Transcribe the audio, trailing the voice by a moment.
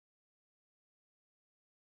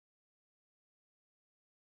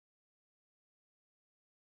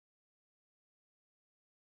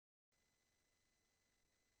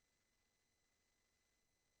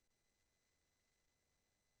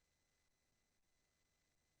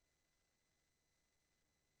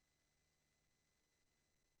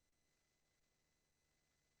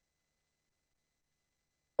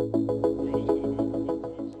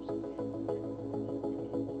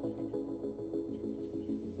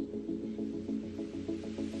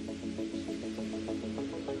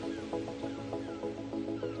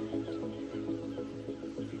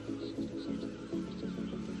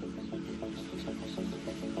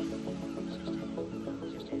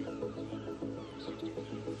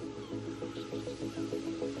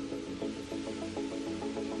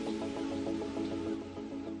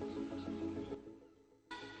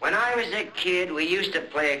I was a kid, we used to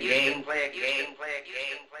play a game.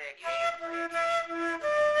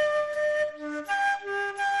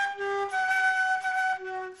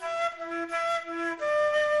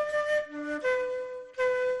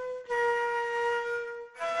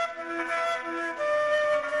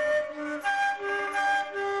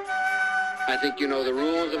 I think you know the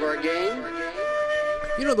rules of our game.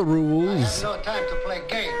 You know the rules. I have no time to play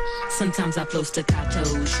games. Sometimes I flow staccato,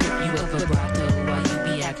 strip you of vibrato while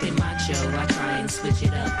you be acting macho. I try and switch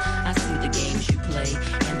it up. I see the games you play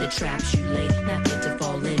and the traps you lay. Not meant to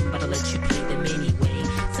fall in, but I'll let you play them anyway.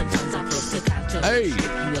 Sometimes I flow staccato,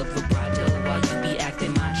 strip you of vibrato while you be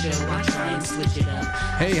acting macho. I try and switch it up.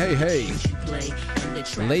 Hey.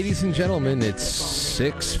 Ladies and gentlemen, it's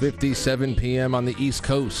 6:57 p.m. on the East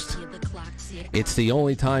Coast. It's the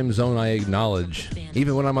only time zone I acknowledge.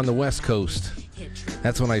 Even when I'm on the West Coast,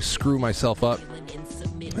 that's when I screw myself up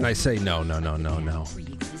and I say, no.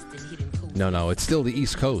 No, it's still the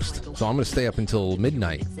East Coast. So I'm going to stay up until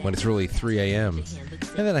midnight when it's really 3 a.m.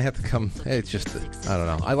 And then I have to come. It's just, I don't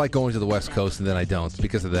know. I like going to the West Coast and then I don't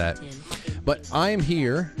because of that. But I am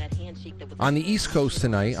here on the East Coast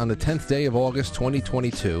tonight on the 10th day of August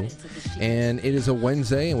 2022, and it is a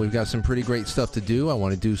Wednesday, and we've got some pretty great stuff to do. I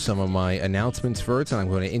want to do some of my announcements first, and I'm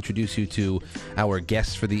going to introduce you to our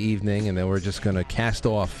guests for the evening, and then we're just going to cast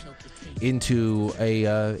off into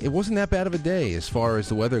it wasn't that bad of a day as far as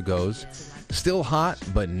the weather goes. Still hot,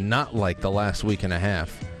 but not like the last week and a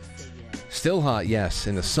half. Still hot, yes.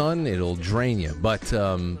 In the sun, it'll drain you, but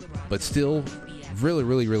still really,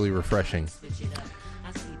 really, really refreshing.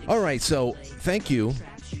 All right, so thank you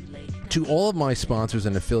to all of my sponsors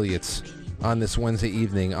and affiliates on this Wednesday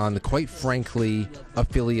evening on the Quite Frankly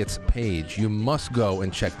affiliates page. You must go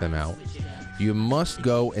and check them out. You must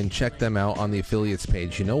go and check them out on the affiliates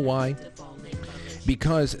page. You know why?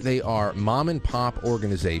 Because they are mom and pop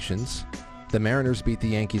organizations. The Mariners beat the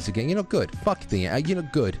Yankees again. You know, good. Fuck the Yankees.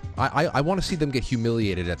 Good. I want to see them get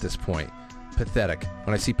humiliated at this point. Pathetic.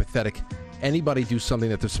 When I see pathetic, anybody do something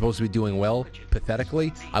that they're supposed to be doing well,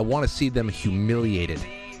 pathetically, I want to see them humiliated.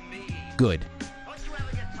 Good.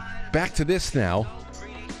 Back to this now.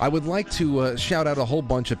 I would like to shout out a whole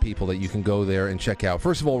bunch of people that you can go there and check out.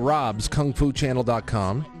 First of all, Rob's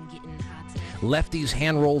KungFuChannel.com. Lefty's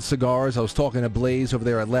hand-rolled cigars. I was talking to Blaze over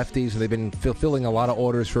there at Lefty's. They've been fulfilling a lot of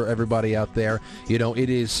orders for everybody out there. You know,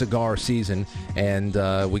 it is cigar season, and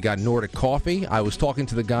we got Nordic Coffee. I was talking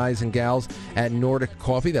to the guys and gals at Nordic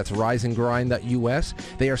Coffee. That's riseandgrind.us.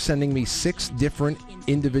 They are sending me 6 different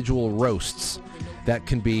individual roasts that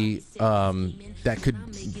can be that could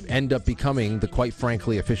end up becoming the Quite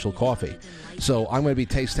Frankly official coffee. So I'm going to be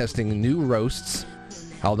taste testing new roasts.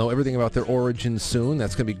 I'll know everything about their origins soon.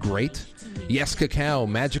 That's going to be great. Yes Cacao,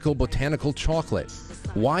 Magical Botanical Chocolate,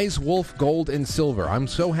 Wise Wolf Gold and Silver. I'm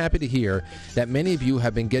so happy to hear that many of you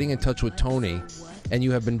have been getting in touch with Tony and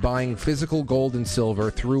you have been buying physical gold and silver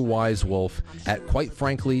through Wise Wolf at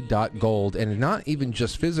quitefrankly.gold. And not even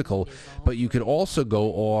just physical, but you could also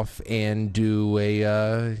go off and do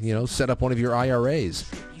a, set up one of your IRAs.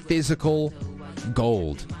 Physical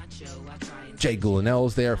gold. Jay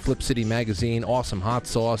Goulinel's there, Flip City Magazine, Awesome Hot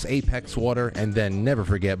Sauce, Apex Water, and then never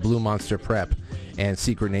forget Blue Monster Prep and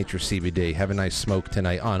Secret Nature CBD. Have a nice smoke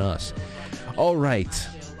tonight on us. All right.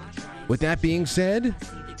 With that being said,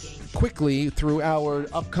 quickly through our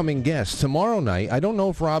upcoming guests. Tomorrow night, I don't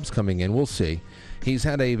know if Rob's coming in. We'll see. He's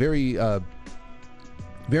had a very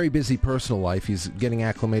busy personal life. He's getting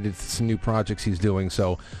acclimated to some new projects he's doing,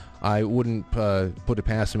 so I wouldn't put it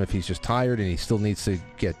past him if he's just tired and he still needs to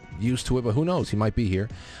get used to it, but who knows? He might be here.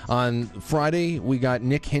 On Friday, we got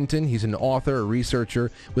Nick Hinton. He's an author, a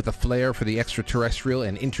researcher with a flair for the extraterrestrial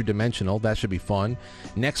and interdimensional. That should be fun.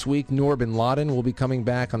 Next week, Noor bin Laden will be coming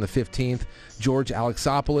back on the 15th. George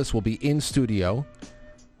Alexopoulos will be in studio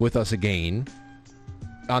with us again.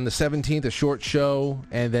 On the 17th, a short show,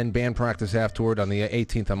 and then band practice afterward. On the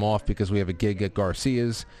 18th, I'm off because we have a gig at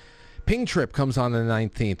Garcia's. Ping Trip comes on the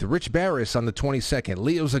 19th. Rich Barris on the 22nd.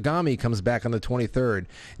 Leo Zagami comes back on the 23rd.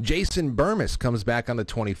 Jason Burmis comes back on the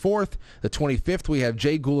 24th. The 25th, we have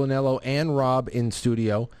Jay Goulinello and Rob in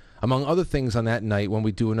studio. Among other things on that night, when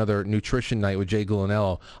we do another nutrition night with Jay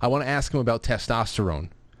Goulinello, I want to ask him about testosterone,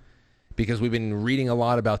 because we've been reading a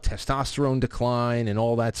lot about testosterone decline and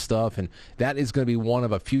all that stuff, and that is going to be one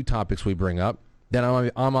of a few topics we bring up.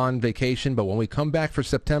 Then I'm on vacation, but when we come back for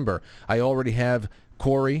September, I already have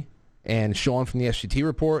Corey and Sean from the SGT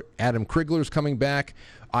Report. Adam Krigler's coming back.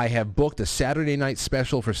 I have booked a Saturday night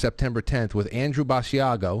special for September 10th with Andrew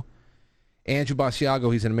Basiago. Andrew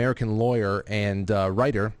Basiago, he's an American lawyer and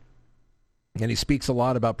writer. And he speaks a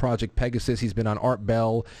lot about Project Pegasus. He's been on Art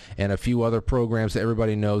Bell and a few other programs that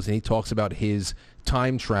everybody knows, and he talks about his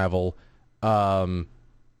time travel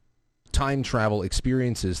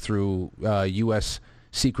experiences through U.S.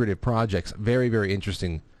 secretive projects. Very, very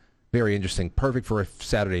interesting. Very interesting. Perfect for a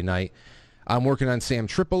Saturday night. I'm working on Sam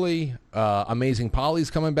Tripoli. Amazing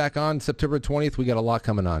Polly's coming back on September 20th. We got a lot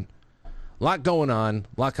coming on. A lot going on.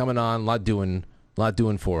 A lot coming on. A lot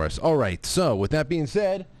doing for us. All right. So with that being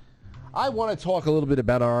said, I want to talk a little bit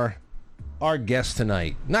about our guest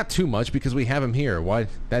tonight. Not too much because we have him here. Why?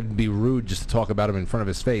 That'd be rude just to talk about him in front of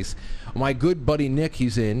his face. My good buddy Nick,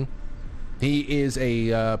 he's in. He is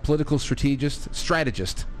a political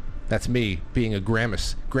strategist. That's me being a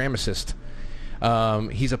grammaticist.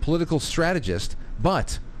 He's a political strategist.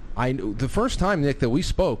 But the first time, Nick, that we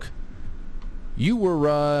spoke, you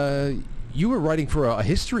were writing for a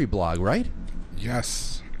history blog, right?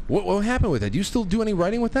 Yes. What happened with that? Do you still do any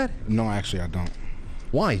writing with that? No, actually, I don't.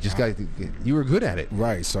 Why? You were good at it.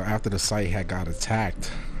 Right. So after the site had got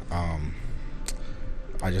attacked,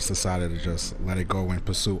 I just decided to just let it go and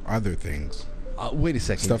pursue other things. Wait a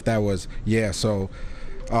second. Stuff that was, so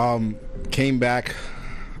came back,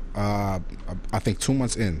 I think 2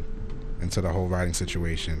 months into the whole writing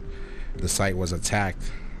situation. The site was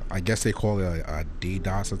attacked. I guess they call it a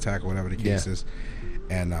DDoS attack or whatever the case is.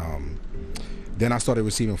 And then I started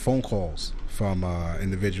receiving phone calls from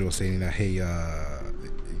individuals saying that, hey,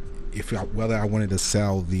 whether I wanted to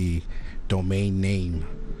sell the domain name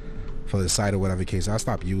for the site or whatever the case, I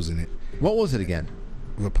stopped using it. What was it again?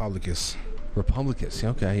 Republicus.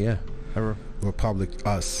 Okay, yeah. Republic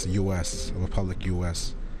US, US, Republic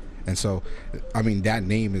US. And so, I mean, that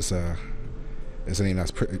name is a name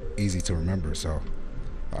that's pretty easy to remember. So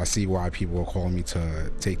I see why people will call me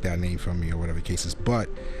to take that name from me or whatever the case is. But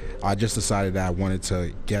I just decided that I wanted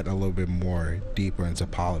to get a little bit more deeper into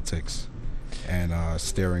politics and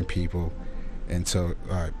steering people into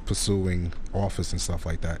pursuing office and stuff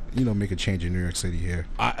like that. Make a change in New York City here.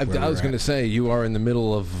 I was going to say, you are in the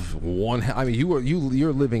middle of one. I mean,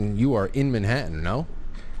 you are in Manhattan, no?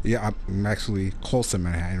 Yeah, I'm actually close to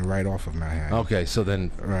Manhattan, right off of Manhattan. Okay, so then,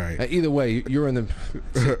 right. Either way, you're in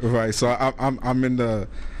the right. So I'm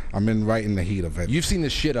right in the heat of it. You've seen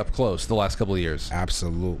this shit up close the last couple of years.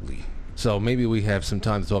 Absolutely. So maybe we have some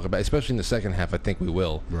time to talk about, especially in the second half. I think we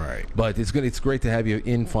will. Right. But it's good. It's great to have you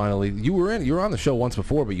in finally. You were on the show once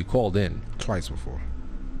before, but you called in twice before.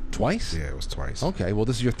 Twice? Yeah, it was twice. Okay. Well,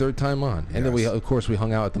 this is your third time on, and then we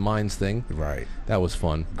hung out at the Mines thing. Right. That was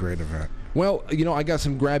fun. Great event. Well, I got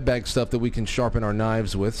some grab bag stuff that we can sharpen our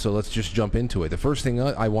knives with, so let's just jump into it. The first thing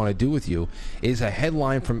I want to do with you is a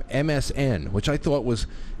headline from MSN, which I thought was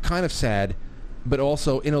kind of sad, but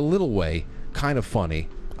also in a little way kind of funny.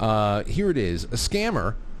 Here it is. A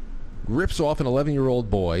scammer rips off an 11-year-old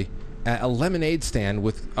boy at a lemonade stand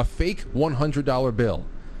with a fake $100 bill.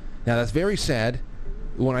 Now, that's very sad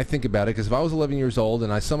when I think about it, because if I was 11 years old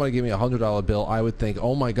and somebody gave me a $100 bill, I would think,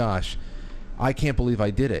 oh my gosh, I can't believe I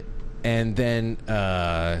did it. And then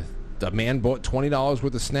the man bought $20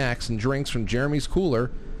 worth of snacks and drinks from Jeremy's cooler,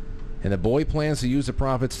 and the boy plans to use the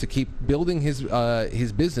profits to keep building his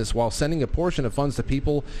business while sending a portion of funds to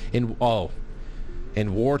people in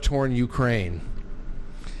war-torn Ukraine.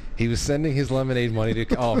 He was sending his lemonade money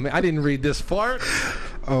to... Oh, man, I didn't read this part.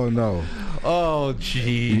 Oh, no. Oh,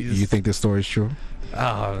 jeez. You think this story is true?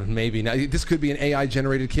 Maybe not. This could be an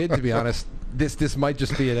AI-generated kid, to be honest. This might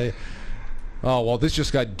just be an... Oh, well, this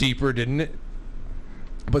just got deeper, didn't it?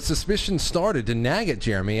 But suspicion started to nag at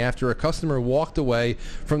Jeremy after a customer walked away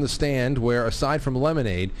from the stand where, aside from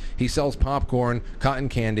lemonade, he sells popcorn, cotton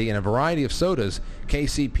candy, and a variety of sodas.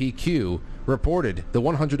 KCPQ reported the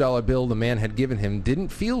 $100 bill the man had given him didn't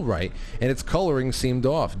feel right, and its coloring seemed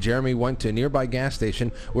off. Jeremy went to a nearby gas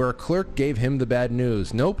station where a clerk gave him the bad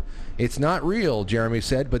news. Nope, it's not real, Jeremy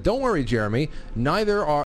said. But don't worry, Jeremy,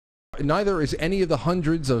 neither is any of the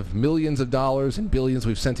hundreds of millions of dollars and billions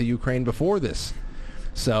we've sent to Ukraine before this.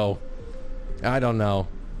 So, I don't know.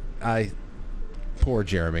 Poor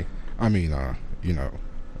Jeremy. I mean,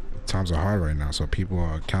 times are hard right now, so people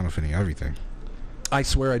are counterfeiting everything. I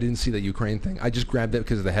swear I didn't see that Ukraine thing. I just grabbed it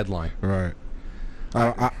because of the headline. Right.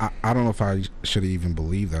 I don't know if I should even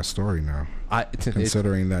believe that story now.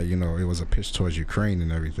 Considering that, it was a pitch towards Ukraine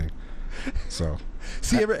and everything. So...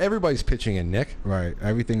 See, everybody's pitching in, Nick. Right.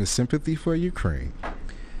 Everything is sympathy for Ukraine.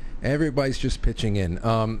 Everybody's just pitching in.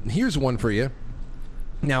 Here's one for you.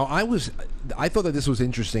 Now, I thought that this was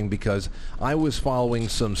interesting because I was following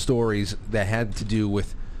some stories that had to do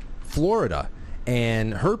with Florida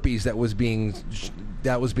and herpes that was being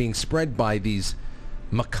spread by these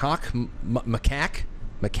macaque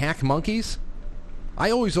monkeys. I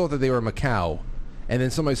always thought that they were macaque, and then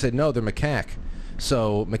somebody said, no, they're macaque.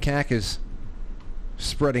 So macaque is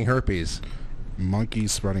spreading herpes.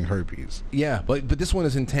 Monkeys spreading herpes. Yeah, but this one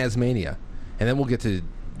is in Tasmania. And then we'll get to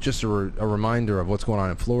just a reminder of what's going on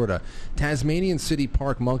in Florida. Tasmanian City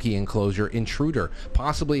Park monkey enclosure intruder,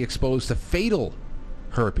 possibly exposed to fatal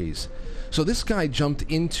herpes. So this guy jumped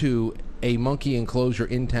into a monkey enclosure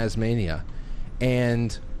in Tasmania,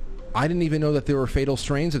 and I didn't even know that there were fatal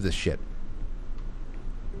strains of this shit.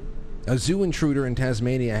 A zoo intruder in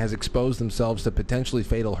Tasmania has exposed themselves to potentially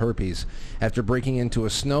fatal herpes after breaking into a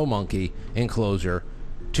snow monkey enclosure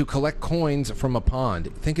to collect coins from a pond.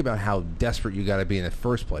 Think about how desperate you got to be in the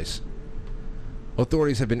first place.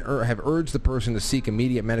 Authorities have urged the person to seek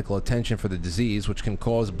immediate medical attention for the disease, which can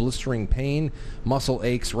cause blistering pain, muscle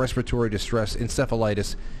aches, respiratory distress,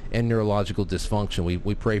 encephalitis, and neurological dysfunction.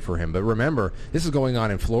 We pray for him. But remember, this is going on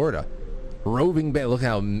in Florida. Roving ban. Look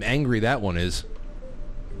how angry that one is.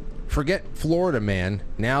 Forget Florida, man.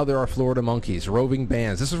 Now there are Florida monkeys. Roving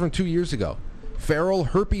bands. This is from 2 years ago. Feral,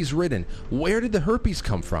 herpes-ridden. Where did the herpes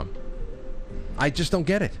come from? I just don't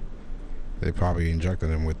get it. They probably injected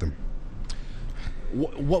him with them.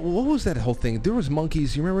 What was that whole thing? There was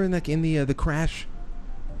monkeys. You remember in the crash?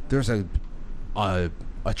 There's a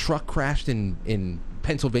truck crashed in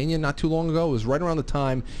Pennsylvania not too long ago. It was right around the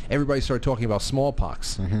time everybody started talking about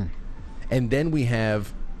smallpox. Mm-hmm. And then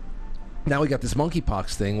now we got this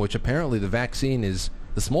monkeypox thing, which apparently the vaccine is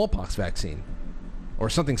the smallpox vaccine or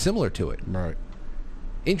something similar to it. Right.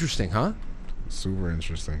 Interesting, huh? Super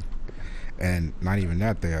interesting. And not even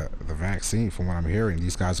that, the vaccine, from what I'm hearing,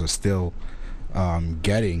 these guys are still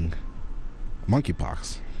getting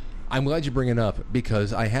monkeypox. I'm glad you bring it up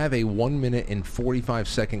because I have a 1 minute and 45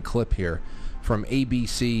 second clip here from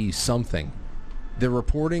ABC something. They're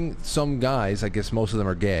reporting some guys, I guess most of them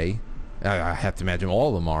are gay. I have to imagine all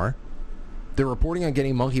of them are. They're reporting on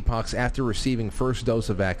getting monkeypox after receiving first dose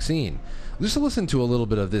of vaccine. Just listen to a little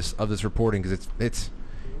bit of this reporting because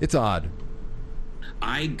it's odd.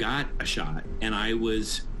 I got a shot and I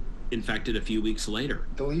was infected a few weeks later.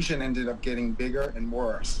 The lesion ended up getting bigger and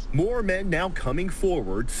worse. More men now coming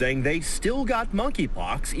forward saying they still got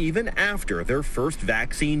monkeypox even after their first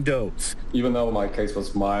vaccine dose. Even though my case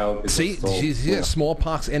was mild. See,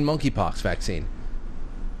 smallpox and monkeypox vaccine.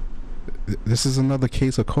 This is another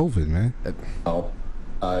case of COVID, man.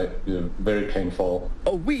 Very painful.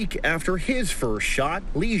 A week after his first shot,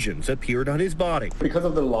 lesions appeared on his body. Because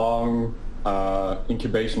of the long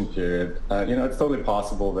incubation period, it's totally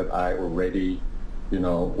possible that I already,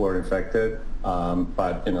 were infected.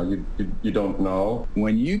 But, you don't know.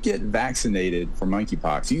 When you get vaccinated for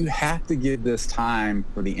monkeypox, you have to give this time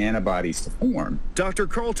for the antibodies to form. Dr.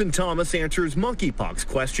 Carlton Thomas answers monkeypox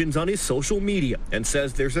questions on his social media and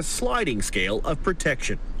says there's a sliding scale of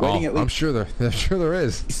protection. I'm sure there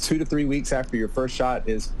is. 2 to 3 weeks after your first shot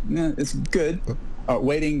is it's good.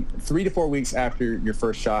 Waiting 3 to 4 weeks after your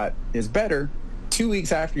first shot is better. 2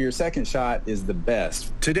 weeks after your second shot is the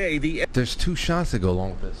best. Today, there's 2 shots that go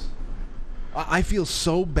along with this. I feel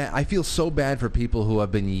so bad. I feel so bad for people who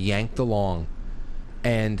have been yanked along,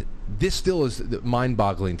 and this still is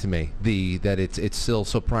mind-boggling to me. That it's still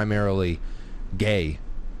so primarily gay.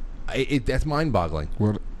 That's mind-boggling.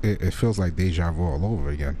 Well, it feels like deja vu all over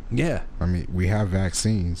again. Yeah. I mean, we have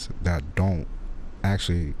vaccines that don't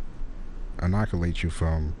actually inoculate you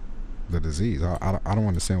from the disease. I don't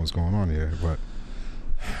understand what's going on here, but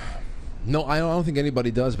no, I don't think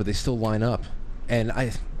anybody does. But they still line up. And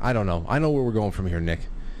I don't know. I know where we're going from here, Nick.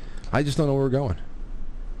 I just don't know where we're going.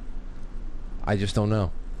 I just don't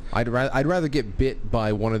know. I'd rather get bit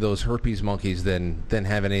by one of those herpes monkeys than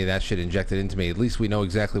have any of that shit injected into me. At least we know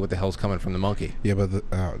exactly what the hell's coming from the monkey. Yeah, but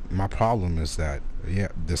my problem is that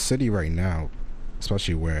the city right now,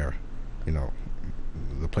 especially where,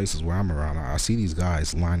 the places where I'm around, I see these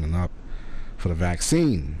guys lining up for the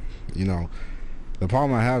vaccine. The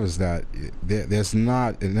problem I have is that there's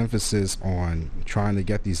not an emphasis on trying to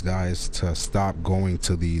get these guys to stop going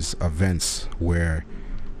to these events where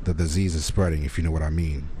the disease is spreading, if you know what I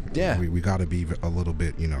mean. Yeah. We got to be a little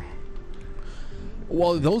bit,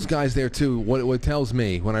 Well, those guys there too, what it tells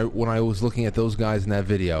me when I was looking at those guys in that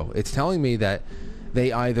video, it's telling me that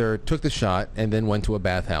they either took the shot and then went to a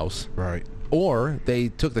bathhouse. Right. Or they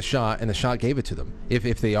took the shot and the shot gave it to them.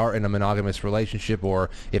 If they are in a monogamous relationship or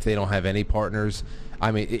if they don't have any partners,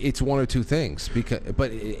 I mean, it's one or two things.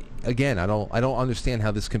 But again, I don't understand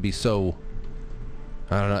how this can be so.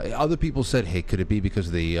 I don't know. Other people said, "Hey, could it be because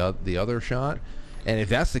of the other shot?" And if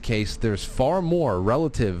that's the case, there's far more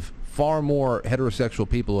heterosexual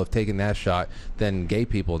people who have taken that shot than gay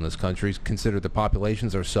people in this country. Consider the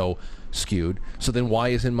populations are so skewed. So then, why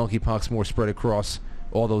isn't monkeypox more spread across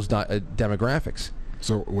all those demographics.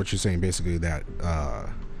 So what you're saying basically that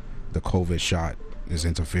the COVID shot is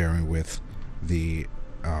interfering with the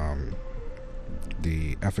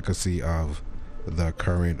efficacy of the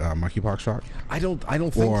current monkeypox shot? I don't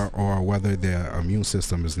think or whether their immune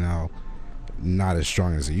system is now not as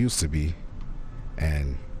strong as it used to be,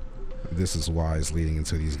 and this is why it's leading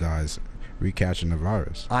into these guys recatching the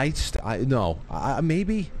virus.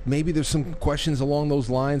 Maybe there's some questions along those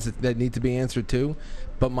lines that need to be answered too,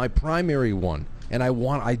 but my primary one, and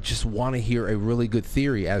I just want to hear a really good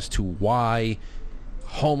theory as to why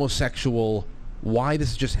this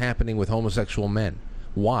is just happening with homosexual men.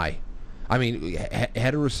 Why? I mean,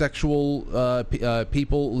 heterosexual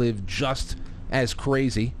people live just as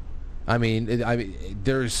crazy. I mean,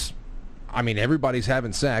 everybody's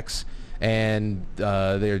having sex, and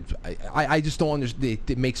I just don't understand.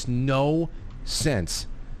 It makes no sense.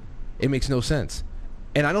 It makes no sense,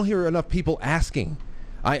 and I don't hear enough people asking.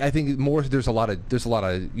 I think there's a lot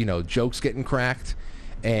of jokes getting cracked,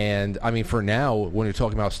 and I mean, for now, when you're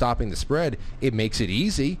talking about stopping the spread, it makes it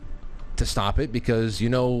easy to stop it because you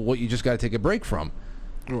know what you just got to take a break from.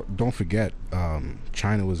 Don't forget,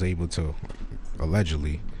 China was able to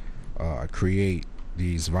allegedly create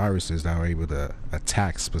these viruses that are able to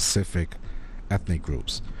attack specific ethnic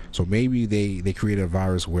groups. So maybe they created a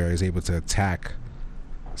virus where it's able to attack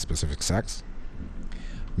specific sex.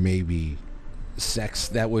 Maybe sex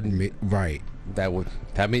that would right. That would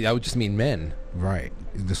just mean men. Right.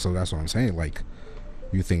 So that's what I'm saying. Like,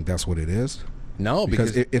 you think that's what it is? No,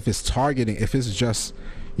 because if it's targeting, if it's just,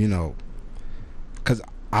 because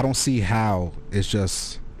I don't see how it's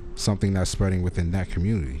just something that's spreading within that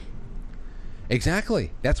community.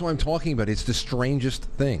 Exactly. That's what I'm talking about. It's the strangest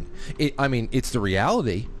thing. It's the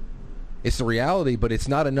reality. It's the reality, but it's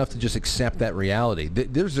not enough to just accept that reality.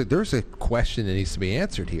 There's a question that needs to be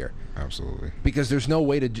answered here. Absolutely. Because there's no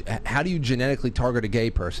way to... How do you genetically target a gay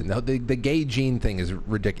person? The gay gene thing is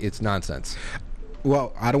ridiculous. It's nonsense.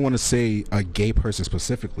 Well, I don't want to say a gay person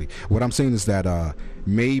specifically. What I'm saying is that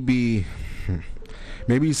maybe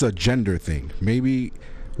it's a gender thing. Maybe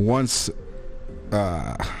once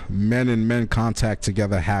men and men contact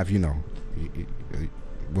together have,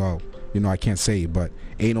 I can't say it, but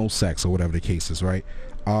anal sex or whatever the case is, right?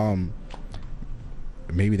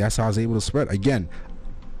 Maybe that's how I was able to spread. Again,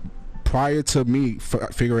 prior to me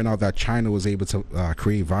figuring out that China was able to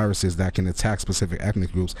create viruses that can attack specific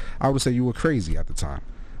ethnic groups, I would say you were crazy at the time.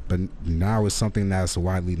 But now it's something that's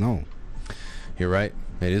widely known. You're right.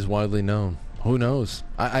 It is widely known. Who knows?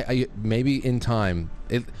 I maybe in time.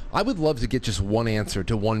 I would love to get just one answer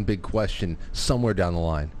to one big question somewhere down the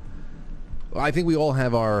line. I think we all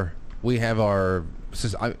have our...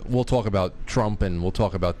 we'll talk about Trump and we'll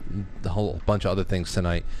talk about the whole bunch of other things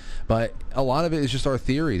tonight. But a lot of it is just our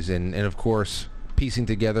theories and of course, piecing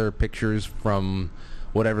together pictures from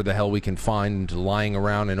whatever the hell we can find lying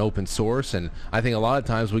around in open source. And I think a lot of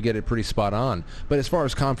times we get it pretty spot on. But as far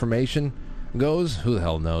as confirmation goes, who the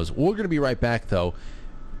hell knows? We're going to be right back, though.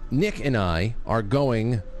 Nick and I are...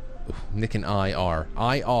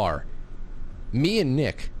 Me and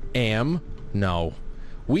Nick No.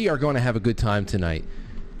 We are going to have a good time tonight.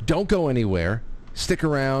 Don't go anywhere. Stick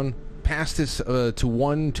around. Pass this to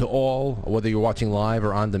one, to all, whether you're watching live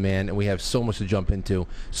or on demand, and we have so much to jump into.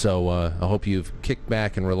 So I hope you've kicked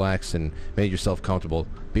back and relaxed and made yourself comfortable.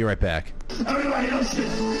 Be right back. Everybody else shit.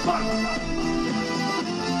 Fuck.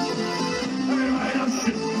 Everybody else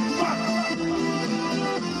shit. Fuck.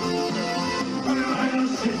 Everybody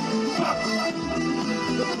else shit. Fuck.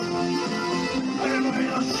 Everybody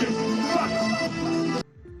else shit. Fuck.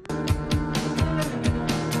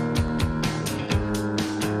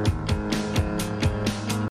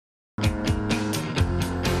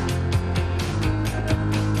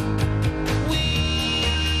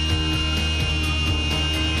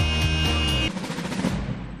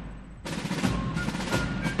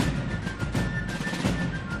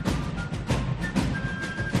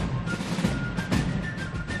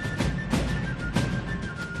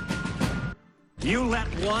 You let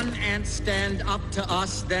one ant stand up to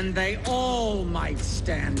us, then they all might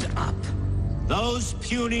stand up. Those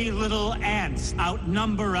puny little ants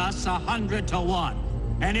outnumber us 100 to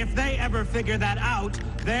 1. And if they ever figure that out,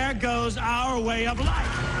 there goes our way of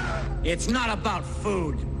life. It's not about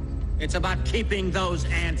food. It's about keeping those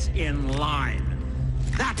ants in line.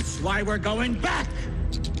 That's why we're going back.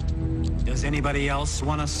 Does anybody else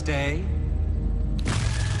want to stay?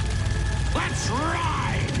 Let's ride!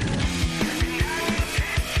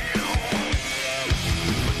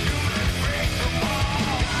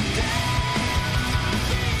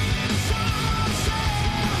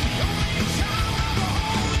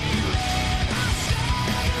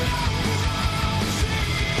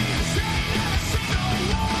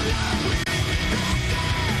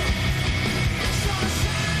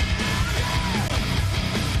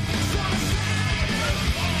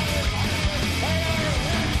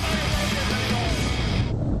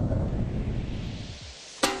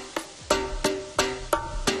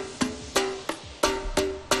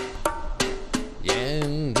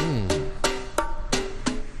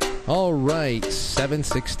 All right,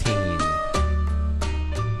 7:16.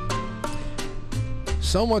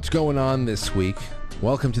 So much going on this week.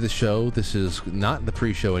 Welcome to the show. This is not the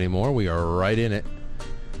pre-show anymore. We are right in it.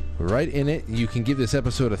 Right in it. You can give this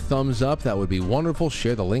episode a thumbs up. That would be wonderful.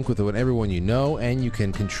 Share the link with everyone you know, and you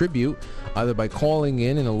can contribute either by calling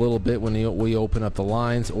in a little bit when we open up the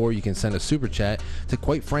lines, or you can send a super chat to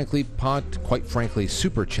quite frankly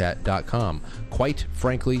superchat.com. Quite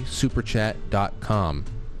frankly superchat.com.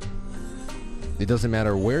 It doesn't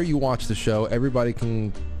matter where you watch the show. Everybody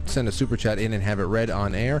can send a super chat in and have it read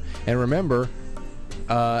on air. And remember,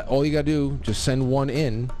 all you got to do, just send one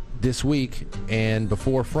in this week, and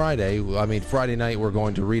before Friday night, we're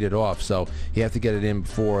going to read it off. So you have to get it in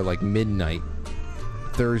before like midnight,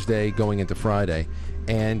 Thursday going into Friday.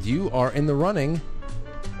 And you are in the running.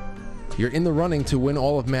 You're in the running to win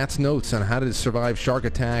all of Matt's notes on how to survive shark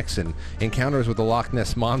attacks and encounters with the Loch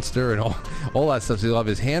Ness Monster and all that stuff. So you'll have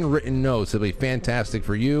his handwritten notes. It'll be fantastic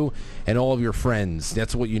for you and all of your friends.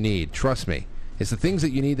 That's what you need. Trust me. It's the things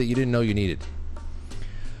that you need that you didn't know you needed.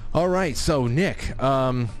 All right. So, Nick,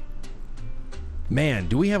 man,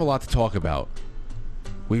 do we have a lot to talk about?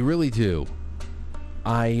 We really do.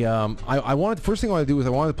 First thing I wanted to do is I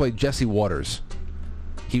wanted to play Jesse Waters.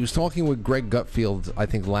 He was talking with Greg Gutfield, I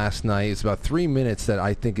think, last night. It's about 3 minutes that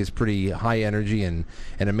I think is pretty high energy and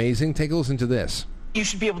amazing. Take a listen to this. You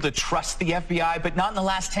should be able to trust the FBI, but not in the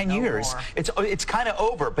last 10 years. It's kind of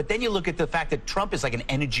over. But then you look at the fact that Trump is like an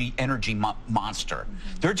energy monster.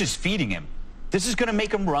 They're just feeding him. This is going to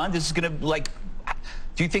make him run. This is going to,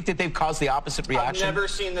 do you think that they've caused the opposite reaction? I've never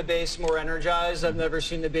seen the base more energized. I've never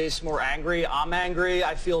seen the base more angry. I'm angry.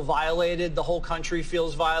 I feel violated. The whole country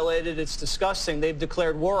feels violated. It's disgusting. They've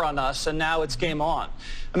declared war on us, and now it's game on.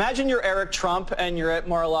 Imagine you're Eric Trump, and you're at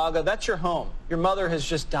Mar-a-Lago. That's your home. Your mother has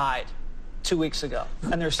just died 2 weeks ago,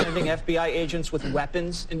 and they're sending FBI agents with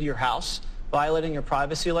weapons into your house, violating your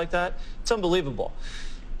privacy like that. It's unbelievable.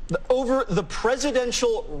 Over the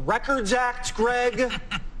Presidential Records Act, Greg...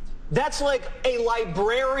 That's like a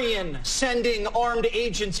librarian sending armed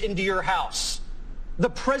agents into your house. The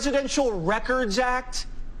Presidential Records Act,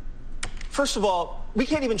 first of all, we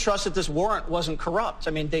can't even trust that this warrant wasn't corrupt.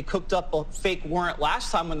 I mean, they cooked up a fake warrant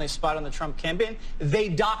last time when they spied on the Trump campaign. They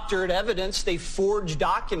doctored evidence. They forged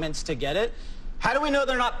documents to get it. How do we know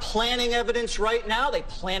they're not planning evidence right now? They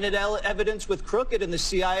planted evidence with Crooked and the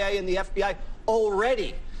CIA and the FBI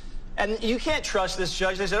already. And you can't trust this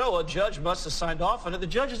judge. They said, oh, a judge must have signed off on it. The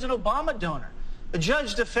judge is an Obama donor. The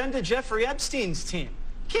judge defended Jeffrey Epstein's team.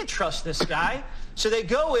 You can't trust this guy. So they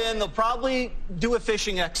go in. They'll probably do a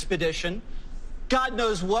fishing expedition. God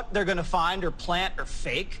knows what they're going to find or plant or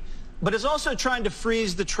fake. But it's also trying to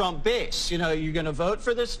freeze the Trump base. You know, you're going to vote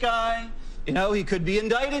for this guy. You know, he could be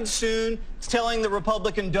indicted soon. It's telling the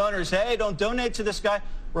Republican donors, hey, don't donate to this guy.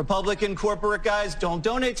 Republican corporate guys, don't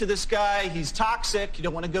donate to this guy. He's toxic. You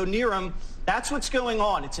don't want to go near him. That's what's going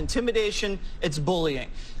on. It's intimidation. It's bullying.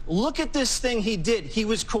 Look at this thing he did. He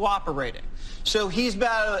was cooperating. So he's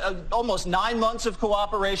about almost 9 months of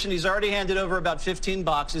cooperation. He's already handed over about 15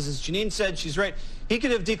 boxes. As Janine said, she's right. He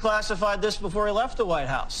could have declassified this before he left the White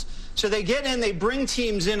House. So they get in, they bring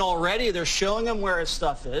teams in already. They're showing them where his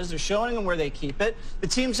stuff is. They're showing them where they keep it. The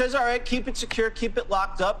team says, all right, keep it secure, keep it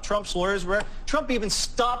locked up. Trump's lawyers were. Trump even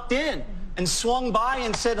stopped in and swung by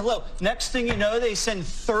and said hello. Next thing you know, they send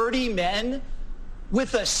 30 men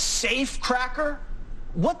with a safe cracker.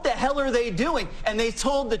 What the hell are they doing? And they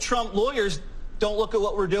told the Trump lawyers, don't look at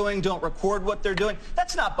what we're doing. Don't record what they're doing.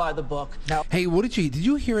 That's not by the book. Now, hey, did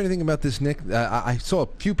you hear anything about this, Nick? I saw a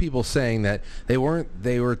few people saying that they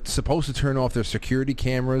were supposed to turn off their security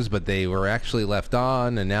cameras, but they were actually left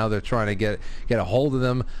on, and now they're trying to get a hold of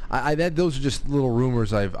them. Those are just little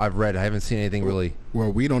rumors I've read. I haven't seen anything really.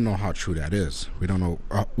 Well, we don't know how true that is. We don't know.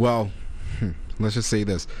 Let's just say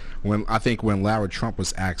this: when Lara Trump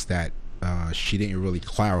was asked that, she didn't really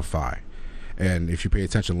clarify. And if you pay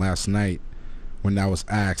attention last night, when that was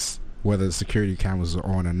asked whether the security cameras are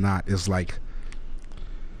on or not, it's like,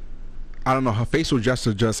 I don't know, her facial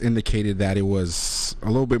gesture just indicated that it was a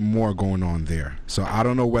little bit more going on there. So I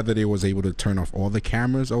don't know whether they was able to turn off all the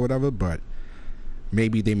cameras or whatever, but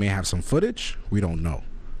maybe they may have some footage. We don't know.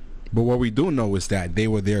 But what we do know is that they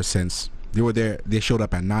were there they showed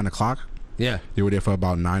up at 9 o'clock. Yeah. They were there for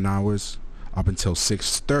about 9 hours up until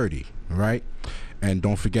 6:30, right? And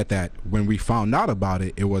don't forget that when we found out about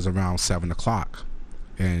it, it was around 7 o'clock.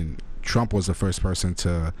 And Trump was the first person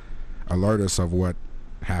to alert us of what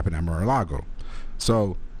happened at Mar-a-Lago.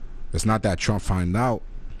 So it's not that Trump found out,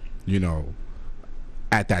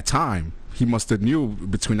 at that time. He must have knew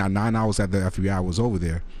between that 9 hours that the FBI was over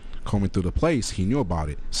there combing through the place, he knew about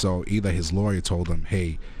it. So either his lawyer told him,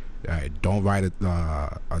 hey, Don't write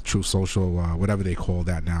a Truth Social, whatever they call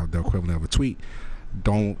that now, the equivalent of a tweet.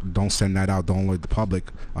 Don't send that out. Don't alert the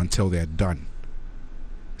public until they're done.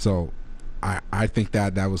 So I think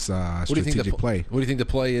that was a strategic play. What do you think the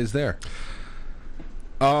play is there?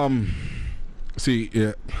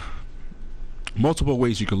 Multiple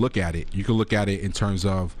ways you could look at it. You could look at it in terms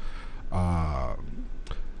of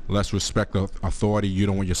let's respect the authority. You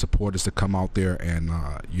don't want your supporters to come out there and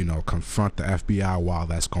confront the FBI while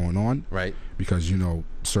that's going on, right? Because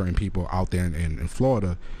certain people out there in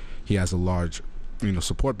Florida, he has a large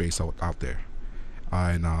support base out there,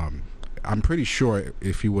 and I'm pretty sure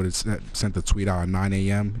if he would have sent the tweet out at 9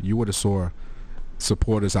 a.m., you would have saw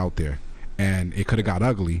supporters out there, and it could have got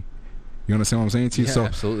ugly. You understand what I'm saying to you? Yeah, so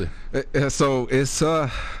absolutely. So it's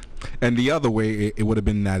and the other way it would have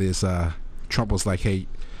been that is Trump was like, hey,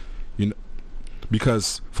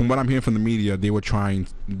 because from what I'm hearing from the media, the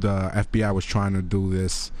FBI was trying to do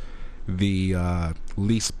this the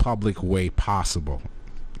least public way possible.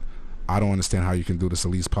 I don't understand how you can do this the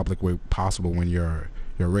least public way possible when you're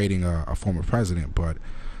raiding a former president. But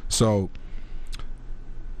so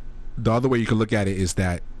the other way you can look at it is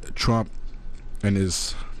that Trump and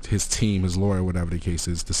his team, his lawyer, whatever the case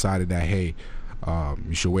is, decided that, hey,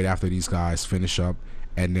 you should wait after these guys finish up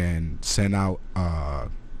and then send out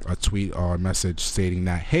a tweet or a message stating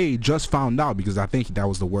that, hey, just found out, because I think that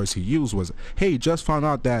was the words he used was, hey, just found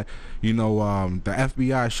out that the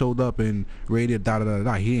FBI showed up and raided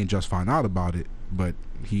da-da-da-da. He didn't just find out about it, but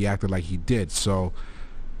he acted like he did. So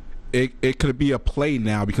it could be a play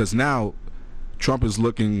now, because now Trump is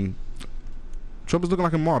looking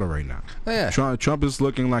like a martyr right now. Oh, yeah. Trump is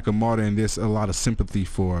looking like a martyr, and there's a lot of sympathy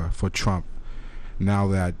for Trump now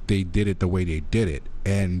that they did it the way they did it.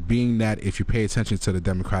 And being that, if you pay attention to the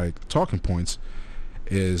Democratic talking points,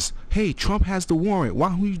 is, hey, Trump has the warrant. Why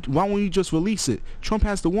won't you just release it? Trump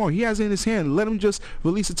has the warrant. He has it in his hand. Let him just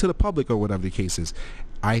release it to the public, or whatever the case is.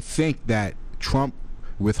 I think that Trump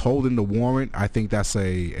withholding the warrant, I think that's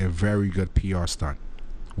a very good PR stunt.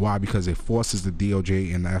 Why? Because it forces the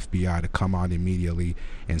DOJ and the FBI to come out immediately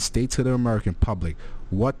and state to the American public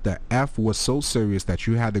what the F was so serious that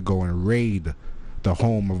you had to go and raid the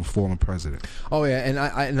home of a former president. Oh yeah,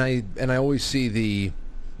 and I always see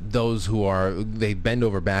those who they bend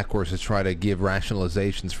over backwards to try to give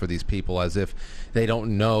rationalizations for these people, as if they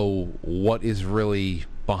don't know what is really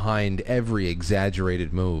behind every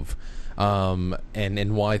exaggerated move.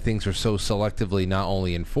 And why things are so selectively not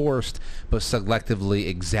only enforced but selectively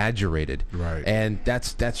exaggerated. Right. And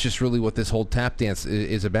that's just really what this whole tap dance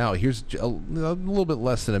is about. Here's a little bit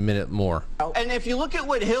less than a minute more. And if you look at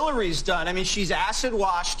what Hillary's done, I mean, she's acid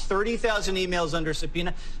washed 30,000 emails under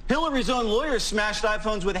subpoena. Hillary's own lawyers smashed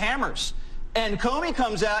iPhones with hammers. And Comey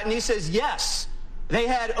comes out and he says, yes, they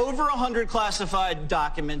had over 100 classified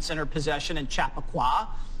documents in her possession in Chappaqua.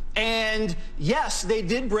 And yes, they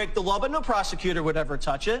did break the law, but no prosecutor would ever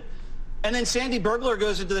touch it. And then Sandy Burglar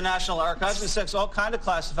goes into the National Archives and sticks all kind of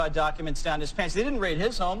classified documents down his pants. They didn't raid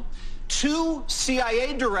his home. 2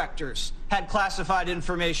 CIA directors had classified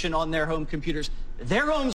information on their home computers.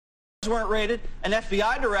 Their homes weren't raided. An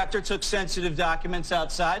FBI director took sensitive documents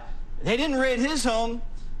outside. They didn't raid his home.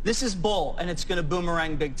 This is bull, and it's going to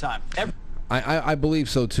boomerang big time. I believe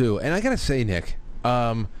so too. And I gotta say, Nick,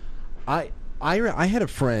 I had a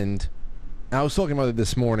friend. I was talking about it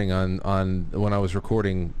this morning on when I was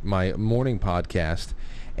recording my morning podcast,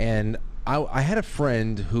 and I had a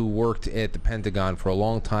friend who worked at the Pentagon for a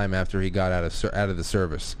long time after he got out of the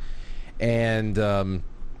service, and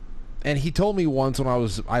he told me once when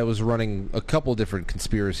I was running a couple different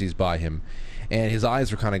conspiracies by him, and his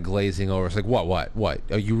eyes were kind of glazing over. It's like, what?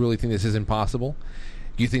 Oh, you really think this isn't possible?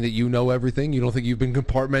 You think that you know everything? You don't think you've been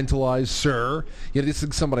compartmentalized, sir? Yeah, this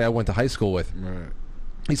is somebody I went to high school with. Right.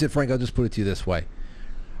 He said, Frank, I'll just put it to you this way.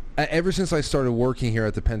 Ever since I started working here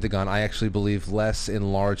at the Pentagon, I actually believe less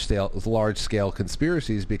in large-scale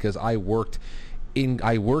conspiracies, because I work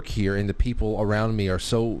here, and the people around me are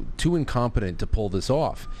too incompetent to pull this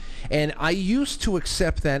off. And I used to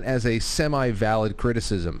accept that as a semi-valid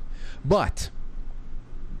criticism, but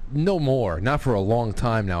no more. Not for a long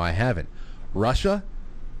time now. I haven't. Russia,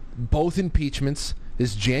 both impeachments,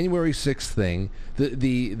 this January 6th thing,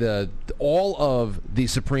 the all of the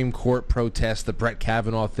Supreme Court protests, the Brett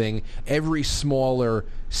Kavanaugh thing, every smaller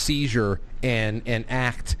seizure and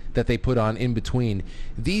act that they put on in between.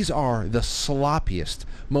 These are the sloppiest,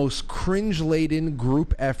 most cringe-laden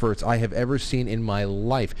group efforts I have ever seen in my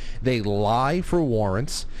life. They lie for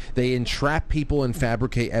warrants. They entrap people and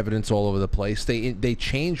fabricate evidence all over the place. They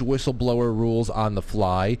change whistleblower rules on the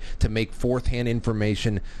fly to make fourth-hand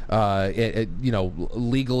information,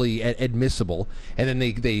 legally admissible. And then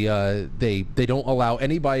they don't allow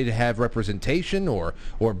anybody to have representation or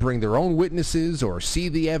bring their own witnesses or see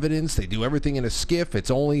the evidence. They do everything in a skiff.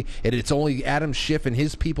 It's only Adam Schiff and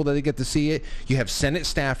his people that they get to see it. You have Senate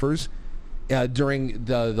staffers during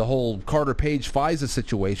the whole Carter Page FISA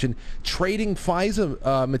situation trading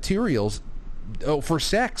FISA materials for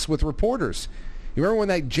sex with reporters. You remember when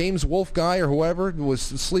that James Wolfe guy or whoever was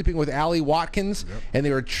sleeping with Allie Watkins and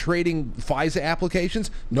they were trading FISA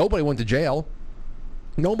applications? Nobody went to jail.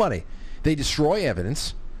 Nobody. They destroy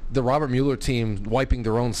evidence. The Robert Mueller team wiping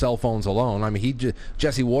their own cell phones alone. I mean,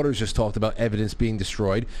 Jesse Waters just talked about evidence being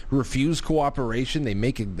destroyed. Refuse cooperation. They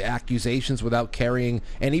make accusations without carrying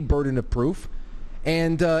any burden of proof.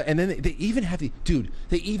 And then they even have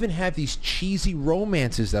these cheesy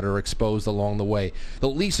romances that are exposed along the way. The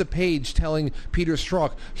Lisa Page telling Peter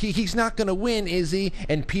Strzok, he's not going to win, is he?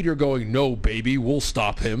 And Peter going, no, baby, we'll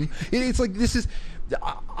stop him. It's like this is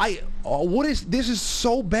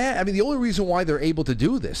so bad. I mean, the only reason why they're able to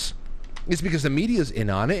do this is because the media's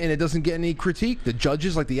in on it and it doesn't get any critique. The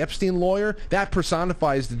judges, like the Epstein lawyer, that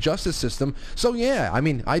personifies the justice system. So yeah, I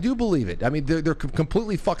mean, I do believe it. I mean, they're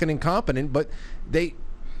completely fucking incompetent, but they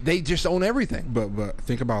just own everything. But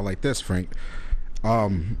think about it like this, Frank.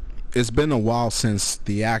 It's been a while since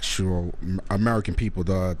the actual American people,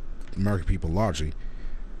 the American people largely,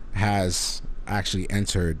 has actually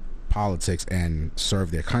entered politics and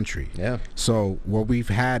served their country. Yeah. So what we've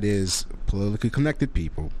had is politically connected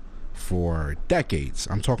people for decades.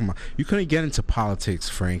 I'm talking about, you couldn't get into politics,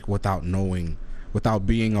 Frank, without being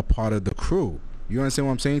a part of the crew. You understand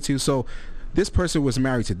what I'm saying to you? So this person was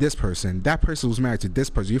married to this person, that person was married to this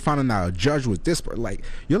person, you're finding out a judge was this person. Like,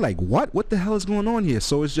 you're like, what the hell is going on here?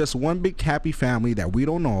 So it's just one big happy family that we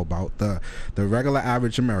don't know about, the regular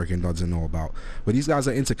average American doesn't know about, but these guys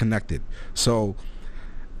are interconnected. So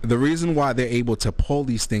the reason why they're able to pull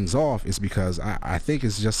these things off is because I think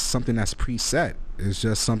it's just something that's preset. It's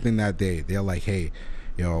just something that they're like, hey,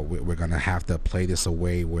 we're gonna have to play this a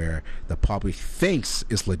way where the public thinks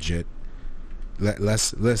it's legit.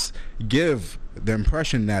 Let's give the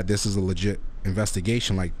impression that this is a legit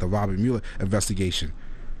investigation, like the Robert Mueller investigation.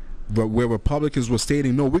 But where Republicans were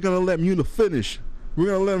stating, no, we're gonna let Mueller finish. We're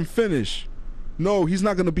gonna let him finish. No, he's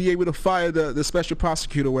not going to be able to fire the special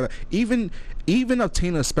prosecutor. Whatever. Even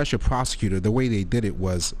obtaining a special prosecutor, the way they did it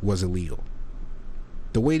was illegal.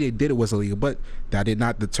 The way they did it was illegal, but that did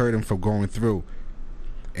not deter them from going through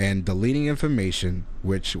and deleting information,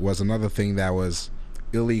 which was another thing that was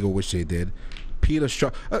illegal, which they did. Peter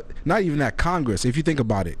Strzok, not even that Congress. If you think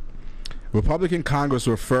about it, Republican Congress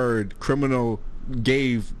gave the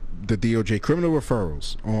DOJ criminal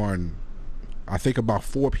referrals on, I think, about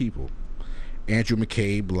 4 people. Andrew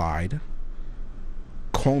McCabe lied.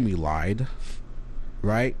 Comey lied.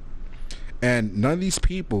 Right? And none of these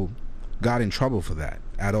people got in trouble for that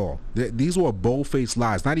at all. These were bold-faced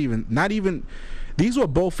lies. Not even. These were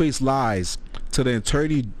bold-faced lies to the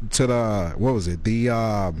attorney, to the, what was it? The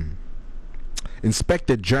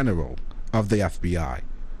Inspector General of the FBI,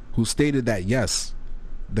 who stated that yes,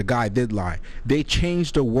 the guy did lie. They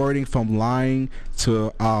changed the wording from lying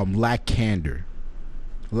to lacking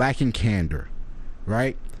candor.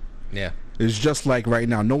 Right? Yeah. It's just like right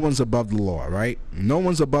now, no one's above the law, right? No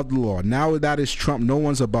one's above the law. Now that is Trump, no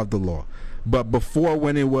one's above the law. But before,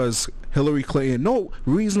 when it was Hillary Clinton, no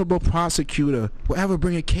reasonable prosecutor will ever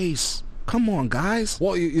bring a case. Come on, guys.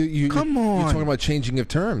 Well, come on. You're talking about changing of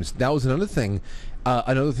terms. That was another thing.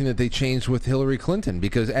 Another thing that they changed with Hillary Clinton,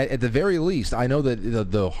 because at the very least, I know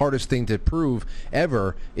that the hardest thing to prove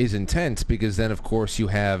ever is intent, because then, of course, you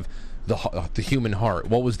have the human heart.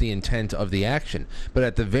 What was the intent of the action? But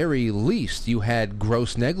at the very least, you had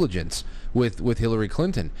gross negligence with Hillary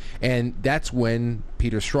Clinton, and that's when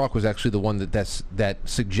Peter Strzok was actually the one that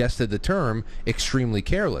suggested the term extremely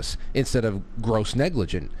careless instead of gross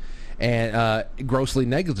negligent. And grossly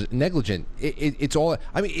negligent. It's all.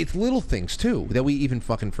 I mean, it's little things too that we even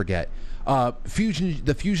fucking forget. The Fusion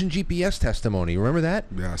GPS testimony. Remember that?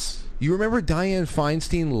 Yes. You remember Dianne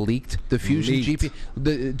Feinstein leaked the Fusion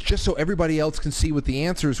GPS just so everybody else can see what the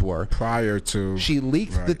answers were prior to. She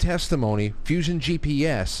leaked the testimony, Fusion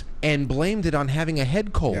GPS, and blamed it on having a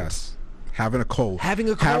head cold. Yes. Having a cold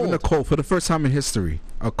for the first time in history.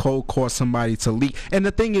 A cold caused somebody to leak. And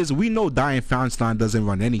the thing is, we know Dianne Feinstein doesn't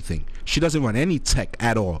run anything. She doesn't run any tech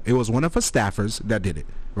at all. It was one of her staffers that did it,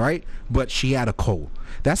 right? But she had a cold.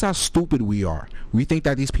 That's how stupid we are. We think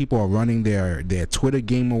that these people are running their Twitter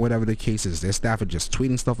game or whatever the case is. Their staff are just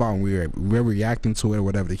tweeting stuff out and we're reacting to it or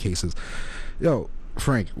whatever the case is. Yo,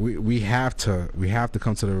 Frank, we have to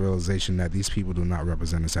come to the realization that these people do not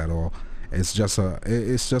represent us at all. It's just a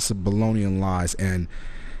baloney and lies. And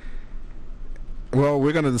well,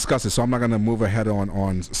 we're gonna discuss it, so I'm not gonna move ahead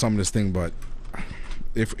on some of this thing. But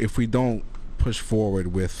if we don't push forward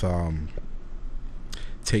with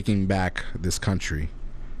taking back this country,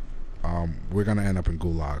 we're gonna end up in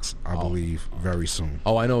gulags, I believe, very soon.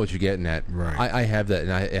 Oh, I know what you're getting at. Right. I have that,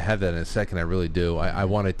 and I have that in a second. I really do. I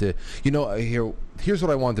wanted to, here's what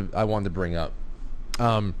I wanted to bring up.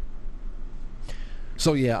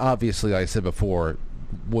 So yeah, obviously, like I said before,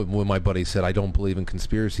 when my buddy said I don't believe in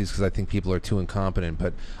conspiracies because I think people are too incompetent,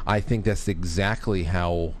 but I think that's exactly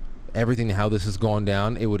how this has gone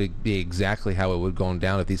down. It would be exactly how it would have gone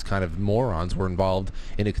down if these kind of morons were involved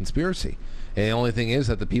in a conspiracy. And the only thing is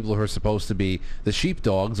that the people who are supposed to be the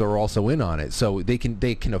sheepdogs are also in on it, so they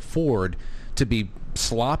can afford to be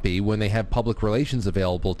sloppy when they have public relations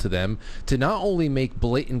available to them to not only make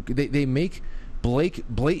they make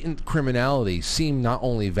blatant criminality seem not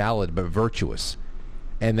only valid but virtuous,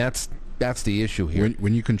 and that's the issue here.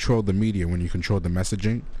 When you control the media, when you control the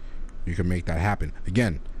messaging, you can make that happen.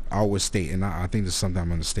 Again, I always state, and I think this is something I'm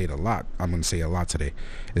going to state a lot. I'm going to say a lot today,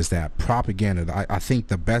 is that propaganda. I think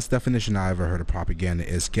the best definition I ever heard of propaganda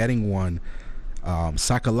is getting one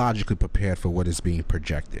psychologically prepared for what is being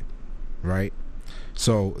projected, right?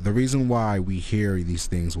 So the reason why we hear these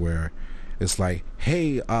things where it's like,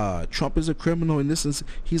 hey, Trump is a criminal, and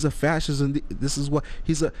he's a fascist, and this is what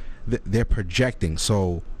they're projecting.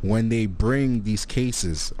 So when they bring these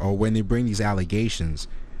cases or when they bring these allegations,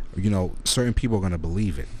 certain people are going to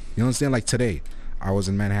believe it. You understand? Like today, I was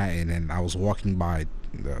in Manhattan and I was walking by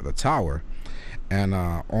the tower, and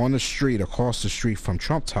on the street, across the street from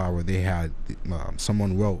Trump Tower, they had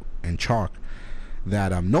someone wrote in chalk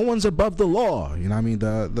that no one's above the law. You know what I mean?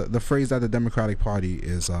 The phrase that the Democratic Party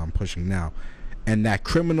is pushing now. And that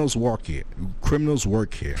criminals work here.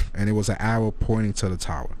 And it was an arrow pointing to the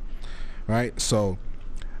tower. Right? So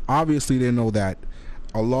obviously they know that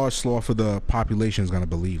a large swath of the population is going to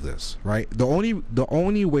believe this. Right? The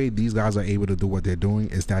only way these guys are able to do what they're doing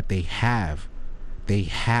is that they have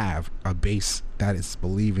a base that is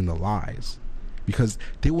believing the lies, because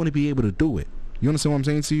they wouldn't be able to do it. You understand what I'm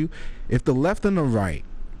saying to you? If the left and the right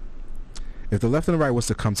was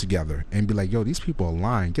to come together and be like, yo, these people are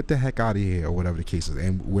lying, get the heck out of here, or whatever the case is,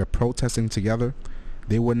 and we're protesting together,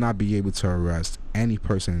 they would not be able to arrest any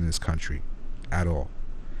person in this country at all.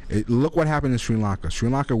 Look what happened in Sri Lanka. Sri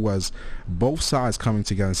Lanka was both sides coming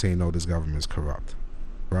together and saying, no, this government is corrupt.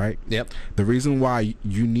 Right? Yep. The reason why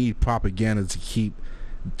you need propaganda to keep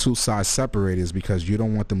two sides separated is because you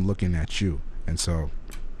don't want them looking at you. And so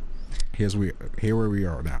here where we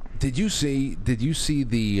are now. Did you see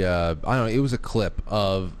the I don't know, it was a clip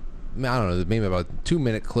of, I don't know, maybe about a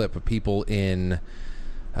 2-minute clip of people in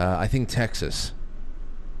I think Texas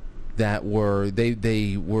that were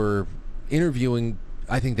they were interviewing,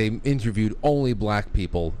 I think they interviewed only black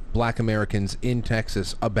people, black Americans in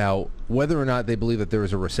Texas, about whether or not they believe that there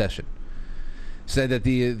is a recession. Said that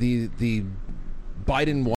the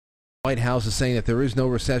Biden White House is saying that there is no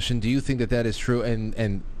recession. Do you think that is true?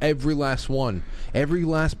 And every last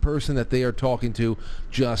person that they are talking to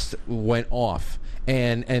just went off.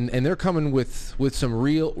 And they're coming with some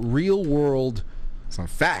real world, some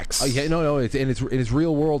facts. It's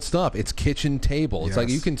real world stuff. It's kitchen table. It's like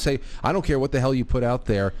you can say, I don't care what the hell you put out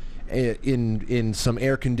there in some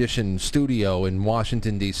air conditioned studio in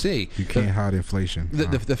Washington D.C. You can't hide inflation.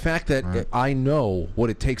 The fact that I know what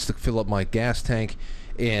it takes to fill up my gas tank,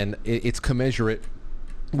 and it's commensurate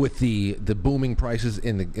with the booming prices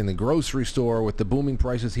in the grocery store, with the booming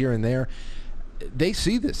prices here and there. They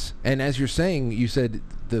see this, and as you're saying, you said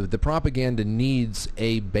the propaganda needs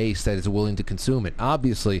a base that is willing to consume it.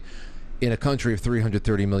 Obviously, in a country of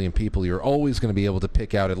 330 million people, you're always going to be able to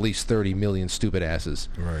pick out at least 30 million stupid asses.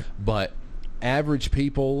 Right. But average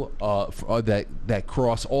people that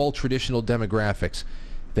cross all traditional demographics,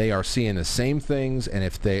 they are seeing the same things, and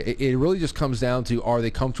it really just comes down to, are they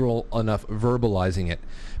comfortable enough verbalizing it?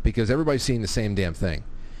 Because everybody's seeing the same damn thing,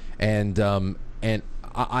 and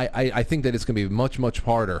I think that it's going to be much, much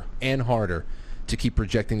harder to keep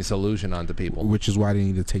projecting this illusion onto people. Which is why they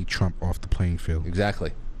need to take Trump off the playing field.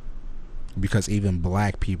 Exactly. Because even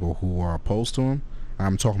black people who are opposed to him,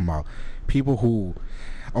 I'm talking about people who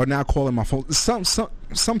are now calling my phone.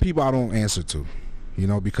 Some people I don't answer to, you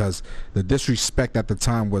know, because the disrespect at the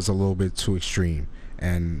time was a little bit too extreme.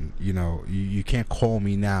 And, you know, you can't call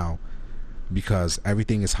me now because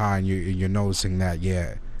everything is high and you're noticing that,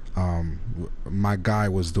 my guy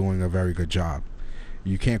was doing a very good job.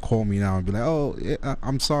 You can't call me now and be like, oh,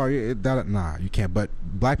 I'm sorry. Nah, you can't. But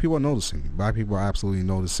black people are noticing. Black people are absolutely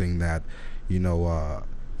noticing that, you know,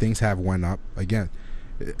 things have went up. Again,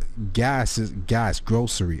 gas,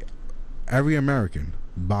 grocery. Every American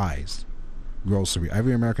buys grocery.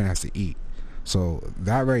 Every American has to eat. So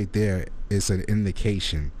that right there is an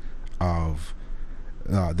indication of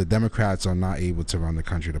the Democrats are not able to run the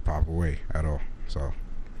country the proper way at all. So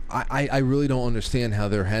I really don't understand how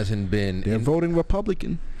there hasn't been. They're voting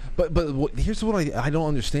Republican. But here's what I don't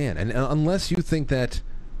understand, and unless you think that,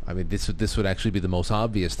 I mean, this would actually be the most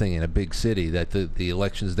obvious thing in a big city, that the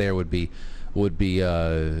elections there would be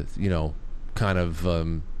you know, kind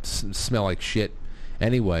of smell like shit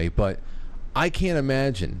anyway. But I can't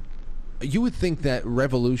imagine. You would think that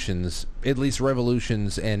revolutions, at least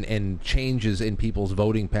revolutions and changes in people's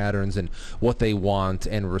voting patterns and what they want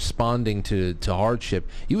and responding to hardship,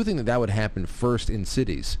 you would think that would happen first in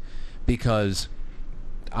cities, because,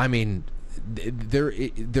 I mean, there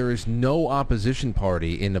is no opposition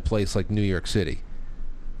party in a place like New York City.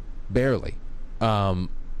 Barely.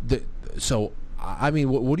 So, I mean,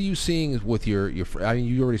 what are you seeing with your I mean,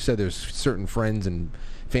 you already said there's certain friends and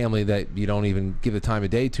family that you don't even give the time of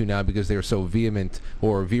day to now because they're so vehement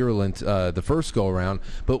or virulent the first go around.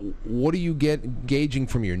 But what do you get gauging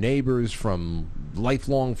from your neighbors, from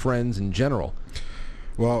lifelong friends in general?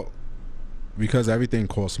 Well, because everything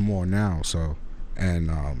costs more now, so, and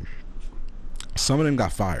some of them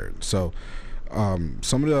got fired. So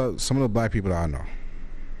some of the black people that I know,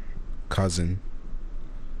 cousin,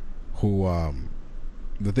 who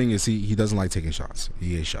the thing is he doesn't like taking shots.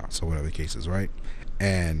 He hates shots or whatever the case is, right?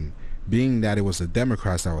 And being that it was the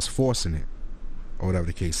Democrats that was forcing it, or whatever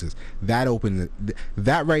the case is, that opened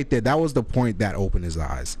that right there. That was the point that opened his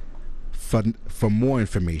eyes for more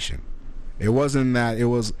information. It wasn't that.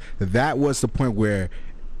 That was the point where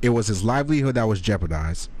it was his livelihood that was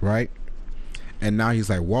jeopardized, right? And now he's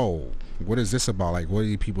like, whoa, what is this about? Like, what are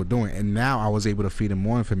these people doing? And now I was able to feed him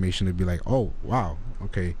more information to be like, oh, wow,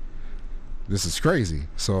 okay, this is crazy.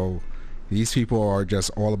 So these people are just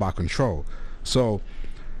all about control. So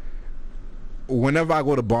whenever I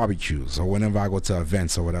go to barbecues or whenever I go to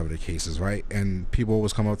events or whatever the case is, right, and people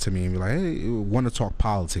always come up to me and be like, hey, want to talk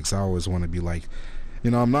politics, I always want to be like,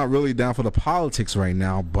 you know, I'm not really down for the politics right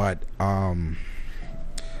now, but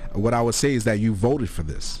what I would say is that you voted for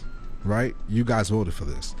this, right? You guys voted for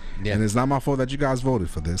this. Yeah. And it's not my fault that you guys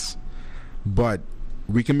voted for this, but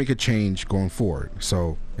we can make a change going forward.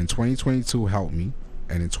 So in 2022, help me,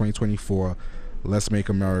 and in 2024, let's make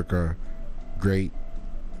America great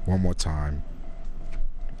one more time.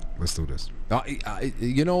 Let's do this.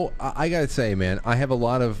 You know, I gotta say, man, I have a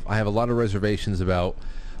lot of reservations about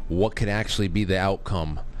what could actually be the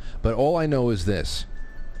outcome. But all I know is this: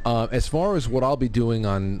 as far as what I'll be doing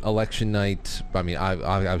on election night, I mean,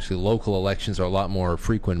 obviously local elections are a lot more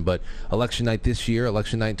frequent, but election night this year,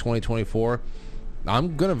 election night 2024,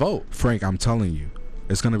 I'm gonna vote. Frank, I'm telling you,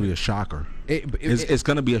 it's gonna be a shocker. It's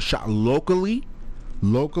gonna be a shock locally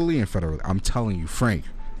and federally. I'm telling you, Frank,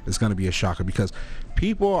 it's going to be a shocker because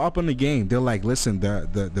people are up in the game. They're like, listen,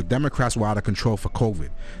 the Democrats were out of control for COVID.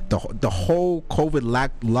 The whole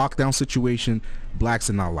COVID lockdown situation, blacks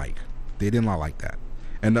did not like. They did not like that.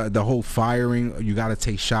 And the whole firing, you got to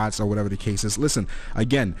take shots or whatever the case is. Listen,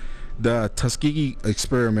 again, the Tuskegee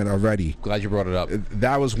experiment already. Glad you brought it up.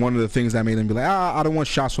 That was one of the things that made them be like, I don't want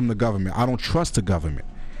shots from the government. I don't trust the government.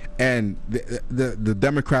 And the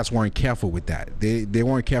Democrats weren't careful with that. They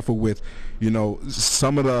weren't careful with, you know,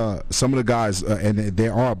 some of the guys, and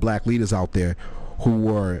there are black leaders out there who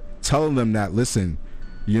were telling them that, listen,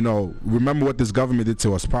 you know, remember what this government did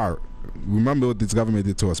to us prior. Remember what this government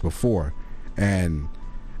did to us before, and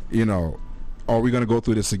you know, are we going to go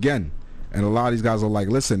through this again? And a lot of these guys are like,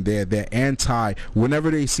 listen, they're anti.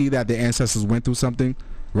 Whenever they see that their ancestors went through something,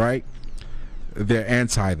 right? They're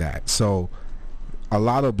anti that. So a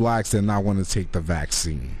lot of blacks did not want to take the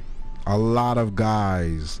vaccine. A lot of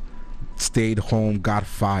guys stayed home, got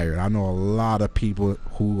fired. I know a lot of people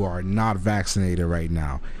who are not vaccinated right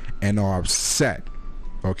now and are upset,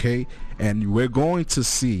 okay? And we're going to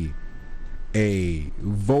see a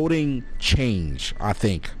voting change, I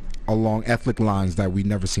think, along ethnic lines that we've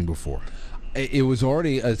never seen before. It was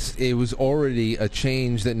already a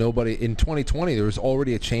change that nobody, in 2020, there was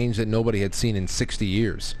already a change that nobody had seen in 60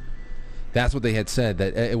 years. That's what they had said.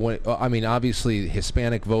 That I mean, obviously,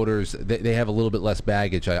 Hispanic voters they have a little bit less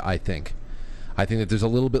baggage. I think. I think that there's a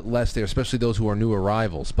little bit less there, especially those who are new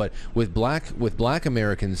arrivals. But with black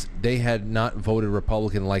Americans, they had not voted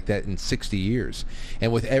Republican like that in 60 years.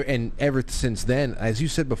 And ever since then, as you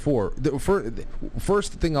said before, the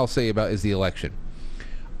first thing I'll say about is the election.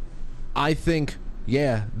 I think,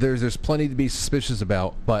 yeah, there's plenty to be suspicious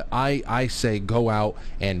about, but I say go out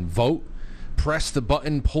and vote. Press the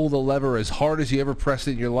button, pull the lever as hard as you ever pressed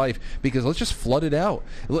it in your life, because let's just flood it out.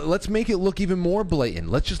 Let's make it look even more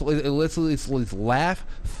blatant. Let's laugh,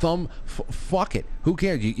 fuck it. Who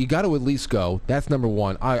cares? You got to at least go. That's number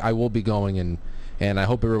one. I will be going, and I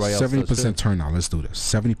hope everybody else 70% turnout. Let's do this.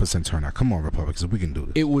 70% turnout. Come on, Republicans, we can do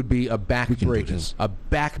this. It would be a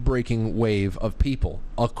back-breaking wave of people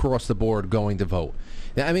across the board going to vote.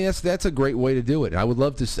 I mean, that's a great way to do it. I would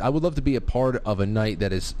love to be a part of a night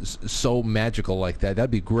that is so magical like that.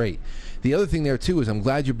 That'd be great. The other thing there too is I'm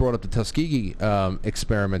glad you brought up the Tuskegee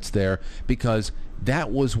experiments there, because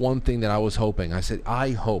that was one thing that I was hoping. I said I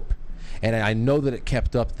hope, and I know that it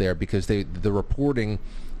kept up there because the reporting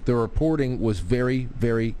was very,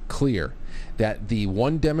 very clear that the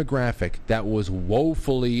one demographic that was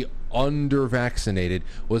woefully under-vaccinated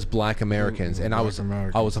was black Americans, and I was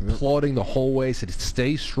applauding the whole way. Said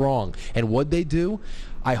stay strong. And what they do,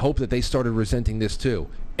 I hope that they started resenting this too.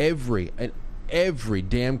 Every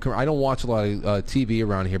damn I don't watch a lot of TV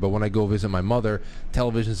around here, but when I go visit my mother,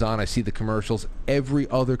 television's on, I see the commercials. Every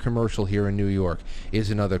other commercial here in New York is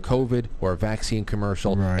another COVID or a vaccine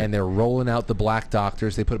commercial, and they're rolling out the black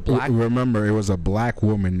doctors. They put black. Remember, it was a black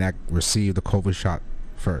woman that received the COVID shot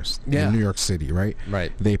first in New York City, right?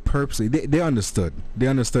 Right. They purposely they understood. They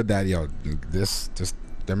understood that this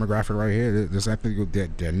demographic right here, this ethnic,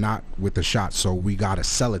 they're not with the shot, so we gotta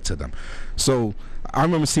sell it to them. So I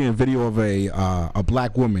remember seeing a video of a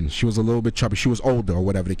black woman. She was a little bit chubby. She was older or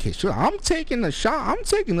whatever the case. She was like, I'm taking the shot. I'm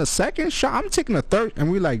taking the second shot. I'm taking the third.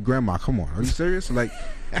 And we like, Grandma, come on, are you serious? Like,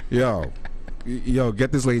 yo,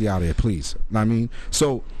 get this lady out of here, please. I mean,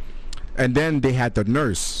 so. And then they had the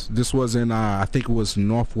nurse. This was in, I think it was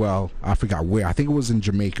Northwell. I forgot where. I think it was in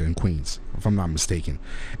Jamaica, in Queens, if I'm not mistaken.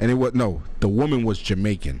 And the woman was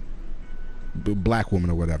Jamaican, black woman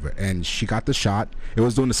or whatever. And she got the shot. It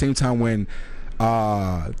was during the same time when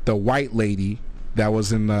the white lady that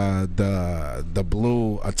was in the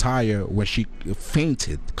blue attire, when she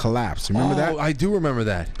fainted, collapsed. Remember that? I do remember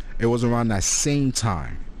that. It was around that same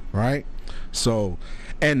time, right? So...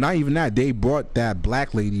 And not even that, they brought that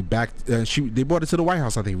black lady back. They brought her to the White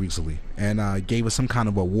House, I think, recently, and gave her some kind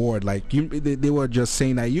of award. Like they were just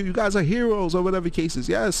saying that you guys are heroes or whatever cases.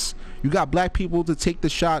 Yes, you got black people to take the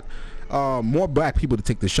shot, more black people to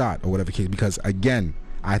take the shot or whatever case. Because again,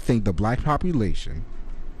 I think the black population,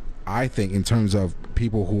 in terms of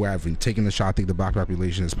people who have taken the shot, I think the black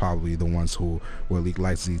population is probably the ones who were least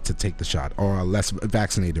likely to take the shot or are less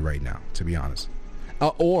vaccinated right now, to be honest.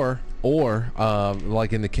 Or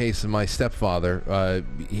like in the case of my stepfather,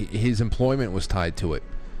 his employment was tied to it.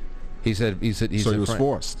 He said he was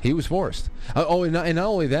forced. He was forced. And not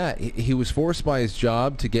only that, he was forced by his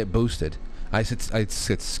job to get boosted. I said,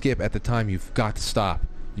 Skip, at the time, you've got to stop.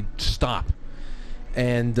 You stop.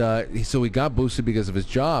 And so he got boosted because of his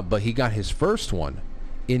job, but he got his first one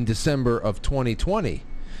in December of 2020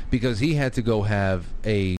 because he had to go have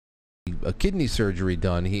a kidney surgery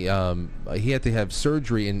done. He had to have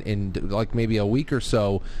surgery in like maybe a week or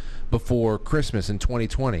so before Christmas in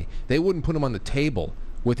 2020. They wouldn't put him on the table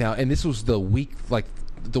without, and this was the week that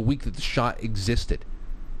the shot existed.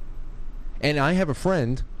 And I have a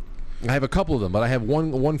friend, I have a couple of them, but I have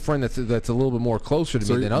one friend that's a little bit more closer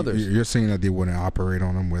to me than others. You're saying that they wouldn't operate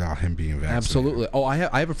on him without him being vaccinated? Absolutely. Oh, I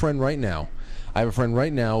have a friend right now.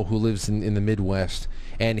 Who lives in the Midwest,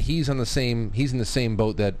 and he's in the same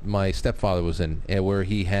boat that my stepfather was in, where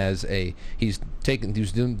he's doing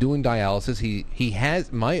dialysis. He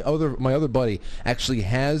has my other buddy actually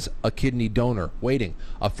has a kidney donor waiting.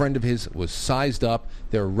 A friend of his was sized up.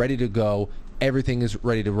 They're ready to go. Everything is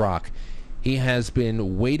ready to rock. He has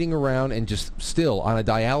been waiting around and just still on a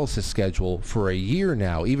dialysis schedule for a year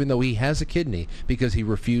now, even though he has a kidney, because he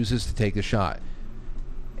refuses to take the shot.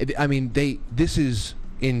 I mean, this is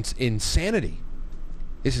insanity.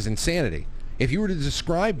 This is insanity. If you were to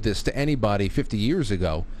describe this to anybody 50 years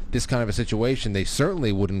ago, this kind of a situation, they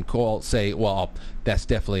certainly wouldn't say, well, that's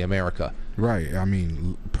definitely America. Right. I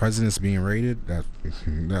mean, presidents being raided,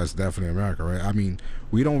 that's definitely America, right? I mean,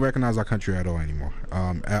 we don't recognize our country at all anymore.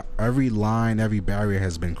 Every line, every barrier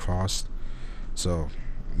has been crossed. So,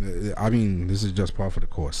 I mean, this is just par for the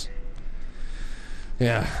course.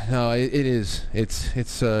 Yeah, no, it is.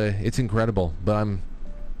 It's incredible. But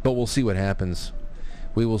but we'll see what happens.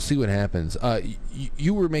 We will see what happens.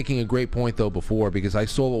 You were making a great point, though, before, because I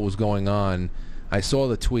saw what was going on. I saw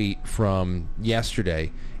the tweet from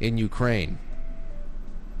yesterday in Ukraine.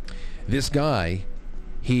 This guy,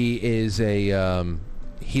 he's an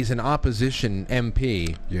opposition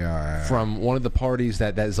MP from one of the parties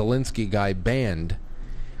that Zelensky guy banned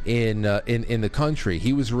in the country.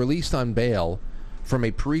 He was released on bail from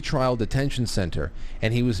a pretrial detention center,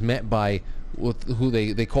 and he was met by who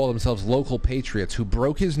they call themselves local patriots, who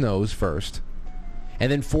broke his nose first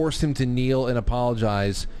and then forced him to kneel and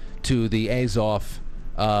apologize to the Azov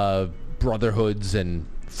brotherhoods and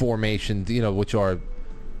formations, which are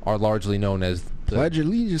largely known as pledge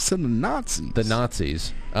allegiance to the Nazis. The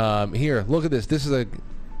Nazis. Here, look at this. This is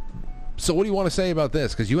So what do you want to say about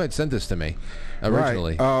this? Because you had sent this to me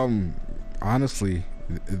originally. Right. Honestly,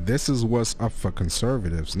 this is what's up for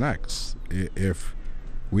conservatives next. If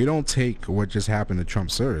we don't take what just happened to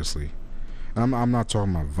Trump seriously, I'm not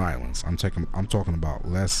talking about violence. I'm talking about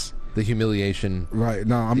less the humiliation. Right.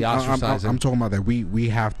 No, I'm talking about that we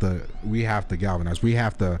have to galvanize. We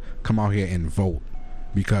have to come out here and vote,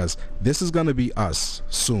 because this is going to be us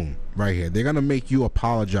soon right here. They're going to make you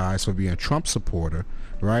apologize for being a Trump supporter,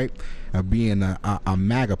 right? Being a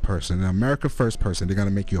MAGA person, an America First person. They're going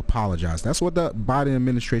to make you apologize. That's what the Biden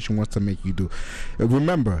administration wants to make you do.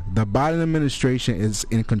 Remember, the Biden administration is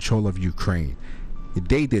in control of Ukraine.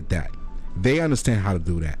 They did that. They understand how to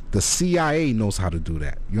do that. The CIA knows how to do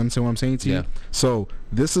that. You understand what I'm saying to you? So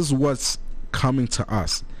this is what's coming to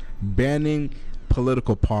us. Banning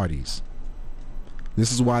political parties.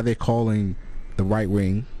 This is why they're calling the right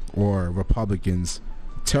wing or Republicans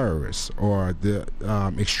terrorists or the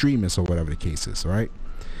extremists or whatever the case is, right?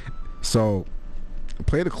 So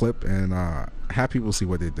play the clip and have people see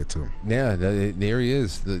what they did to him. Yeah, there he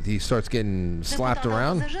is. He starts getting slapped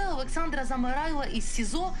around.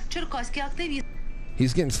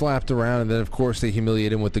 He's getting slapped around, and then of course they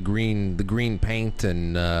humiliate him with the green paint,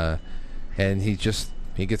 and he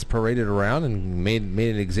gets paraded around and made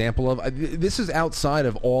an example of. This is outside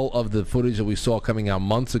of all of the footage that we saw coming out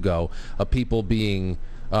months ago of people being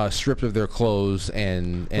stripped of their clothes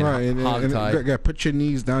and hogtied. Put your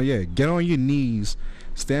knees down. Yeah, get on your knees,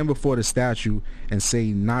 stand before the statue, and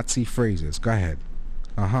say Nazi phrases. Go ahead.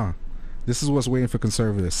 This is what's waiting for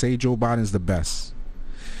conservatives. Say Joe Biden's the best.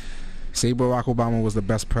 Say Barack Obama was the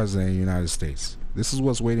best president in the United States. This is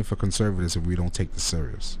what's waiting for conservatives if we don't take this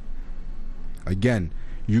serious. Again,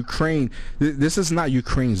 Ukraine, this is not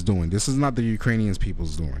Ukraine's doing. This is not the Ukrainians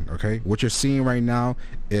people's doing, okay? What you're seeing right now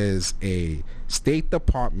is a State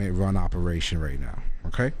Department run operation right now,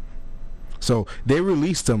 okay? So they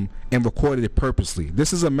released them and recorded it purposely.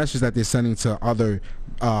 This is a message that they're sending to other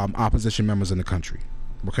opposition members in the country,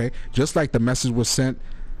 okay? Just like the message was sent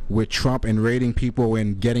with Trump and raiding people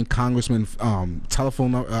and getting congressmen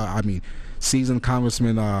seasoned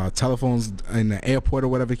congressmen telephones in the airport or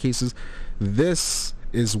whatever the case is. This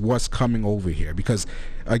is what's coming over here, because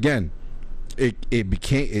again, it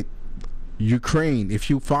became Ukraine. If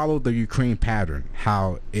you follow the Ukraine pattern,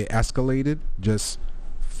 how it escalated, just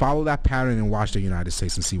follow that pattern and watch the United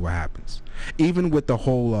States and see what happens. Even with the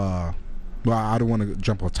whole well, I don't want to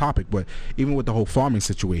jump off topic, but even with the whole farming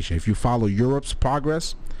situation, if you follow Europe's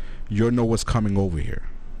progress, you'll know what's coming over here.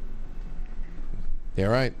 You're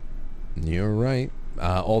right.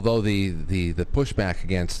 Although the pushback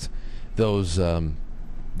against those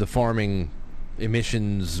the farming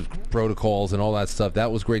emissions protocols and all that stuff,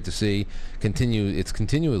 that was great to see. It's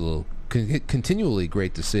continually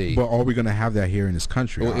great to see. But are we going to have that here in this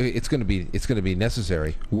country? Well, it's going to be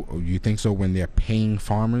necessary. You think so? When they're paying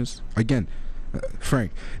farmers again,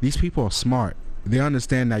 Frank, these people are smart. They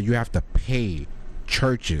understand that you have to pay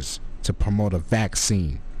churches to promote a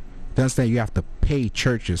vaccine. They understand you have to pay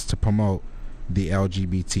churches to promote the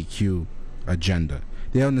LGBTQ agenda.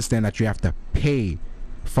 They understand that you have to pay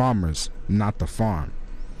farmers not to farm.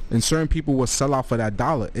 And certain people will sell out for that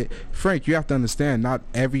dollar. Frank, you have to understand, not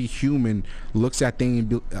every human looks at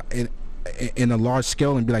things in a large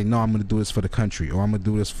scale and be like, no, I'm going to do this for the country, or I'm going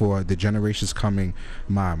to do this for the generations coming,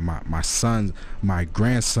 my son, my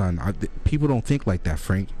grandson. People don't think like that,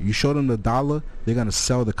 Frank. You show them the dollar, they're going to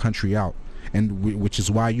sell the country out. And which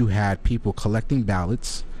is why you had people collecting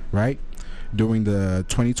ballots, right, during the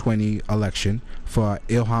 2020 election for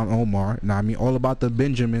Ilhan Omar. Now, I mean, all about the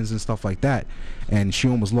Benjamins and stuff like that. And she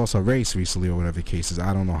almost lost her race recently, or whatever the case is.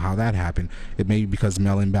 I don't know how that happened. It may be because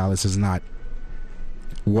mail-in ballots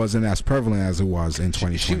wasn't as prevalent as it was in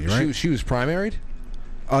 2020, right? She was primaried?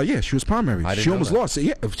 Yeah, she was primaried. She almost lost it.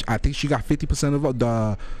 Yeah, I think she got 50% of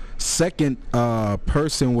the Second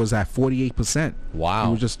person was at 48%. Wow.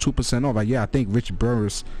 He was just 2% off. I think Rich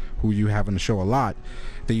Burris, who you have on the show a lot,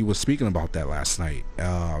 that you were speaking about that last night.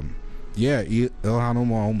 Ilhan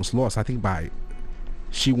Omar almost lost. I think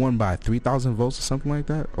she won by 3,000 votes or something like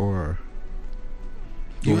that, or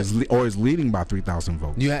is leading by 3,000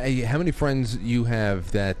 votes. How many friends you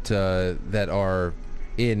have that are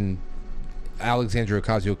in Alexandria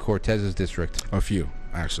Ocasio-Cortez's district? A few,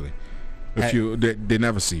 actually. They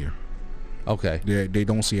never see her. Okay. They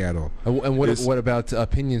don't see her at all. And what about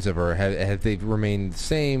opinions of her? Have they remained the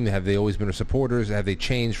same? Have they always been her supporters? Have they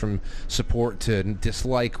changed from support to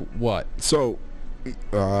dislike? What? So,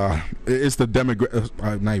 it's the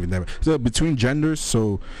demographic. Not even demographic. So between genders,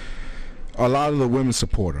 so a lot of the women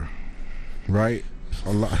support her, right?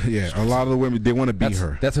 A lot of the women, they want to be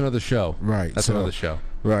her. That's another show. Right. That's another show.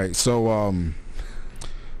 Right. So,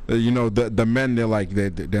 the men, they're like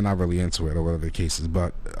they're not really into it or whatever the case is,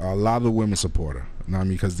 but a lot of the women support her. You know what I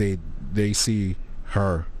mean? Because they see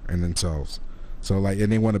her in themselves. So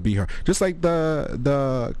and they want to be her. Just like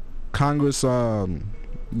the Congress,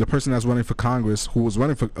 the person that's running for Congress, who was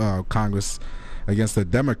running for Congress against the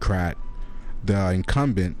Democrat, the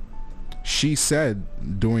incumbent. She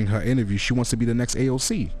said during her interview she wants to be the next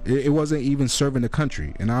AOC. It wasn't even serving the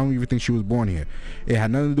country, and I don't even think she was born here. It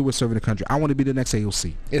had nothing to do with serving the country. I want to be the next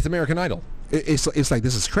AOC. It's American Idol. It's like,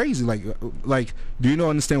 this is crazy. Like, do you not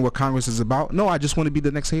understand what Congress is about? No, I just want to be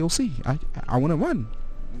the next AOC. I want to run.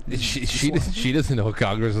 She doesn't know what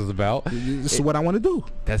Congress is about. This is what I want to do.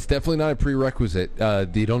 That's definitely not a prerequisite.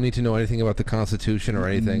 You don't need to know anything about the Constitution or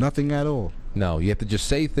anything. Nothing at all. No, you have to just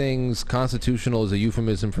say things. Constitutional is a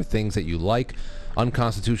euphemism for things that you like.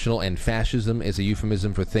 Unconstitutional and fascism is a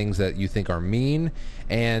euphemism for things that you think are mean.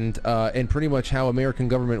 And pretty much how American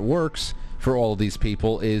government works for all of these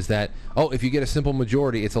people is that, if you get a simple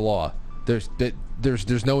majority, it's a law.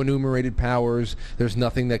 There's no enumerated powers. There's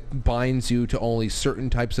nothing that binds you to only certain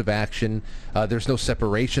types of action. There's no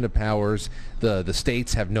separation of powers. The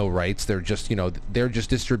states have no rights. They're just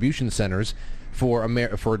distribution centers for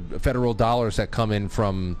federal dollars that come in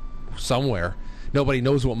from somewhere. Nobody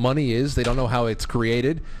knows what money is. They don't know how it's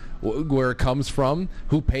created, where it comes from,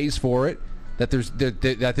 who pays for it.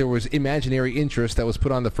 That there was imaginary interest that was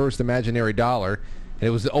put on the first imaginary dollar. And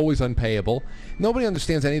it was always unpayable. Nobody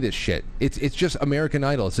understands any of this shit. It's just American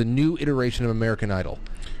Idol. It's a new iteration of American Idol.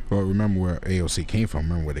 Well, remember where AOC came from.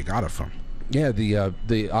 Remember where they got it from. Yeah, the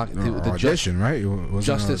audition, right?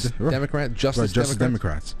 Justice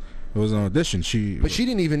Democrats. It was an audition. But she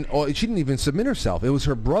didn't even submit herself. It was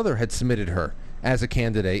her brother had submitted her as a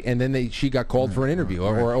candidate, and then she got called for an interview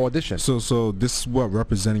or audition. So this is what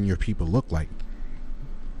representing your people look like.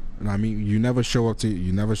 I mean, you never show up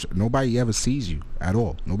nobody ever sees you at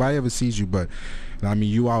all. Nobody ever sees you, but I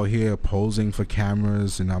mean, you out here posing for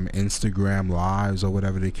cameras and Instagram lives or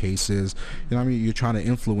whatever the case is. You know what I mean? You're trying to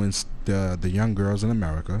influence the young girls in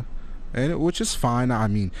America, and which is fine. I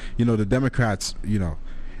mean, the Democrats,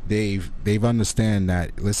 they've understand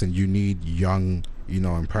that, listen, you need young,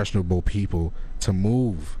 impressionable people to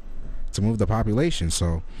move the population.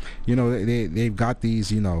 So, they've got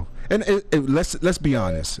these, and let's be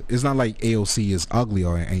honest, it's not like AOC is ugly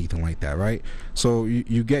or anything like that, right? So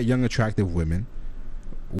you get young, attractive women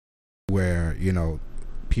where,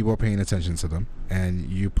 people are paying attention to them, and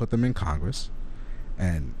you put them in Congress,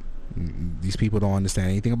 and these people don't understand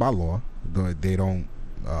anything about law. They don't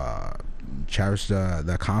cherish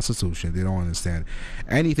the Constitution. They don't understand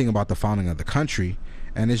anything about the founding of the country.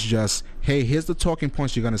 And it's just, hey, here's the talking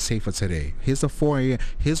points you're going to say for today. Here's the 4 a.m.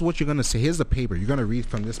 Here's what you're going to say. Here's the paper. You're going to read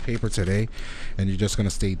from this paper today, and you're just going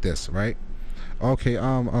to state this, right? Okay,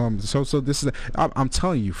 so this is, I'm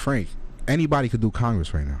telling you, Frank, anybody could do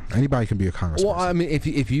Congress right now. Anybody can be a congressperson. Well, I mean,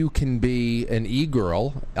 if you can be an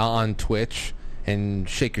e-girl on Twitch and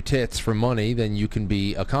shake your tits for money, then you can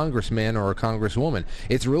be a congressman or a congresswoman.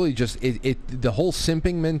 It's really just the whole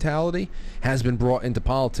simping mentality has been brought into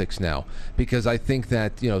politics now, because I think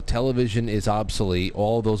that television is obsolete.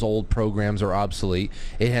 All those old programs are obsolete.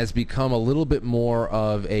 It has become a little bit more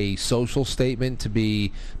of a social statement to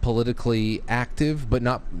be politically active, but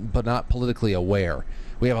not politically aware.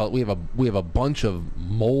 We have a bunch of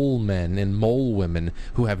mole men and mole women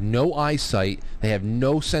who have no eyesight. They have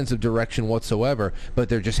no sense of direction whatsoever, but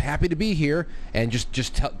they're just happy to be here and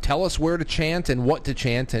just tell us where to chant and what to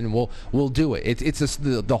chant, and we'll do it. It's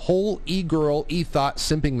the whole e-girl, e-thought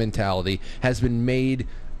simping mentality has been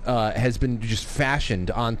just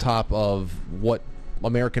fashioned on top of what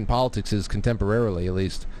American politics is contemporarily, at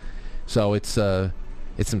least. So it's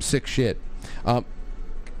some sick shit.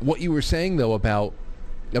 What you were saying though about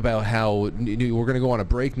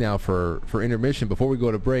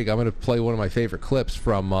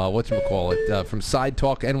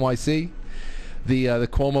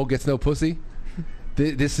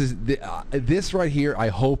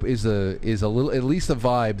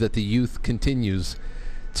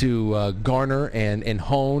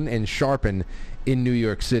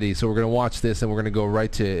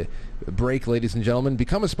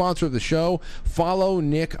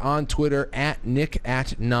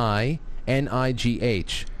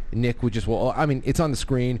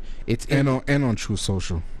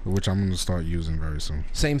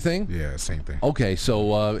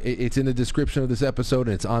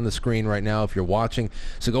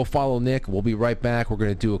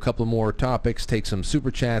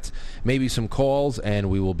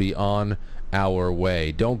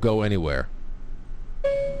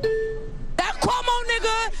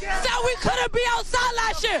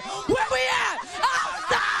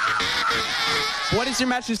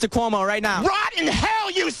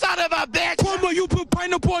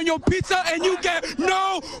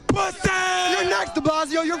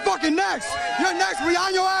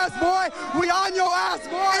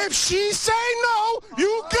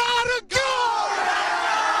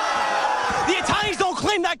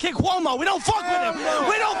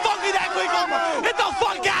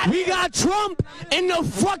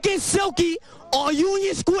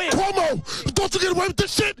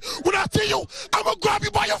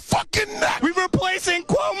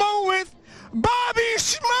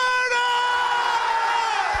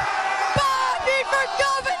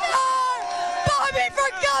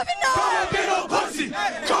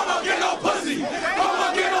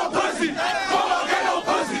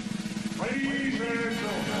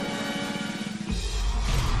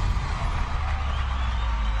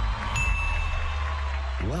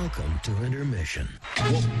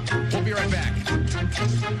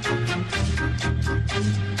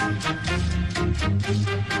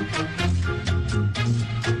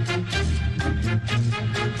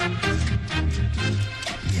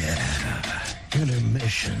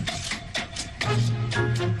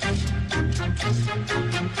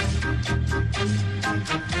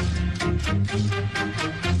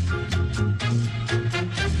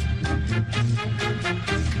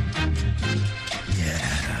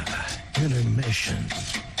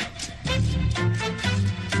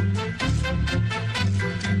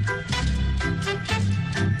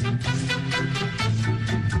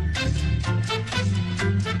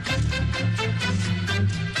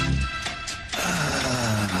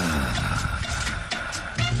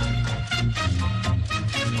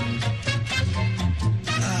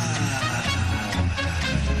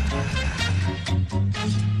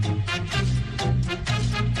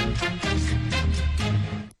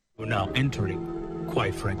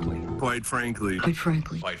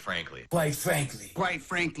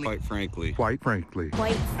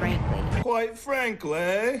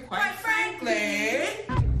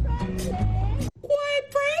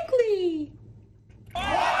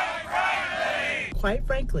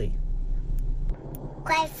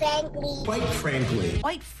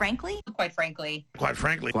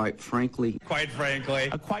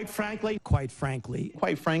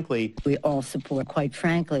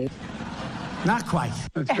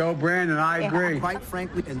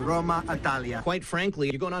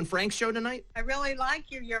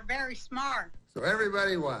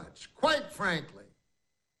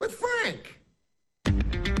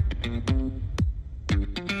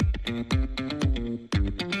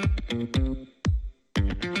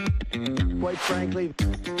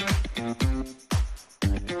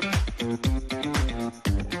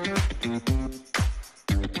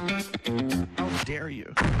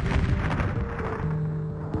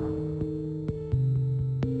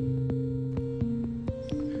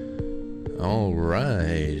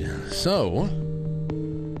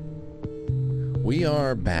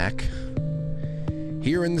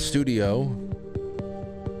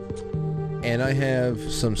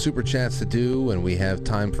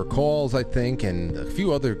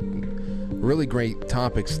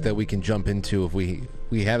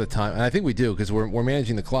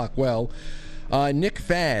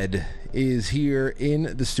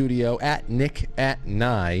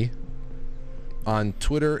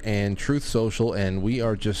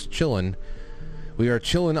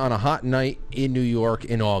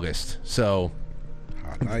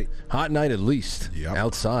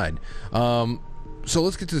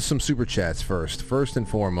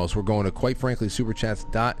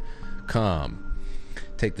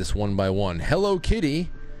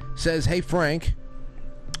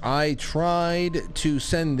I tried to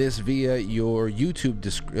send this via your YouTube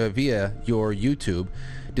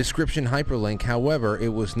description hyperlink. However, it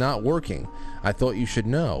was not working. I thought you should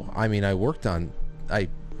know. I mean, I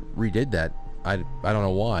redid that. I don't know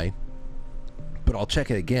why, but I'll check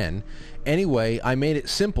it again. Anyway, I made it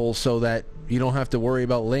simple so that you don't have to worry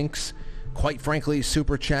about links. Quite frankly,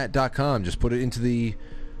 superchat.com. Just put it into the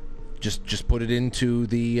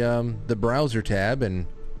the browser tab and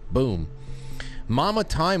boom. Mama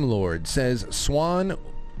Time Lord says swam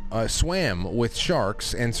with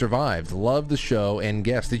sharks and survived. Love the show and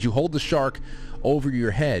guest. Did you hold the shark over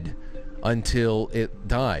your head until it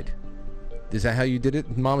died? Is that how you did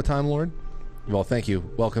it, Mama Time Lord? Well, thank you.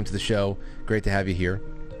 Welcome to the show. Great to have you here.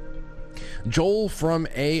 Joel from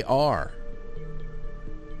AR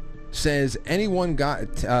says anyone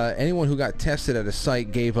who got tested at a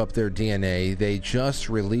site gave up their DNA. They just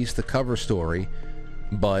released the cover story.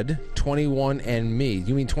 Bud, 21andMe.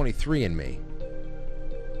 You mean 23andMe?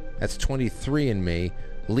 That's 23andMe.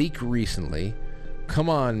 Leak recently. Come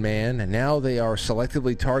on, man. Now they are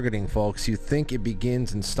selectively targeting folks. You think it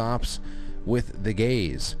begins and stops with the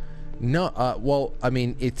gays? No. Well, I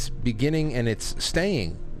mean, it's beginning and it's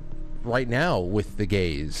staying right now with the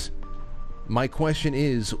gays. My question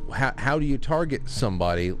is, how do you target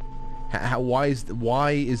somebody? Why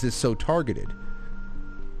is this so targeted?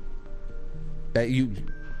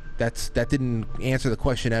 That didn't answer the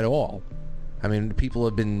question at all. I mean, people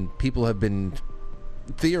have been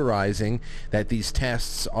theorizing that these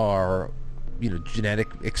tests are, genetic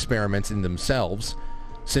experiments in themselves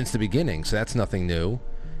since the beginning. So that's nothing new.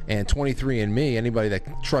 And 23andMe, anybody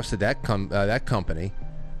that trusted that company,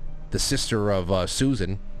 the sister of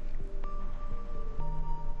Susan.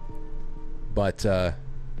 But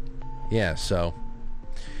yeah, so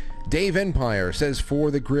Dave Empire says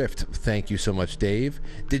for the grift. Thank you so much, Dave.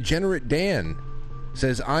 Degenerate Dan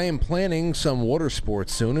says I am planning some water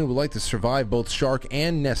sports soon and would like to survive both shark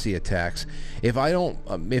and Nessie attacks. If I don't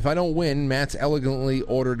win Matt's elegantly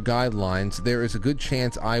ordered guidelines, there is a good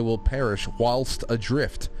chance I will perish whilst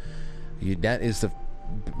adrift. That is the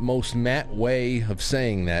most Matt way of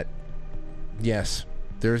saying that. Yes,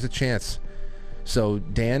 there is a chance. So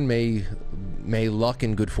Dan, may luck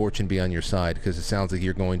and good fortune be on your side, because it sounds like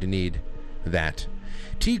you're going to need that.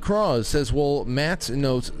 T. Cross says, will Matt's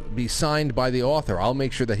notes be signed by the author? I'll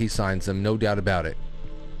make sure that he signs them, no doubt about it.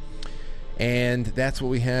 And that's what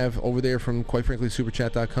we have over there from, quite frankly,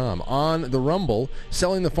 superchat.com. On the Rumble,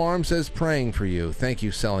 Selling the Farm says, praying for you. Thank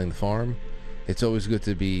you, Selling the Farm. It's always good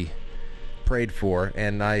to be prayed for,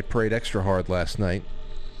 and I prayed extra hard last night,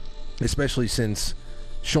 especially since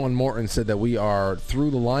Sean Morton said that we are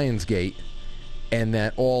through the Lion's Gate and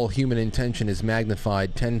that all human intention is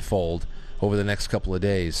magnified tenfold over the next couple of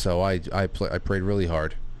days. So I prayed really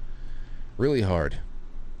hard. Really hard.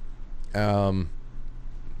 I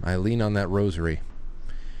lean on that rosary.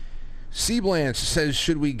 Sea Blanche says,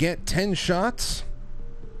 should we get 10 shots?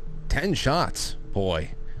 10 shots?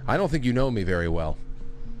 Boy, I don't think you know me very well.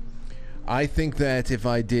 I think that if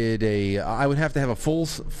I did I would have to have a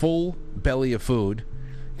full belly of food.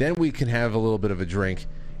 Then we can have a little bit of a drink,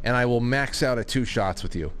 and I will max out at 2 shots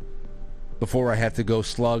with you before I have to go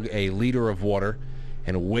slug a liter of water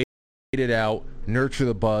and wait it out, nurture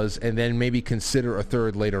the buzz, and then maybe consider a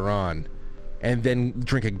third later on, and then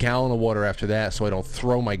drink a gallon of water after that so I don't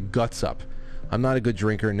throw my guts up. I'm not a good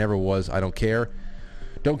drinker, never was. I don't care.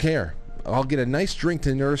 Don't care. I'll get a nice drink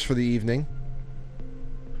to nurse for the evening.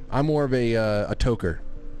 I'm more of a toker.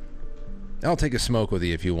 I'll take a smoke with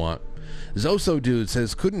you if you want. Zoso Dude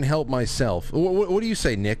says, couldn't help myself. What do you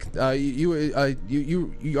say, Nick? Are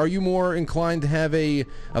you more inclined to have a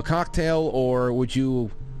cocktail, or would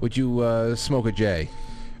you smoke a J?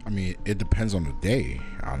 I mean, it depends on the day,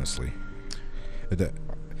 honestly.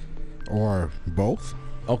 Or both.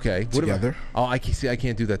 Okay. Together. I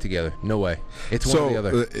can't do that together. No way. It's one or the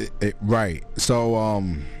other. Right. So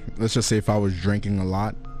let's just say if I was drinking a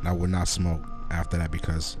lot, I would not smoke after that,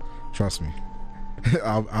 because trust me,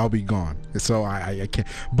 I'll be gone. So I can't.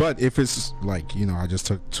 But if it's like, I just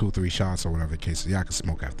took 2-3 shots or whatever the case, yeah, I can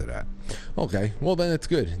smoke after that. Okay, well then it's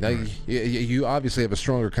good. Now, you obviously have a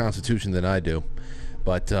stronger constitution than I do.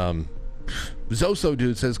 But Zoso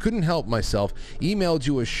Dude says, couldn't help myself. Emailed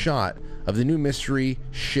you a shot of the new mystery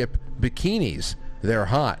ship bikinis. They're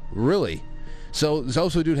hot, really. So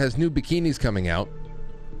Zoso Dude has new bikinis coming out.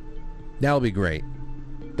 That'll be great.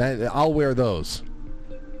 I'll wear those.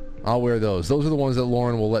 Those are the ones that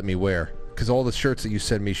Lauren will let me wear, because all the shirts that you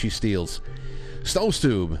send me, she steals.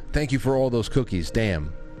 Snowstube, thank you for all those cookies.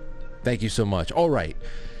 Damn. Thank you so much. All right.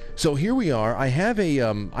 So here we are. I have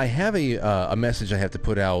a message I have to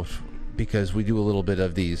put out because we do a little bit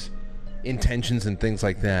of these intentions and things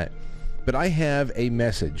like that. But I have a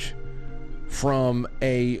message from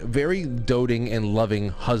a very doting and loving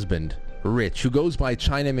husband, Rich, who goes by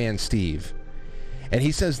Chinaman Steve. And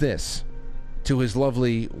he says this to his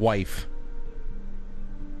lovely wife,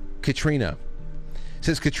 Katrina.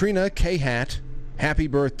 Says, Katrina K-Hat, happy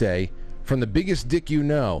birthday from the biggest dick you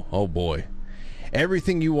know. Oh boy.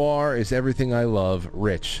 Everything you are is everything I love,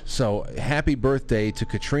 Rich. So happy birthday to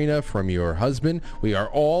Katrina from your husband. We are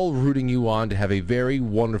all rooting you on to have a very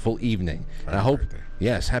wonderful evening. And I hope,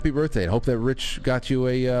 yes, happy birthday. I hope that Rich got you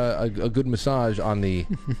a good massage on the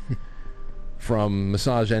from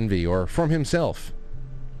Massage Envy or from himself.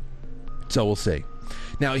 So we'll see.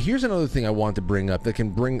 Now here's another thing I want to bring up that can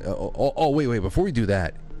bring. Wait. Before we do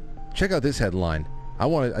that, check out this headline.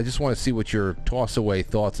 I just want to see what your toss-away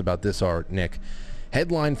thoughts about this are, Nick.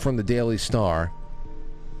 Headline from the Daily Star.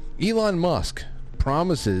 Elon Musk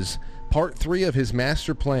promises Part 3 of his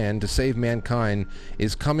master plan to save mankind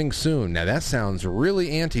is coming soon. Now that sounds really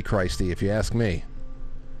antichristy if you ask me.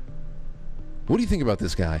 What do you think about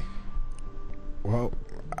this guy? Well,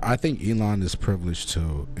 I think Elon is privileged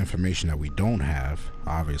to information that we don't have,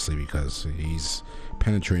 obviously, because he's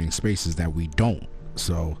penetrating spaces that we don't.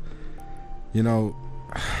 So, you know,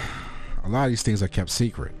 a lot of these things are kept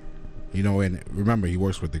secret, you know, and remember, he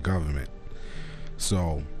works with the government,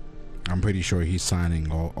 so I'm pretty sure he's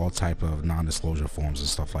signing all type of non-disclosure forms and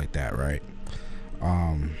stuff like that, right?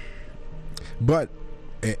 But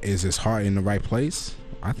is his heart in the right place?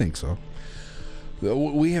 I think so.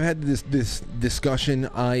 We have had this discussion.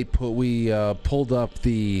 We pulled up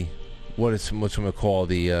the what's going to call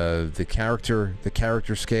the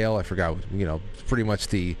character scale. I forgot. You know, pretty much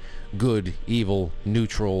the good, evil,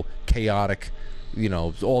 neutral, chaotic, you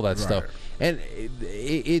know, all that stuff. And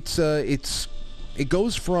it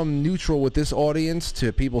goes from neutral with this audience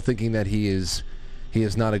to people thinking that he is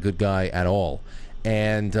not a good guy at all.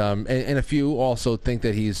 And a few also think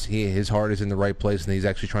that his heart is in the right place and he's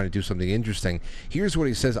actually trying to do something interesting. Here's what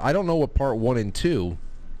he says. I don't know what part 1 and 2.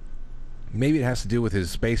 Maybe it has to do with his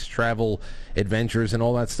space travel adventures and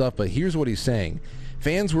all that stuff, but here's what he's saying.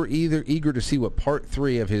 Fans were eager to see what Part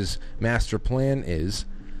 3 of his master plan is,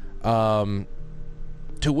 to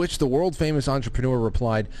which the world-famous entrepreneur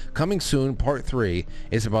replied, coming soon, Part 3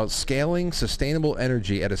 is about scaling sustainable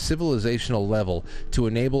energy at a civilizational level to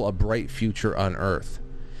enable a bright future on Earth.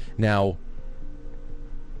 Now,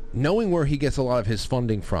 knowing where he gets a lot of his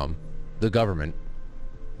funding from, the government,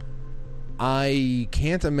 I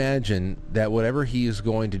can't imagine that whatever he is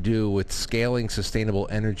going to do with scaling sustainable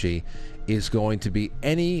energy is going to be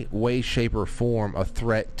any way, shape, or form a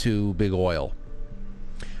threat to big oil.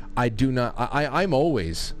 I do not. I'm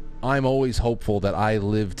always hopeful that I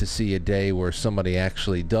live to see a day where somebody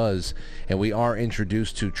actually does, and we are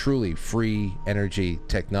introduced to truly free energy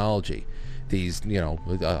technology. These, you know,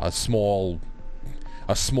 a small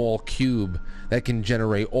cube that can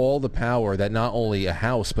generate all the power that not only a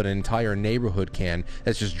house but an entire neighborhood can.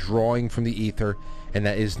 That's just drawing from the ether, and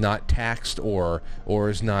that is not taxed or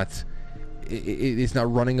is not. It's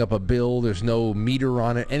not running up a bill. There's no meter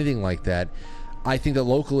on it, anything like that. I think the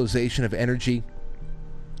localization of energy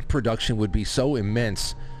production would be so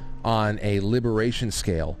immense on a liberation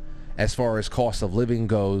scale as far as cost of living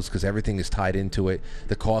goes, because everything is tied into it,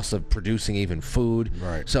 the cost of producing even food.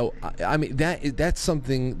 Right. So, I mean, that's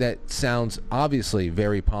something that sounds obviously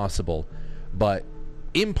very possible, but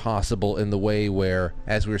impossible in the way where,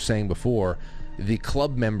 as we were saying before, the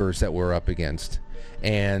club members that we're up against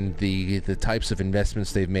and the types of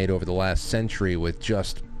investments they've made over the last century with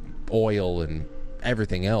just oil and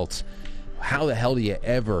everything else, how the hell do you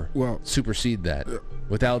ever supersede that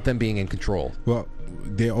without them being in control? Well,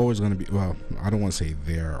 they're always going to be, well, I don't want to say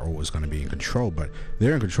they're always going to be in control, but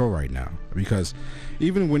they're in control right now, because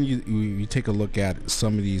even when you take a look at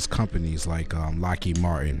some of these companies like Lockheed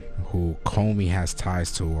Martin, who Comey has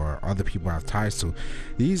ties to, or other people have ties to,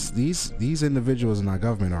 these individuals in our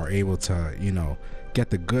government are able to, you know, get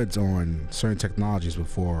the goods on certain technologies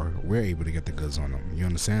before we're able to get the goods on them. You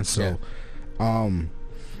understand? So,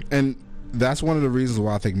 and that's one of the reasons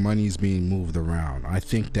why I think money is being moved around. I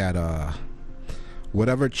think that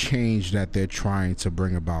whatever change that they're trying to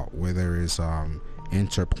bring about, whether it's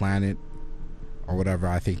interplanet or whatever,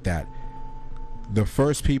 I think that the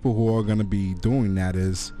first people who are going to be doing that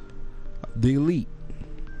is the elite,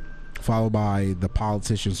 followed by the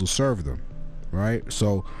politicians who serve them, right?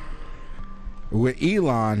 So with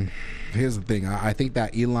Elon, here's the thing. I think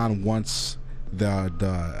that Elon wants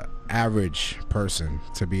the average person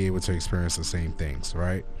to be able to experience the same things,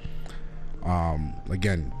 right?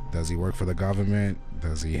 Again, does he work for the government?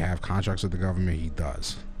 Does he have contracts with the government? He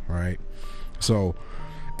does, right? So,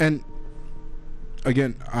 and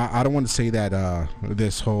again, I don't want to say that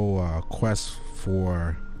this whole quest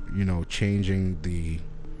for, you know, changing the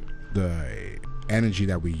energy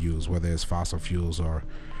that we use, whether it's fossil fuels or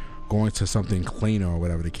going to something cleaner or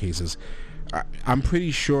whatever the case is, I'm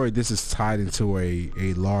pretty sure this is tied into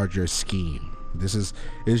a larger scheme.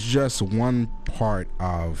 It's just one part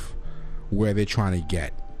of where they're trying to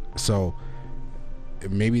get. So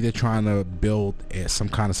maybe they're trying to build some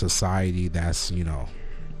kind of society that's, you know,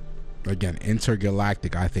 again,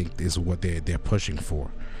 intergalactic, I think is what they're pushing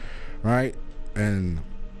for, right? And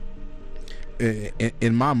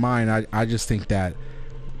in my mind, I just think that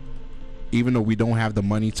even though we don't have the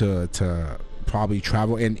money to probably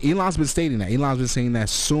travel, and Elon's been stating that. Elon's been saying that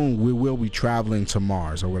soon we will be traveling to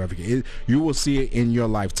Mars or whatever. You will see it in your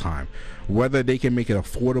lifetime. Whether they can make it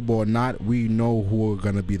affordable or not, we know who are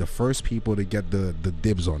going to be the first people to get the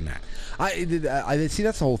dibs on that. I see,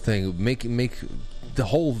 that's the whole thing. Make the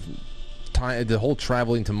whole time, the whole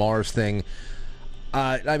traveling to Mars thing.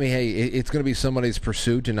 I mean, hey, it's going to be somebody's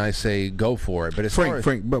pursuit, and I say go for it. But as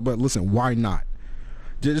Frank, but listen, why not?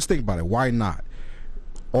 Just think about it. Why not?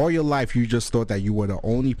 All your life, you just thought that you were the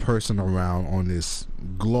only person around on this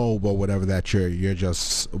globe or whatever that you're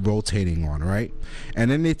just rotating on, right? And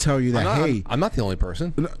then they tell you that, I'm not the only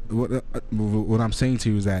person. What I'm saying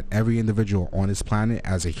to you is that every individual on this planet,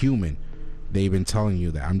 as a human, they've been telling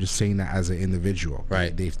you that. I'm just saying that as an individual,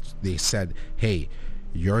 right? They said, hey,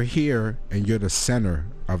 you're here and you're the center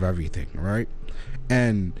of everything, right?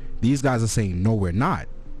 And these guys are saying, no, we're not.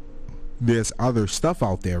 There's other stuff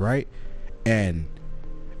out there, right? And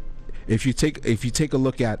if you take a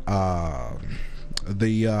look at the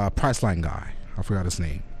Priceline guy, I forgot his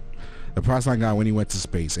name, the Priceline guy, when he went to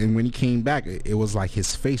space, and when he came back, it was like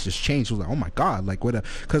his face just changed. It was like, oh my god, like what?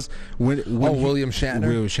 Because William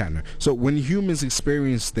Shatner. So when humans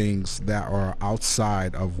experience things that are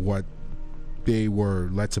outside of what they were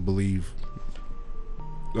led to believe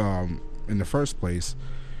in the first place,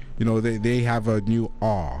 you know, they have a new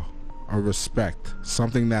awe, a respect,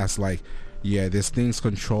 something that's like, yeah, there's things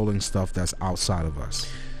controlling stuff that's outside of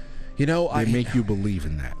us. You know, they make you believe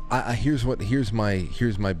in that. Here's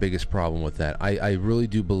my biggest problem with that. I really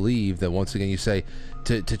do believe that, once again, you say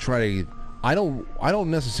to try to. I don't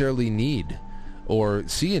necessarily need or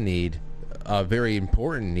see a very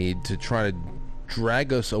important need to try to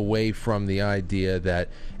drag us away from the idea that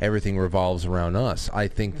everything revolves around us. I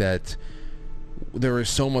think that there is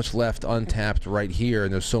so much left untapped right here,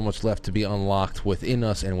 and there's so much left to be unlocked within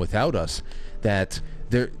us and without us, that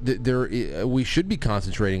we should be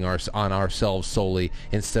concentrating on ourselves solely,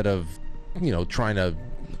 instead of, you know, trying to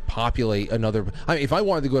populate another. I mean, if I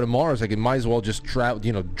wanted to go to Mars, I might as well just drive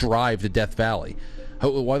to Death Valley.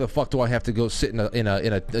 Why the fuck do I have to go sit in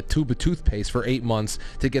a tube of toothpaste for 8 months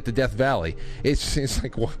to get to Death Valley? It's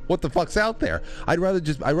like, what the fuck's out there? I'd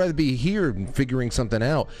rather be here and figuring something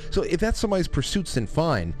out. So if that's somebody's pursuits, then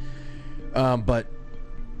fine. But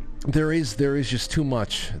there is just too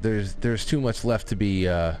much. There's too much left to be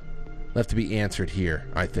answered here,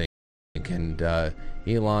 I think. And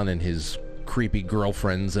Elon and his creepy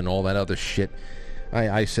girlfriends and all that other shit,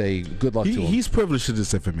 I say good luck to him. He's privileged to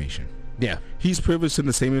this information. Yeah, he's privileged to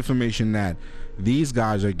the same information that these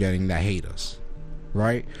guys are getting that hate us,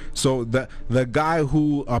 right? So the guy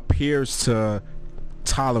who appears to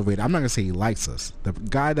tolerate, I'm not gonna say he likes us, the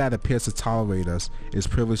guy that appears to tolerate us is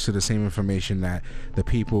privileged to the same information that the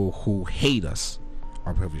people who hate us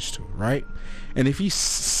are privileged to, right? And if he's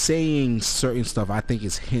saying certain stuff, I think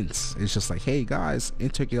it's hints. It's just like, hey guys,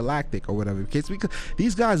 intergalactic or whatever. Because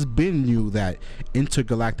these guys been knew that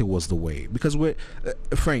intergalactic was the way. Because we're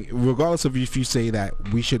Frank, regardless of if you say that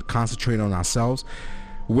we should concentrate on ourselves,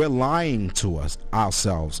 we're lying to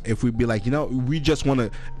ourselves if we be like, you know, we just want to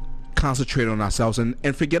concentrate on ourselves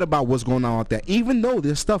and forget about what's going on out there, even though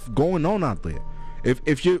there's stuff going on out there.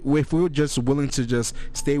 If we were just willing to just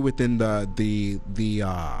stay within the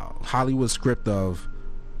Hollywood script of,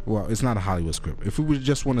 well, it's not a Hollywood script. If we would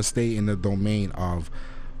just want to stay in the domain of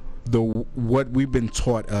what we've been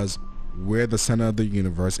taught as we're the center of the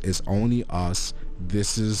universe, it's only us.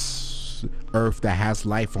 This is Earth that has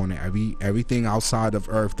life on it. Everything outside of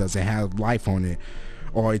Earth doesn't have life on it,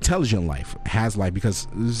 or intelligent life has life, because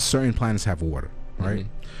certain planets have water, right?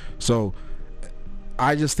 Mm-hmm. So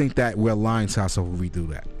I just think that we're lying to ourselves if we do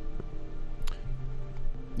that.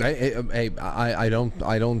 I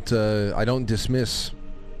don't dismiss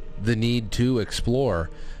the need to explore,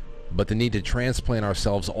 but the need to transplant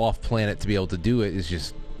ourselves off planet to be able to do it is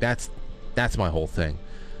just that's my whole thing.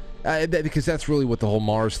 Because that's really what the whole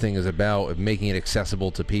Mars thing is about, of making it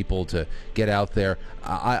accessible to people to get out there.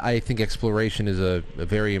 I think exploration is a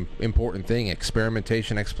very important thing.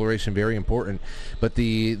 Experimentation, exploration, very important. But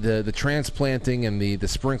the transplanting and the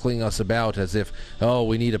sprinkling us about as if, oh,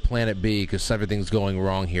 we need a planet B because everything's going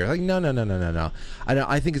wrong here. Like, no.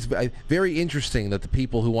 I think it's very interesting that the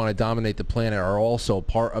people who want to dominate the planet are also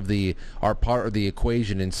part of the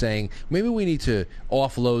equation in saying, maybe we need to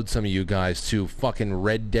offload some of you guys to fucking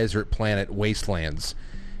red desert planet wastelands,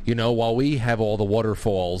 while we have all the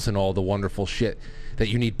waterfalls and all the wonderful shit that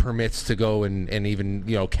you need permits to go and even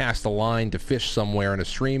cast a line to fish somewhere in a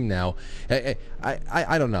stream now.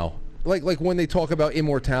 I don't know, like when they talk about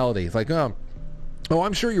immortality, it's like, oh,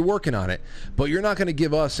 I'm sure you're working on it, but you're not going to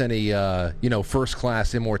give us any first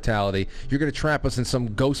class immortality. You're going to trap us in some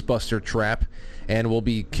Ghostbuster trap, and we'll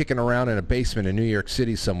be kicking around in a basement in New York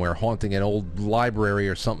City somewhere, haunting an old library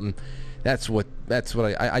or something. That's what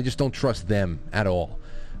I just don't trust them at all.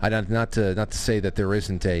 Not to say that there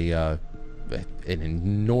isn't an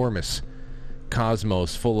enormous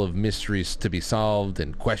cosmos full of mysteries to be solved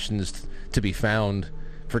and questions to be found.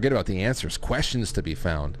 Forget about the answers, questions to be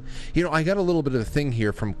found. I got a little bit of a thing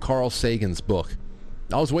here from Carl Sagan's book.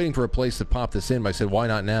 I was waiting for a place to pop this in, but I said, why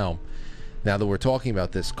not now? Now that we're talking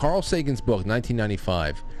about this, Carl Sagan's book,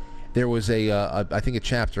 1995. There was I think a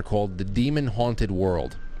chapter called "The Demon Haunted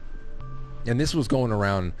World." And this was going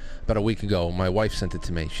around about a week ago. My wife sent it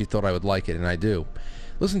to me. She thought I would like it, and I do.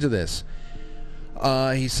 Listen to this.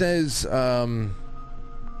 He says,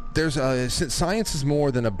 since science is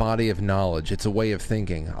more than a body of knowledge, it's a way of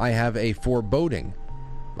thinking. I have a foreboding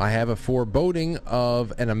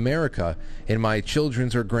of an America in my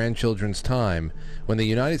children's or grandchildren's time when the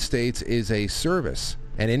United States is a service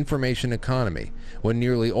and information economy, when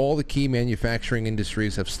nearly all the key manufacturing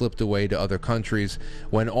industries have slipped away to other countries,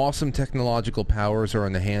 when awesome technological powers are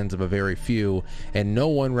in the hands of a very few, and no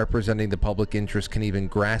one representing the public interest can even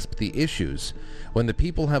grasp the issues, when the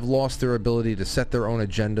people have lost their ability to set their own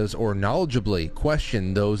agendas or knowledgeably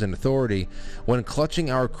question those in authority, when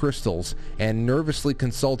clutching our crystals and nervously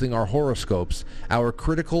consulting our horoscopes, our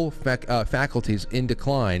critical faculties in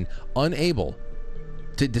decline, unable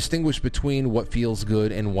to distinguish between what feels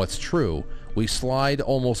good and what's true, we slide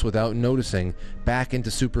almost without noticing back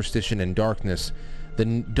into superstition and darkness. The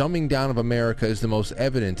dumbing down of America is the most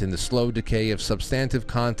evident in the slow decay of substantive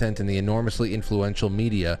content in the enormously influential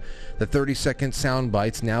media, the 30-second sound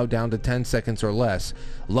bites now down to 10 seconds or less,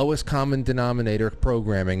 lowest common denominator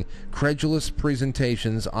programming, credulous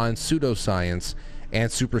presentations on pseudoscience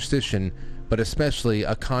and superstition, but especially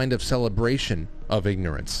a kind of celebration of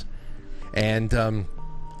ignorance. And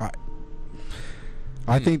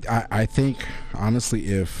I think honestly,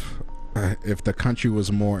 if the country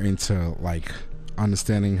was more into like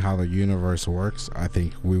understanding how the universe works, I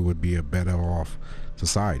think we would be a better off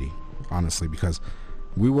society, honestly, because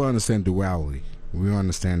we will understand duality. We will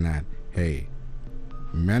understand that, hey,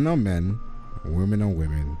 men are men, women are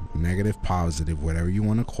women, negative, positive, whatever you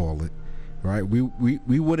want to call it, right? We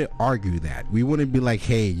wouldn't argue that. We wouldn't be like,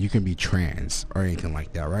 hey, you can be trans or anything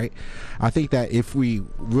like that, right? I think that if we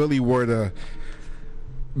really were to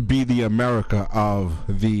be the America of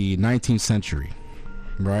the 19th century,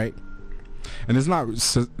 right? And it's not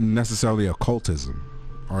necessarily occultism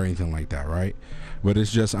or anything like that, right? But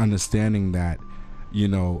it's just understanding that,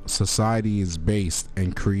 society is based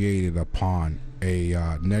and created upon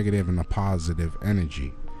a negative and a positive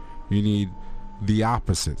energy. You need the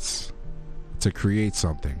opposites to create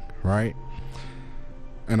something, right?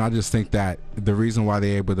 And I just think that the reason why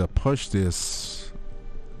they're able to push this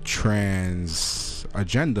trans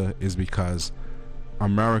agenda is because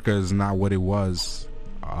America is not what it was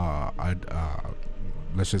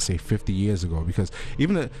let's just say 50 years ago, because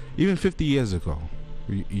even 50 years ago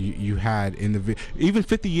you had even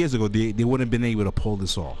 50 years ago they wouldn't have been able to pull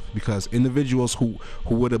this off, because individuals who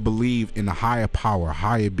would have believed in a higher power,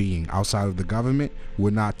 higher being outside of the government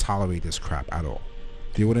would not tolerate this crap at all.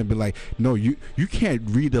 They wouldn't be like, no, you can't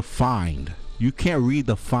redefine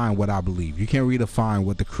what I believe. You can't redefine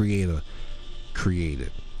what the creator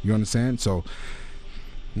created. You understand? So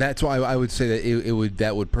that's why I would say that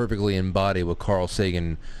that would perfectly embody what Carl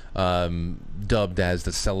Sagan dubbed as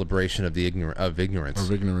the celebration of ignorance. Of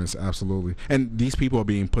ignorance, absolutely. And these people are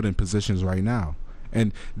being put in positions right now.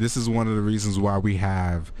 And this is one of the reasons why we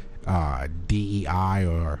have DEI,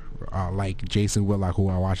 or like Jason Whitlock, who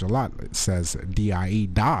I watch a lot, says DIE,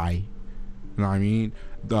 die. You know what I mean?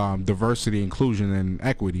 Diversity, inclusion, and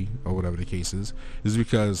equity, or whatever the case is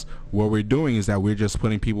because what we're doing is that we're just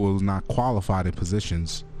putting people who's not qualified in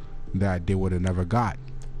positions that they would have never got.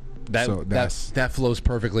 That flows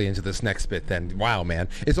perfectly into this next bit then. Wow, man.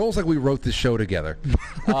 It's almost like we wrote this show together.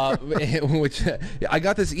 Which I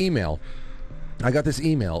got this email.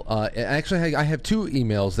 Actually, I have two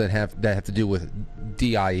emails that have to do with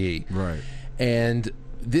DIE. Right. And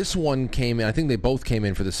this one came in, I think they both came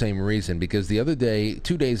in for the same reason, because the other day,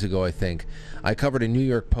 2 days ago, I think, I covered a New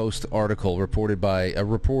York Post article reporting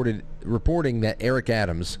that Eric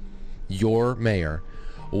Adams, your mayor,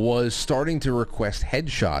 was starting to request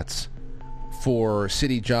headshots for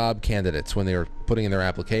city job candidates when they were putting in their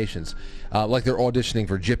applications, like they're auditioning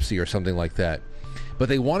for Gypsy or something like that. But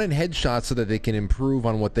they wanted headshots so that they can improve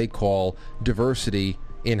on what they call diversity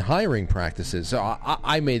in hiring practices. So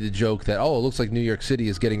I made the joke that, it looks like New York City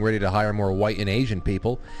is getting ready to hire more white and Asian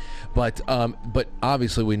people. But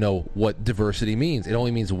obviously we know what diversity means. It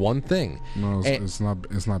only means one thing. No, it's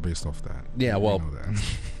not based off that. Yeah, well,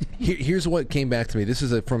 here's what came back to me. This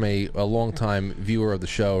is from a longtime viewer of the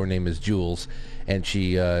show. Her name is Jules, and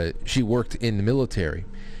she worked in the military.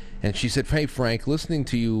 And she said, "Hey, Frank, listening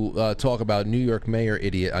to you talk about New York mayor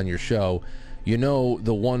idiot on your show, you know,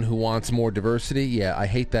 the one who wants more diversity? Yeah, I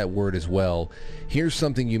hate that word as well. Here's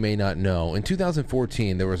something you may not know. In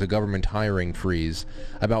 2014, there was a government hiring freeze.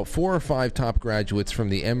 About 4 or 5 top graduates from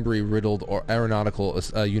the Embry-Riddle Aeronautical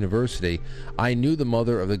University. I knew the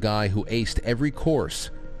mother of the guy who aced every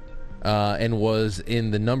course and was in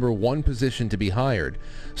the number 1 position to be hired.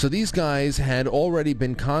 So these guys had already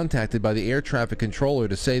been contacted by the air traffic controller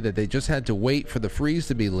to say that they just had to wait for the freeze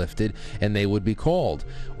to be lifted and they would be called.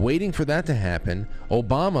 Waiting for that to happen,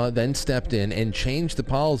 Obama then stepped in and changed the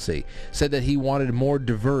policy, said that he wanted more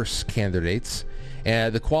diverse candidates.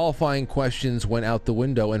 The qualifying questions went out the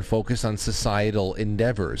window and focused on societal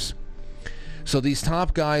endeavors. So these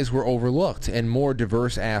top guys were overlooked, and more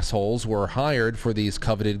diverse assholes were hired for these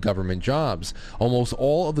coveted government jobs. Almost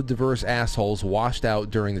all of the diverse assholes washed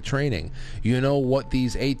out during the training. You know what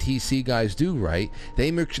these ATC guys do, right?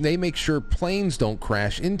 They make sure planes don't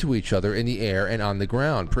crash into each other in the air and on the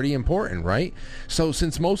ground. Pretty important, right? So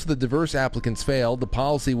since most of the diverse applicants failed, the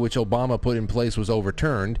policy which Obama put in place was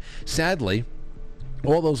overturned. Sadly,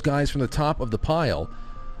 all those guys from the top of the pile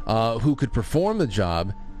who could perform the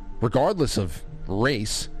job regardless of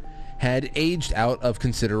race, had aged out of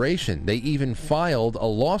consideration. They even filed a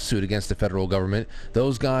lawsuit against the federal government.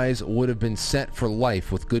 Those guys would have been set for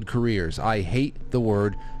life with good careers. I hate the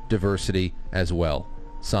word diversity as well.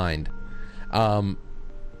 Signed. So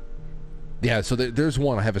there's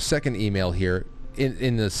one. I have a second email here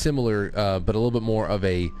in a similar, but a little bit more of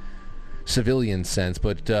a civilian sense.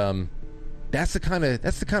 But that's the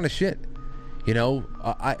kind of shit. You know,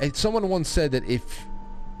 someone once said that if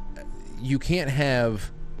you can't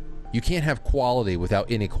have quality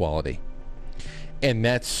without inequality, and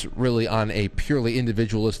that's really on a purely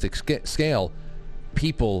individualistic scale.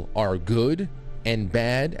 People are good and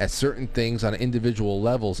bad at certain things on individual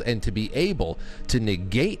levels, and to be able to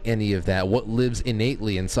negate any of that, what lives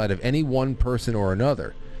innately inside of any one person or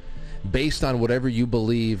another, based on whatever you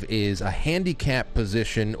believe is a handicap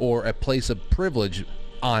position or a place of privilege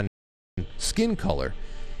on skin color,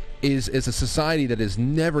 is a society that is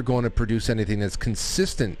never going to produce anything that's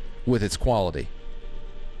consistent with its quality.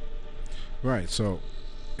 Right. So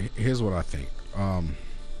here's what I think.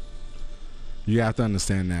 You have to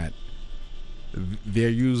understand that they're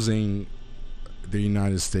using the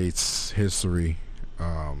United States history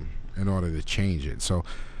in order to change it. So,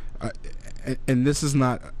 and this is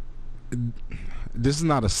not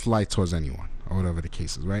a slight towards anyone or whatever the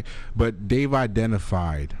case is, right? But they've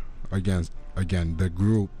identified again the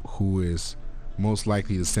group who is most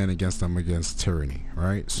likely to stand against them against tyranny,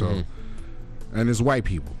 right? So and it's white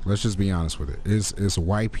people, let's just be honest with it. It's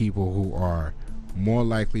white people who are more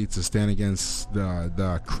likely to stand against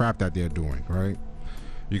the crap that they're doing, right?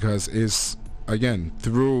 Because it's again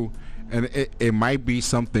through, and it might be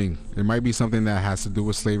something that has to do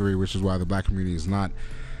with slavery, which is why the black community is not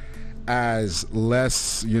as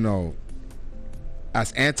less,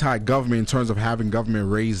 as anti-government in terms of having government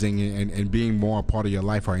raising and being more a part of your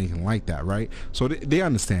life or anything like that, right? So they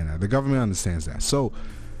understand that. The government understands that. So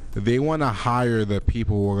they want to hire the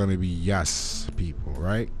people who are going to be yes people,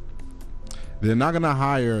 right? They're not going to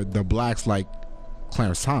hire the blacks like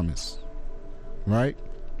Clarence Thomas, right?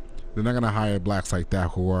 They're not going to hire blacks like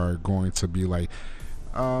that who are going to be like,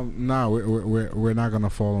 we're not going to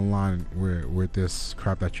fall in line with this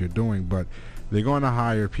crap that you're doing. But they're going to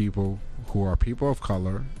hire people who are people of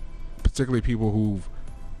color, particularly people who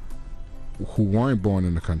weren't born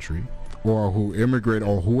in the country, or who immigrate,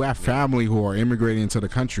 or who have family who are immigrating into the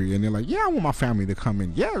country, and they're like, yeah, I want my family to come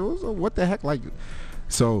in. Yeah, what the heck?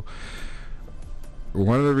 So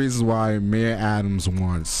one of the reasons why Mayor Adams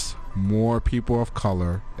wants more people of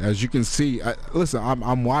color. As you can see, listen,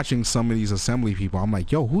 I'm watching some of these assembly people. I'm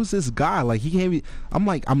like, yo, who's this guy? Like, he can't be. I'm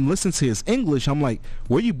like, I'm listening to his English. I'm like,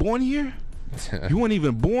 were you born here? You weren't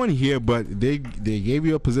even born here, but they gave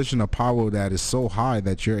you a position of power that is so high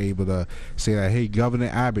that you're able to say that, hey, Governor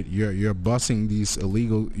Abbott, you're busing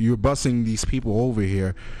these people over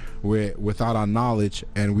here without our knowledge,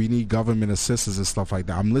 and we need government assistance and stuff like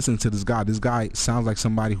that. I'm listening to this guy. This guy sounds like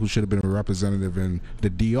somebody who should have been a representative in the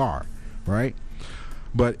DR, right?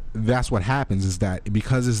 But that's what happens, is that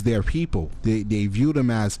because it's their people, they view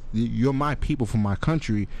them as, you're my people from my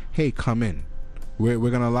country. Hey, come in. We're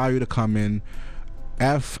going to allow you to come in.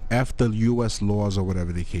 F the U.S. laws or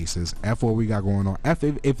whatever the case is. F what we got going on. F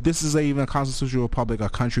if this is even a constitutional republic, a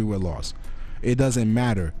country with laws. It doesn't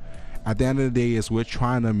matter. At the end of the day, is we're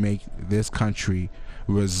trying to make this country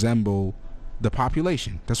resemble the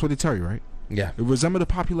population. That's what they tell you, right? Yeah. It resemble the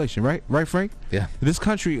population, right? Right, Frank? Yeah. This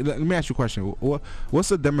country, let me ask you a question. What's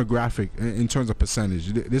the demographic in terms of percentage?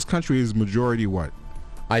 This country is majority what?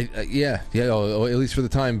 Yeah. At least for the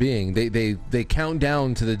time being, they count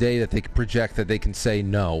down to the day that they project that they can say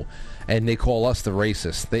no, and they call us the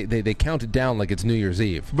racist. They count it down like it's New Year's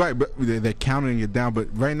Eve. Right, but they're counting it down. But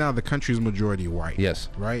right now, the country is majority white. Yes.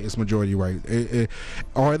 Right, it's majority white.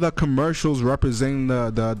 Are the commercials representing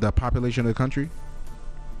the population of the country?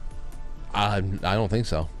 I don't think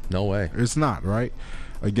so. No way. It's not, right?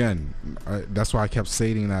 Again, that's why I kept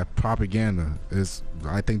stating that propaganda is,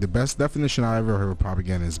 I think the best definition I ever heard of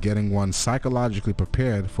propaganda is getting one psychologically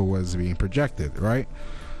prepared for what is being projected, right?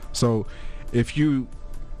 So if you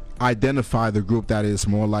identify the group that is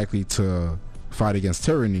more likely to fight against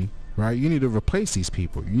tyranny, right, you need to replace these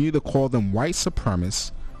people. You need to call them white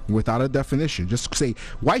supremacists without a definition. Just say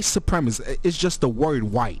white supremacist. It's just the word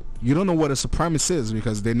white. You don't know what a supremacist is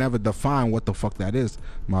because they never define what the fuck that is.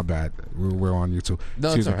 My bad. We're on YouTube.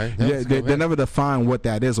 No, it's all right. No, yeah, they never define what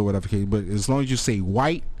that is or whatever. But as long as you say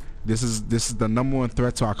white, this is the number one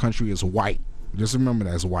threat to our country is white. Just remember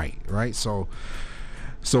that's white, right? So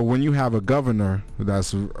when you have a governor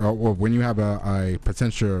or when you have a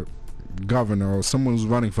potential governor or someone who's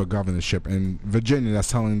running for governorship in Virginia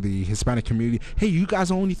that's telling the Hispanic community, hey, you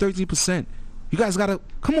guys are only 13%. You guys gotta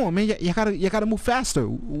come on, man. You gotta move faster.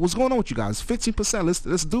 What's going on with you guys? 15%.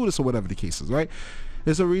 Let's do this or whatever the case is, right?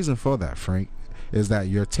 There's a reason for that, Frank. Is that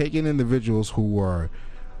you're taking individuals who are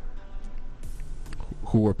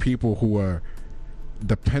people who are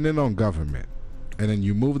dependent on government, and then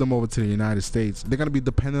you move them over to the United States. They're gonna be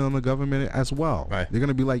dependent on the government as well. Right. They're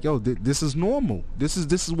gonna be like, yo, this is normal. This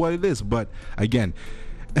is what it is. But again.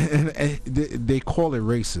 And they call it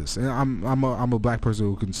racist, and I'm a black person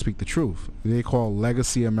who can speak the truth. They call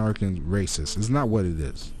legacy Americans racist. It's not what it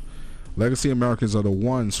is. Legacy Americans are the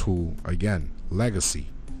ones who, again, legacy,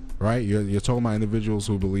 right? You're talking about individuals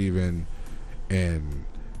who believe in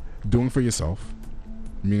doing for yourself,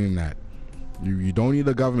 meaning that you don't need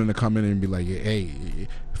the government to come in and be like, hey,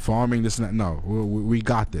 farming this and that. No, we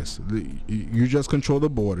got this. You just control the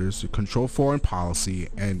borders, you control foreign policy,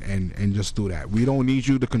 and just do that. We don't need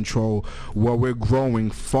you to control where we're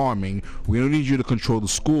growing farming. We don't need you to control the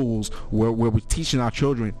schools where we're teaching our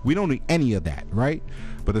children. We don't need any of that, right?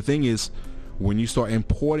 But the thing is, when you start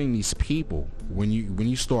importing these people, when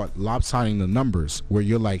you start lopsiding the numbers, where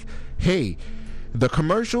you're like, hey, the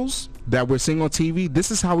commercials that we're seeing on TV,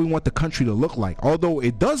 this is how we want the country to look like. Although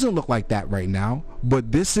it doesn't look like that right now, but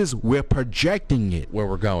we're projecting it. Where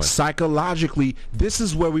we're going. Psychologically, this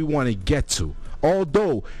is where we want to get to.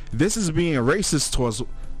 Although this is being racist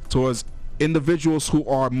towards individuals who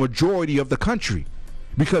are majority of the country.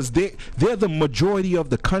 Because they're the majority of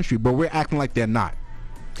the country, but we're acting like they're not.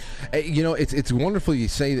 You know, it's wonderful you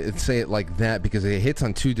say it like that, because it hits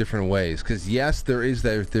on two different ways. Because yes, there's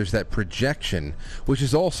that projection, which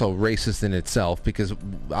is also racist in itself. Because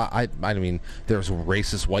I mean, there's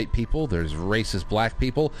racist white people, there's racist black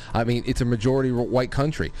people. I mean, it's a majority white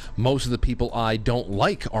country. Most of the people I don't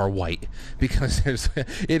like are white, because there's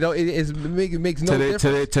it makes no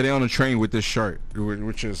difference. Today on the train with this shirt,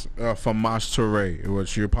 which is from Maj Toure,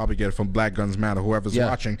 which you'll probably get from Black Guns Matter. Whoever's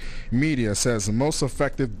watching media says the most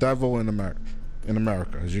effective devil in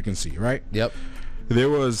America, as you can see, right? Yep. There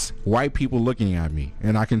was white people looking at me,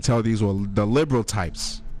 and I can tell these were the liberal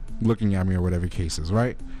types looking at me or whatever cases,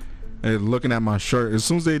 right? And looking at my shirt. As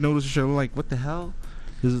soon as they notice the shirt, they're like, what the hell?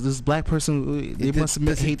 This black person, they must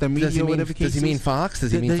hate the media or whatever cases. Does he mean Fox?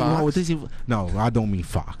 Does he mean Fox? No, I don't mean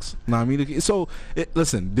Fox. No, I mean, so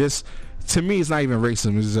listen, this to me is not even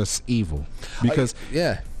racism, it's just evil. Because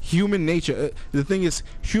human nature, the thing is,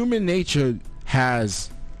 human nature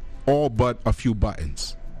has all but a few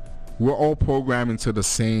buttons. we're all programmed into the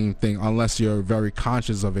same thing unless you're very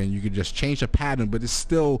conscious of it and you can just change the pattern, but it's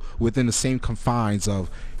still within the same confines of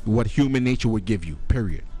what human nature would give you,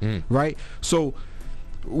 period. Right? So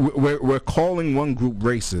we're calling one group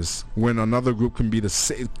racist when another group can be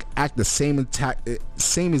act the same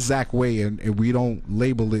exact way, and we don't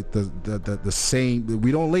label it the same.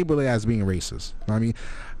 We don't label it as being racist. I mean,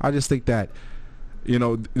 I just think that, you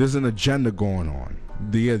know, there's an agenda going on.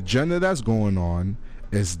 The agenda that's going on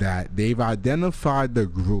is that they've identified the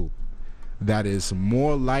group that is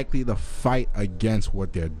more likely to fight against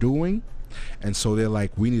what they're doing, and so they're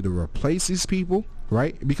like, we need to replace these people,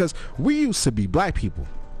 right? Because we used to be black people.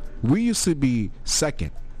 We used to be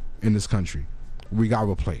second in this country. We got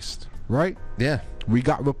replaced, right? Yeah. We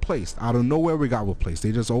got replaced. Out of nowhere, we got replaced.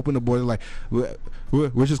 They just opened the border like,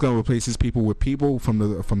 we're just going to replace these people with people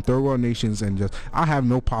from third world nations. And just, I have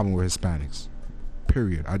no problem with Hispanics.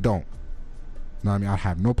 Period. I don't. Know what I mean? I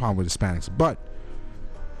have no problem with Hispanics. But,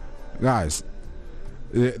 guys,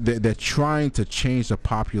 they're trying to change the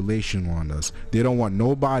population on us. They don't want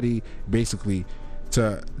nobody basically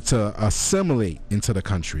to assimilate into the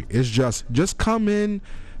country. It's just come in.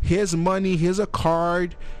 Here's money, here's a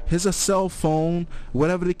card, here's a cell phone,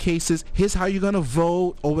 whatever the case is. Here's how you're gonna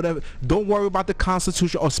vote or whatever. Don't worry about the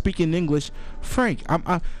Constitution or speaking English. Frank,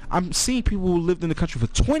 I'm seeing people who lived in the country for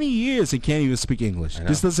 20 years and can't even speak English.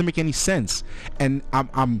 This doesn't make any sense. And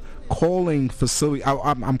I'm calling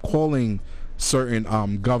I'm calling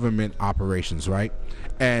certain government operations, right?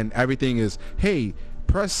 And everything is, hey,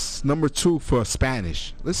 press number 2 for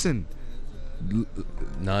Spanish. Listen,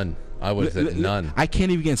 none. I would have said none. I can't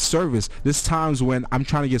even get service. There's times when I'm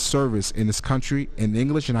trying to get service in this country in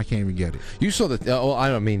English and I can't even get it. You saw the. I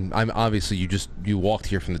don't mean. I'm obviously you walked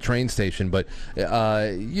here from the train station, but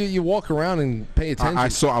you walk around and pay attention.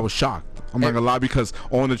 I was shocked. I'm not gonna lie, because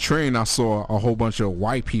on the train I saw a whole bunch of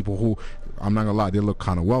white people who, I'm not gonna lie, they look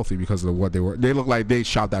kind of wealthy because of what they were. They look like they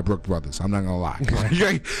shot at Brooks Brothers. I'm not gonna lie.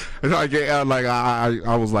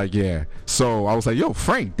 I was like, yeah. So I was like, yo,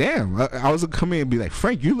 Frank, damn. I was gonna come in and be like,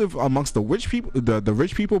 Frank, you live amongst the rich people, the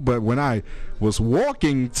rich people. But when I was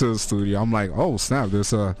walking to the studio, I'm like, oh snap,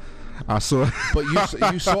 there's a. I saw. But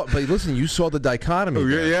you saw. But listen, you saw the dichotomy.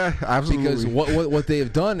 Yeah, absolutely. Because what they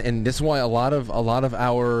have done, and this is why a lot of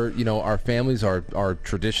our our families are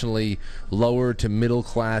traditionally lower to middle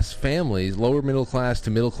class families, lower middle class to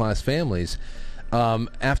middle class families.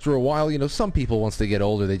 After a while, some people, once they get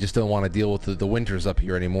older, they just don't want to deal with the winters up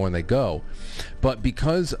here anymore, and they go. But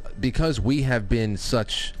because we have been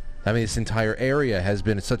such. I mean, this entire area has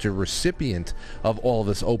been such a recipient of all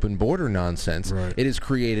this open border nonsense. Right. It has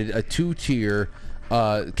created a 2-tier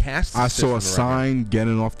caste system. I saw a sign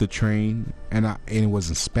getting off the train, and it was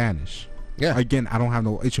in Spanish. Yeah. Again, I don't have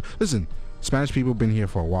no issue. Listen, Spanish people have been here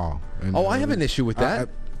for a while. And, I have an issue with that.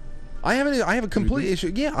 I have a complete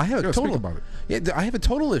issue. Yeah, I have a total. Speak about it. Yeah, I have a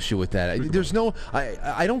total issue with that. There's no.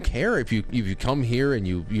 I don't care if you come here and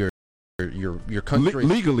you're. Your country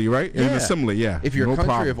legally, right? Yeah. And assimilate, yeah. If your country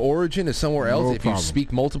problem. of origin is somewhere else, if you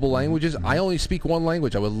speak multiple languages, I only speak one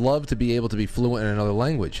language. I would love to be able to be fluent in another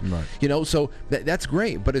language. Right. So that's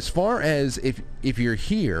great. But as far as if you're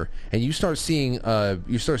here and you start seeing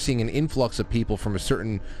an influx of people from a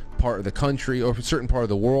certain part of the country or a certain part of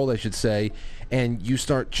the world, I should say, and you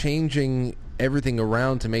start changing everything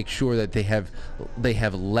around to make sure that they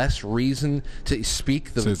have less reason to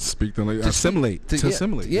speak the language, assimilate to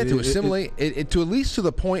assimilate it to at least to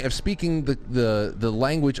the point of speaking the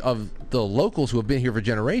language of the locals who have been here for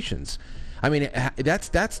generations. I mean,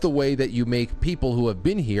 that's the way that you make people who have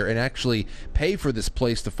been here and actually pay for this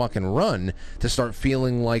place to fucking run to start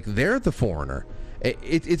feeling like they're the foreigner.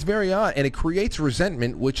 It's very odd, and it creates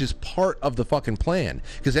resentment, which is part of the fucking plan.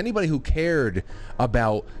 Because anybody who cared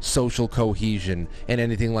about social cohesion and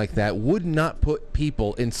anything like that would not put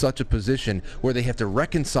people in such a position where they have to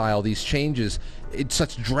reconcile these changes,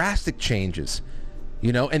 such drastic changes,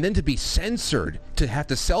 and then to be censored, to have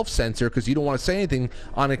to self-censor because you don't want to say anything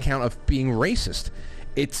on account of being racist.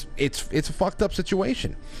 It's a fucked up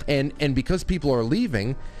situation, and because people are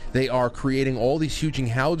leaving, they are creating all these huge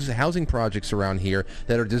housing projects around here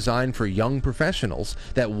that are designed for young professionals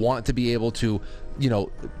that want to be able to,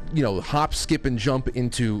 hop, skip, and jump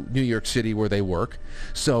into New York City where they work.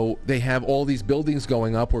 So they have all these buildings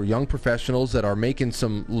going up where young professionals that are making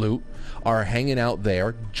some loot are hanging out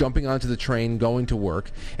there, jumping onto the train, going to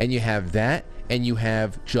work, and you have that, and you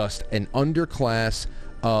have just an underclass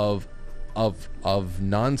of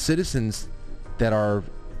non-citizens that are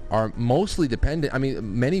mostly dependent. I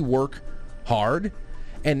mean, many work hard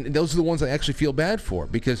And those are the ones I actually feel bad for,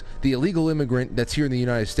 because the illegal immigrant that's here in the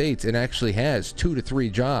United States and actually has 2 to 3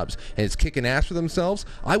 jobs and is kicking ass for themselves,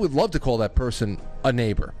 I would love to call that person a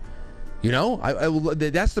neighbor. You know,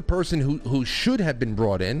 that's the person who should have been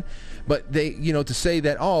brought in. But they, you know, to say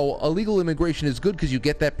that, oh, illegal immigration is good because you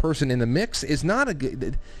get that person in the mix is not a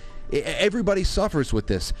good. Everybody suffers with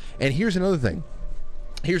this. And here's another thing.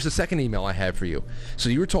 Here's the second email I have for you. So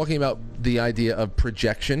you were talking about the idea of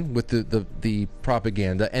projection with the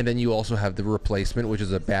propaganda, and then you also have the replacement, which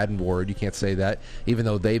is a bad word. You can't say that, even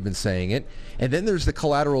though they've been saying it. And then there's the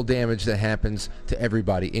collateral damage that happens to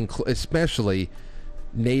everybody, especially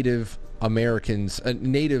Native Americans.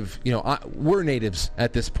 We're natives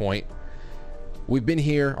at this point. We've been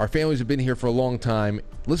here. Our families have been here for a long time.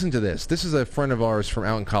 Listen to this. This is a friend of ours from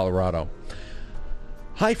out in Colorado.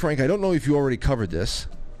 Hi, Frank. I don't know if you already covered this,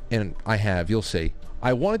 and I have. You'll see.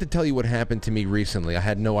 I wanted to tell you what happened to me recently. I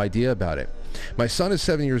had no idea about it. My son is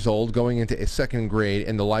 7 years old, going into 2nd grade,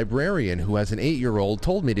 and the librarian, who has an 8-year-old,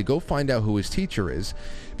 told me to go find out who his teacher is,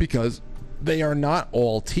 because they are not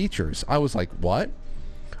all teachers. I was like, what?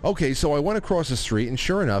 Okay, so I went across the street, and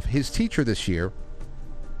sure enough, his teacher this year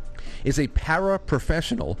is a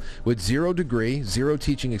paraprofessional with 0 degree, 0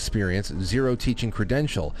 teaching experience, 0 teaching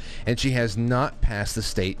credential, and she has not passed the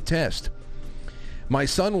state test. My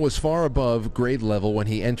son was far above grade level when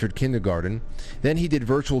he entered kindergarten. Then he did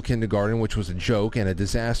virtual kindergarten, which was a joke and a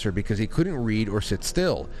disaster because he couldn't read or sit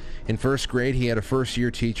still. In 1st grade, he had a first-year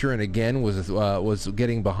teacher and again was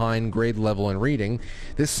getting behind grade level in reading.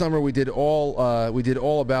 This summer, we did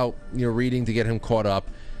all about reading to get him caught up.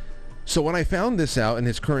 So when I found this out in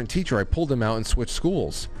his current teacher, I pulled him out and switched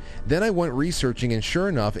schools. Then I went researching, and sure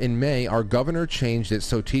enough, in May, our governor changed it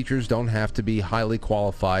so teachers don't have to be highly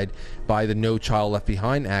qualified by the No Child Left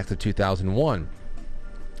Behind Act of 2001.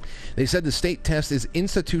 They said the state test is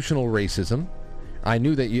institutional racism. I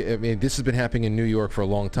knew that this has been happening in New York for a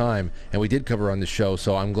long time, and we did cover on the show,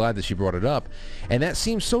 so I'm glad that she brought it up. And that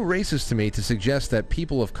seems so racist to me to suggest that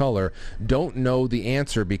people of color don't know the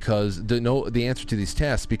answer the answer to these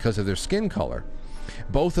tests because of their skin color.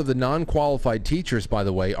 Both of the non-qualified teachers, by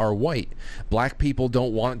the way, are white. Black people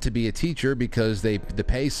don't want to be a teacher because the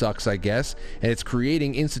pay sucks, I guess, and it's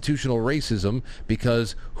creating institutional racism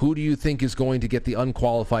because who do you think is going to get the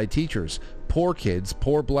unqualified teachers? Poor kids,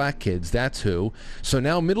 poor black kids, that's who. So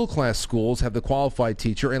now middle-class schools have the qualified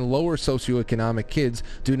teacher and lower socioeconomic kids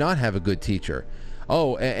do not have a good teacher.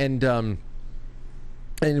 Oh, and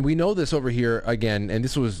we know this over here again, and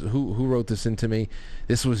this was, who wrote this in to me?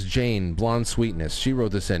 This was Jane, Blonde Sweetness. She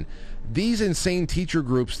wrote this in. These insane teacher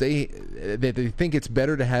groups, they think it's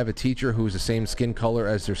better to have a teacher who's the same skin color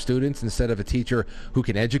as their students instead of a teacher who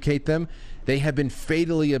can educate them. They have been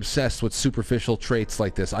fatally obsessed with superficial traits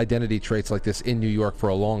like this, identity traits like this in New York for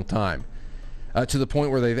a long time, to the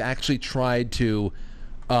point where they've actually tried to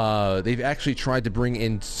bring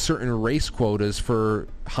in certain race quotas for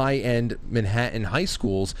high-end Manhattan high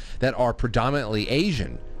schools that are predominantly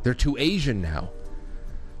Asian. They're too Asian now.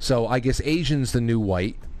 So I guess Asian's the new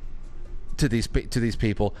white to these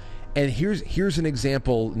people. And here's an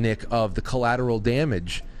example, Nick, of the collateral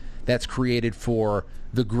damage that's created for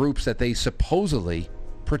the groups that they supposedly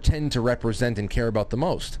pretend to represent and care about the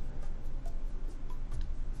most.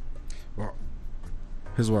 Well,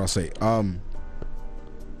 here's what I'll say.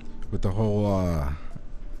 With the whole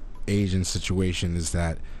Asian situation is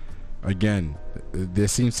that, again, there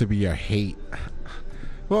seems to be a hate.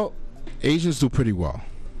 Well, Asians do pretty well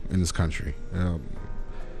in this country.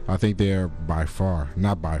 I think they're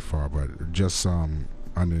not by far, but just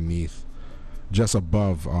underneath, just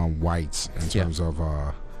above whites in terms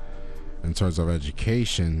of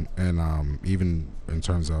education and even in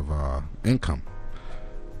terms of income.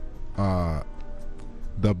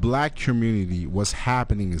 The black community, what's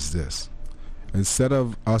happening is this. Instead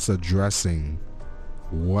of us addressing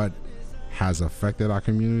what has affected our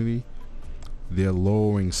community, they're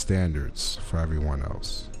lowering standards for everyone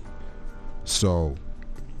else. So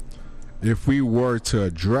if we were to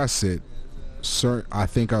address it, I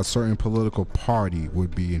think a certain political party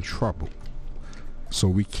would be in trouble. So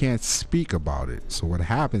we can't speak about it. So what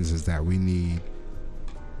happens is that we need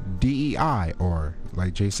DEI, or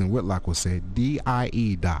like Jason Whitlock would say,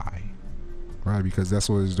 DIE, die, right? Because that's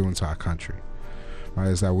what it's doing to our country, right?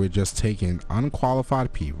 Is that we're just taking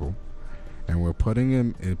unqualified people and we're putting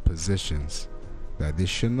them in positions that they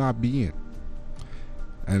should not be in,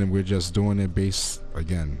 and we're just doing it based,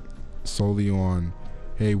 again, solely on,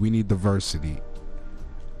 hey, we need diversity.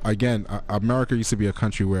 Again, America used to be a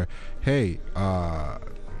country where, hey,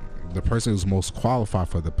 the person who's most qualified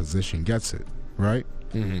for the position gets it, right?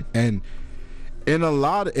 Mm-hmm. And In a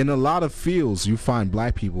lot of fields, you find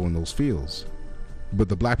black people in those fields, but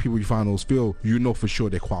the black people you find in those fields, you know for sure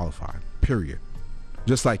they qualify. Period.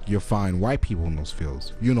 Just like you'll find white people in those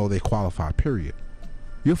fields, you know they qualify. Period.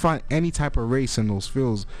 You'll find any type of race in those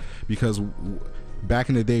fields because back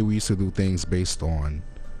in the day we used to do things based on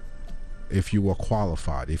if you were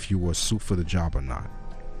qualified, if you were suited for the job or not,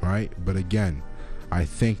 right? But again, I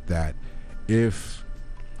think that if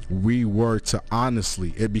we were to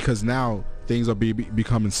honestly, because now things are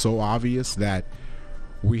becoming so obvious that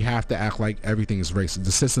we have to act like everything is racist.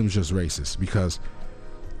 The system's just racist because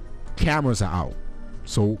cameras are out.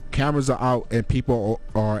 So cameras are out and people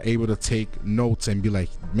are able to take notes and be like,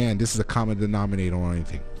 man, this is a common denominator on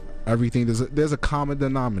anything. Everything, there's a common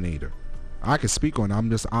denominator. I can speak on it. I'm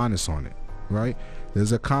just honest on it, right?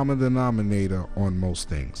 There's a common denominator on most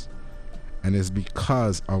things. And it's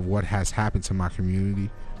because of what has happened to my community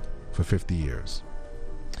for 50 years.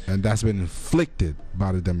 And that's been inflicted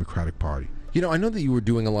by the Democratic Party. You know, I know that you were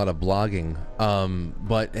doing a lot of blogging,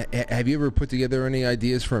 but have you ever put together any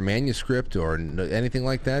ideas for a manuscript or anything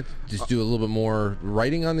like that? Just do a little bit more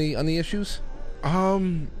writing on the issues?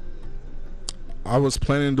 I was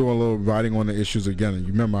planning to do a little writing on the issues again. You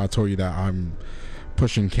remember I told you that I'm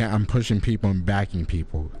pushing people and backing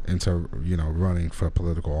people into, you know, running for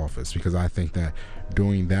political office because I think that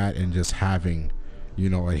doing that and just having, you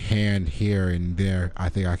know, a hand here and there, I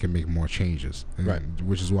think I can make more changes. Right.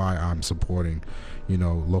 Which is why I'm supporting, you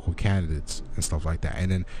know, local candidates and stuff like that. And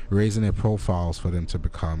then raising their profiles for them to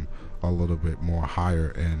become a little bit more higher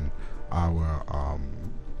in our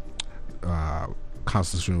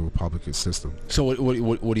constitutional republican system. So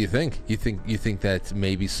what do you think? You think that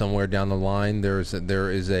maybe somewhere down the line there is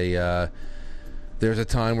a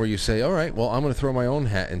time where you say, all right, well, I'm going to throw my own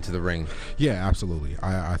hat into the ring? Yeah, absolutely.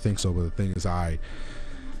 I think so. But the thing is, I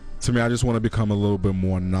just want to become a little bit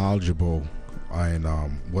more knowledgeable in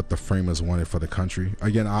what the framers wanted for the country.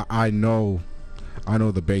 Again, I know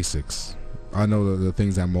the basics. I know the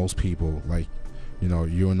things that most people, like, you know,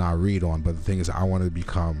 you and I read on. But the thing is, I want to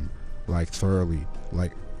become, like, thoroughly,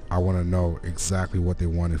 like, I want to know exactly what they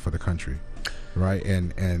wanted for the country, right?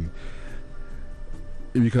 And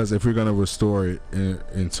because if we're going to restore it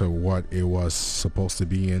into what it was supposed to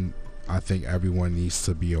be in, I think everyone needs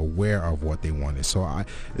to be aware of what they wanted. So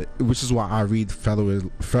which is why I read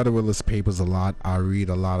Federalist Papers a lot. I read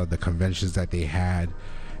a lot of the conventions that they had,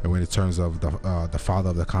 and when in terms of the father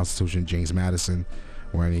of the Constitution, James Madison,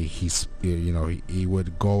 when he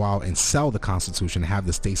would go out and sell the Constitution, have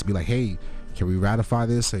the states be like, hey, can we ratify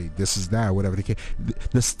this? Hey, this is that, whatever the case.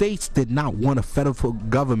 The states did not want a federal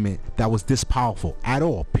government that was this powerful at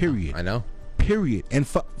all, period. I know. Period. And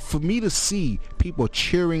for me to see people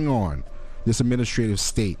cheering on this administrative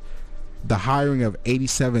state, the hiring of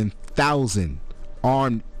 87,000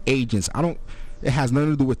 armed agents, it has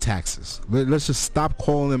nothing to do with taxes. Let's just stop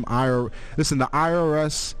calling them IRS. Listen, the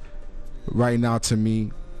IRS right now, to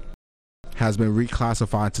me, has been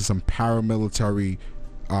reclassified to some paramilitary,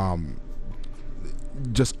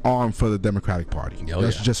 just armed for the Democratic Party.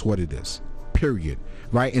 That's just what it is, period.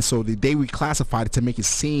 Right? And so they reclassified it to make it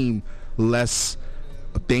seem less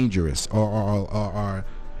dangerous, or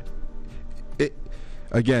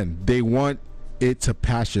again, they want it to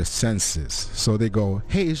pass your senses. So they go,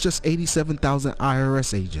 hey, it's just 87,000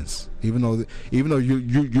 IRS agents. Even though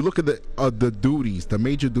you look at the duties, the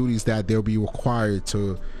major duties that they'll be required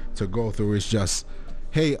to go through, is just,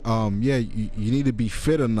 hey, you need to be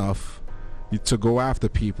fit enough to go after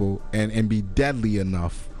people and be deadly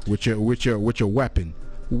enough with your weapon.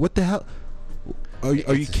 What the hell? Are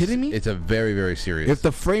you kidding me? It's a very, very serious. If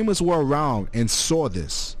the framers were around and saw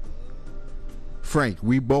this, Frank,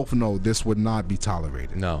 we both know this would not be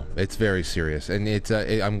tolerated. No, it's very serious, and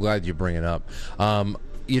I'm glad you bring it up. It's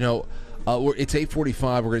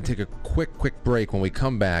 8:45. We're going to take a quick break. When we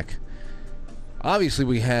come back, obviously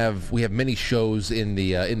we have many shows in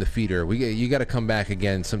the feeder. You got to come back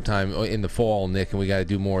again sometime in the fall, Nick, and we got to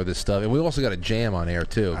do more of this stuff. And we also got a jam on air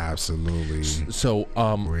too. Absolutely. So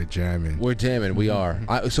we're jamming. We are.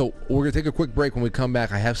 So we're gonna take a quick break. When we come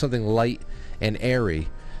back, I have something light and airy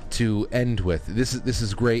to end with. This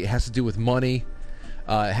is great. It has to do with money.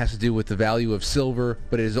 It has to do with the value of silver,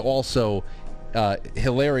 but it is also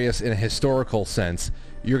hilarious in a historical sense.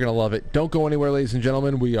 You're gonna love it. Don't go anywhere, ladies and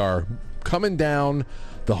gentlemen. We are coming down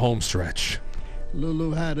the home stretch.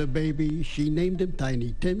 Lulu had a baby, she named him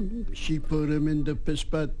Tiny Tim. She put him in the piss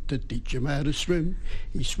pot to teach him how to swim.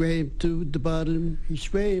 He swam to the bottom, he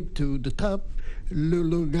swam to the top.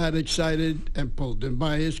 Lulu got excited and pulled him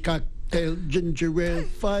by his cock. cocktail, ginger ale,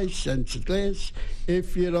 5 cents a glass.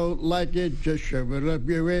 If you don't like it, just shove it up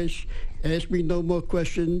your ass. Ask me no more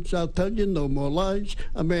questions, I'll tell you no more lies.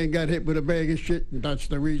 A man got hit with a bag of shit, and that's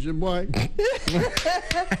the reason why.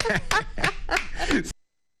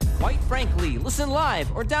 Quite frankly, listen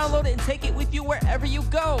live or download it and take it with you wherever you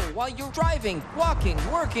go while you're driving, walking,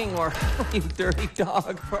 working, or you dirty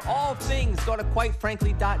dog. For all things, go to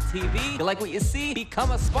quitefrankly.tv. You like what you see?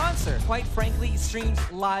 Become a sponsor. Quite Frankly streams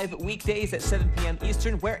live weekdays at 7 p.m.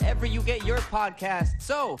 Eastern wherever you get your podcast.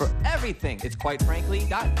 So, for everything, it's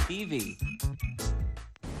quitefrankly.tv.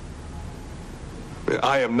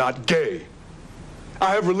 I am not gay.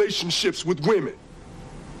 I have relationships with women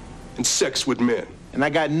and sex with men. And I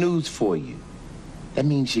got news for you. That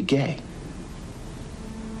means you're gay.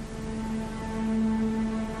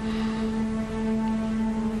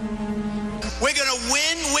 We're going to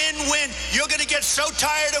win, win, win. You're going to get so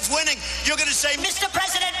tired of winning. You're going to say, Mr.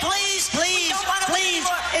 President, please, please, please.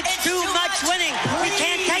 It's too much winning. We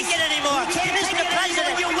can't take it anymore. Mr.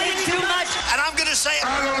 President, you're winning too much. And I'm going to say,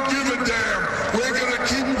 I don't give a damn. We're going to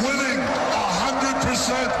keep winning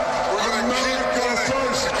 100%. America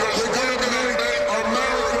first. We're going to make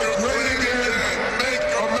America great again. Make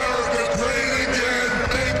America great again.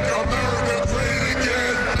 Make America great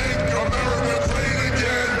again. Make America great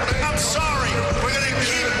again. I'm sorry. We're going to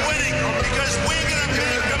keep winning because we're going to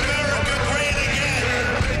make America great again.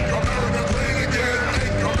 Make America great again.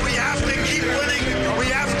 We have to keep winning. We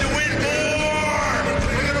have to win more.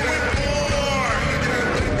 We're going to win more.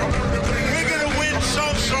 We're going to win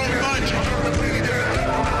so much.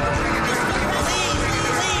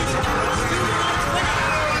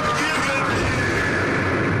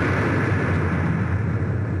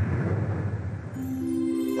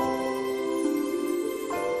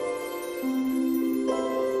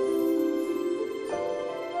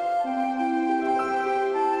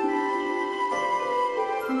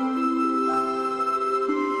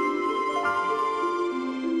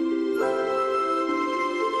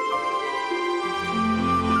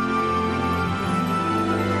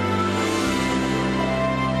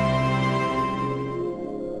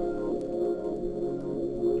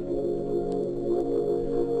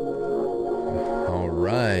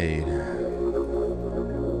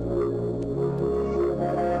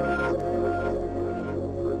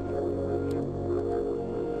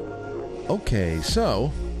 Okay,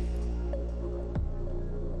 so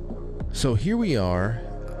here we are,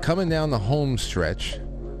 coming down the home stretch,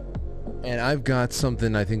 and I've got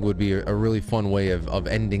something I think would be a really fun way of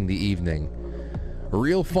ending the evening. A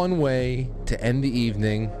real fun way to end the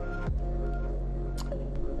evening,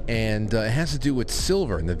 and it has to do with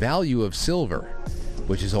silver and the value of silver,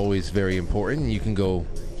 which is always very important. You can go,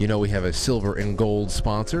 we have a silver and gold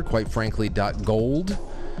sponsor, quitefrankly.gold.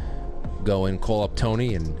 Go and call up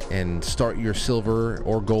Tony and start your silver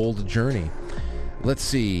or gold journey. Let's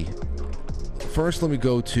see. First,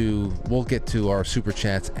 we'll get to our super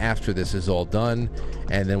chats after this is all done,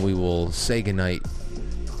 and then we will say goodnight.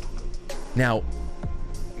 Now,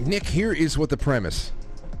 Nick, here's what the premise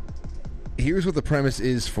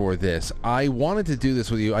is for this. I wanted to do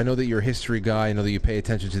this with you. I know that you're a history guy. I know that you pay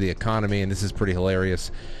attention to the economy, and this is pretty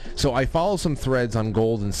hilarious. So I follow some threads on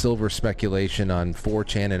gold and silver speculation on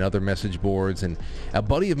 4chan and other message boards, and a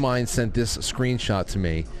buddy of mine sent this screenshot to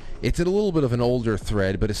me. It's a little bit of an older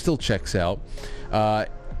thread, but it still checks out.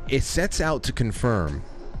 It sets out to confirm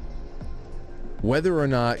whether or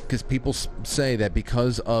not, because people say that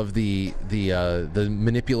because of the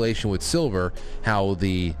manipulation with silver, how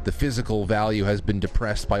the physical value has been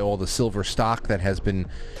depressed by all the silver stock that has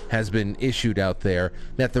been issued out there,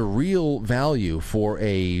 that the real value for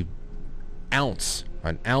an ounce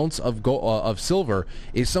of silver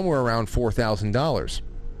is somewhere around $4,000.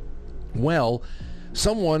 Well,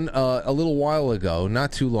 someone a little while ago,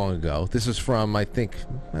 not too long ago, this is from, I think,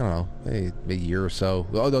 I don't know, a year or so,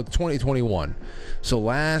 2021. So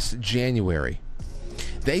last January,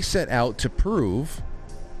 they set out to prove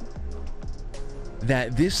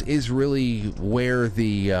that this is really where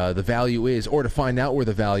the value is, or to find out where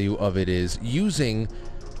the value of it is, using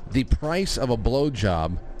the price of a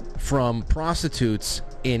blowjob from prostitutes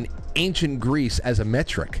in ancient Greece as a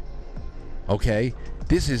metric. Okay?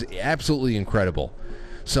 This is absolutely incredible.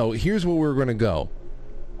 So here's where we're going to go.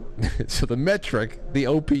 So the metric the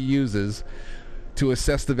OP uses to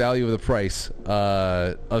assess the value of the price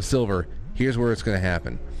of silver, here's where it's going to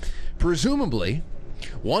happen. Presumably,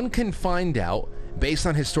 one can find out, based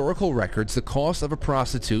on historical records, the cost of a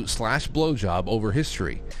prostitute / blowjob over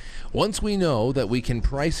history. Once we know that we can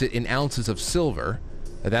price it in ounces of silver,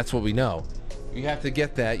 that's what we know. You have to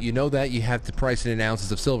get that. You know that. You have to price it in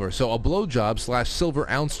ounces of silver. So a blowjob/silver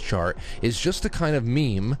ounce chart is just a kind of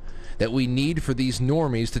meme that we need for these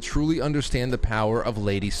normies to truly understand the power of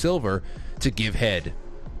Lady Silver to give head.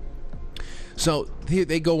 So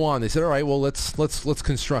they go on. They said, all right, well, let's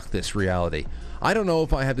construct this reality. I don't know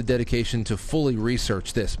if I have the dedication to fully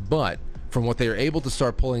research this, but from what they were able to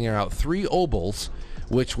start pulling out, 3 obols,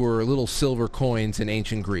 which were little silver coins in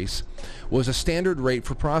ancient Greece, was a standard rate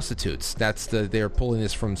for prostitutes. They're pulling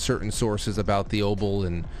this from certain sources about the obol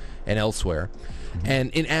and elsewhere. Mm-hmm.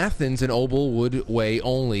 And in Athens, an obol would weigh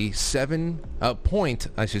only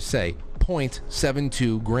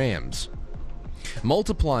 0.72 grams.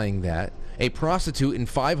 Multiplying that, a prostitute in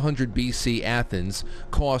 500 BC Athens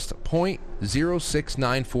cost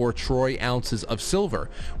 0.0694 troy ounces of silver,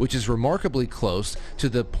 which is remarkably close to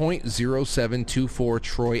the 0.0724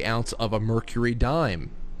 troy ounce of a mercury dime.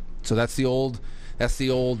 So that's the old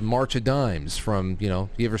March of Dimes from, you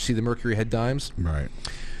ever see the Mercury head dimes? Right.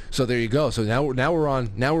 So there you go. So now we're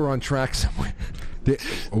on track somewhere.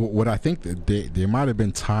 What I think that they might have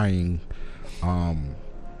been tying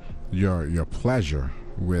your pleasure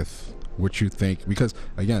with what you think, because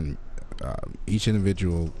again, each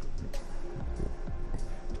individual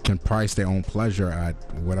can price their own pleasure at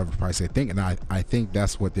whatever price they think, and I think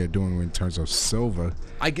that's what they're doing in terms of silver.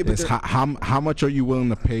 How much are you willing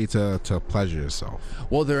to pay to pleasure yourself?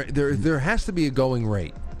 Well, there has to be a going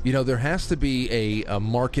rate. There has to be a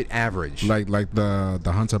market average, like the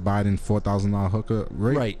Hunter Biden $4,000 hooker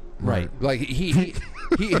rate. Right. Like he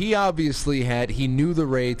obviously he knew the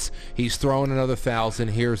rates. He's throwing another 1,000.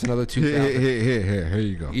 Here's another 2,000. Here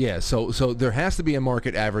you go. Yeah. So there has to be a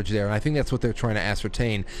market average there, and I think that's what they're trying to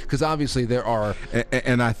ascertain. Because obviously there are,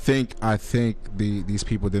 and I think these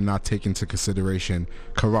people did not take into consideration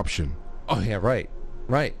corruption. Oh yeah, right.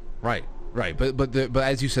 But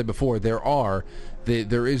as you said before, there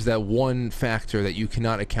is that one factor that you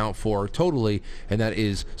cannot account for totally, and that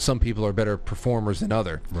is some people are better performers than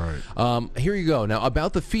other. Right. Here you go. Now,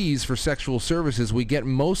 about the fees for sexual services, we get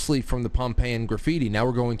mostly from the Pompeian graffiti. Now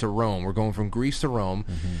we're going to Rome. We're going from Greece to Rome.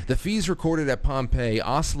 Mm-hmm. The fees recorded at Pompeii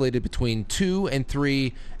oscillated between 2 and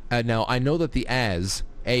 3. Now, I know that the as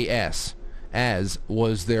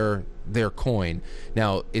was their coin.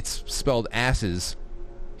 Now, it's spelled asses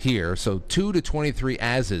here, so 2 to 23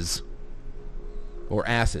 asses. Or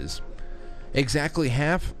asses. Exactly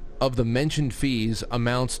half of the mentioned fees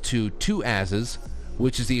amounts to 2 asses,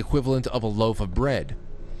 which is the equivalent of a loaf of bread.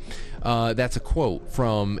 That's a quote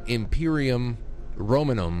from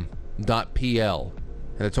imperiumromanum.pl.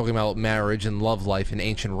 And they're talking about marriage and love life in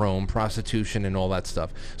ancient Rome, prostitution and all that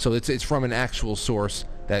stuff. So it's from an actual source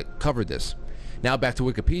that covered this. Now back to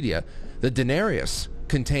Wikipedia. The denarius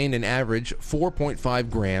contained an average 4.5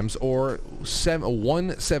 grams or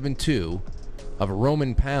 172 of a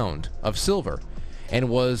Roman pound of silver, and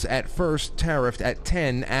was at first tariffed at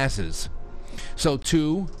 10 asses. So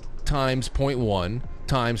 2 times 0.1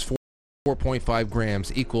 times 4.5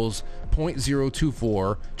 grams equals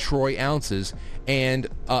 0.024 troy ounces, and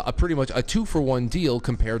a pretty much a 2-for-1 deal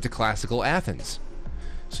compared to classical Athens.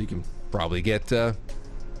 So you can probably get 2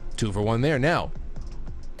 for 1 there. Now,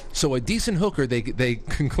 so a decent hooker, they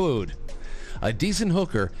conclude, a decent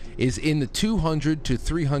hooker is in the $200 to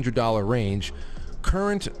 $300 range.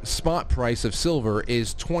 Current spot price of silver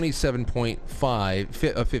is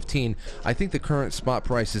 27.15. I think the current spot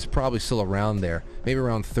price is probably still around there, maybe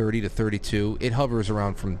around 30 to 32. It hovers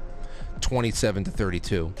around from 27 to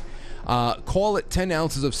 32. Call it 10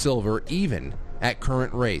 ounces of silver even at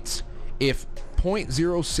current rates. If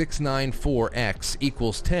 0.0694x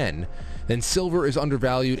equals 10, then silver is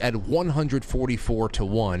undervalued at 144 to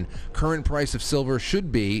 1. Current price of silver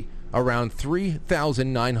should be around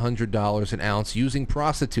 $3,900 an ounce, using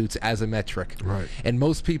prostitutes as a metric. Right. And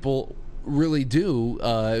most people really do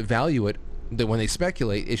value it. That when they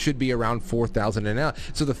speculate, it should be around $4,000 an ounce.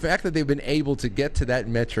 So the fact that they've been able to get to that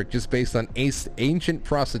metric just based on ancient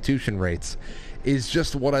prostitution rates is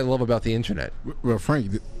just what I love about the internet. Well,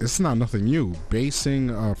 Frank, it's not nothing new.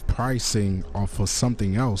 Basing pricing off of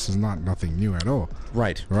something else is not nothing new at all.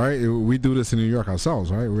 Right. Right? We do this in New York ourselves,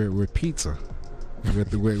 right? With pizza.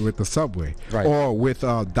 With the subway, right. Or with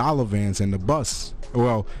dollar vans and the bus.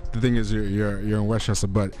 Well, the thing is, you're in Westchester,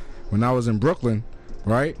 but when I was in Brooklyn,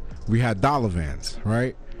 right, we had dollar vans,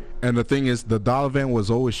 right, and the thing is, the dollar van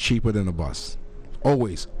was always cheaper than the bus.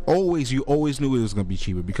 Always, you always knew it was going to be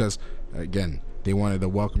cheaper because, again, they wanted to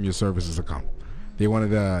welcome your services to come. They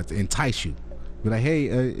wanted to entice you. Be like, hey,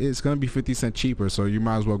 it's going to be 50 cents cheaper, so you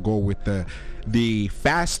might as well go with the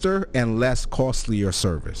faster and less costlier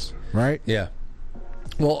service, right? Yeah.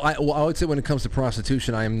 Well, I would say when it comes to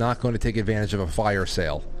prostitution, I am not going to take advantage of a fire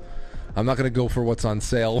sale. I'm not going to go for what's on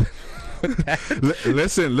sale.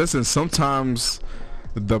 Listen. Sometimes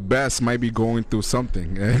the best might be going through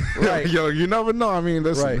something. Right. Yo, you never know. I mean,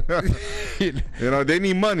 listen. Right. You know, they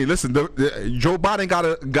need money. Listen, Joe Biden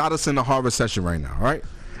got us in a hard recession right now, right?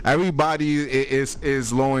 Everybody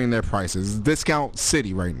is lowering their prices. Discount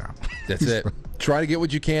city right now. That's it. Try to get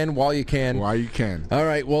what you can while you can. While you can. All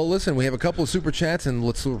right. Well, listen, we have a couple of super chats, and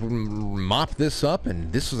let's mop this up.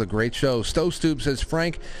 And this was a great show. Stove says,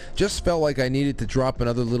 Frank, just felt like I needed to drop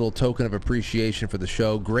another little token of appreciation for the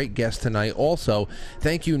show. Great guest tonight. Also,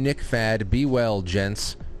 thank you, Nick Fad. Be well,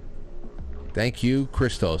 gents. Thank you,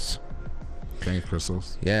 Christos. Thanks,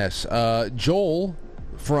 Christos. Yes. Joel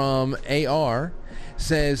from AR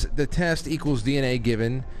says the test equals DNA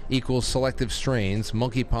given equals selective strains.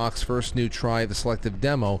 Monkeypox first new try the selective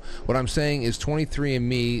demo. What I'm saying is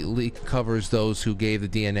 23andMe covers those who gave the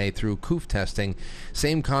DNA through COOF testing.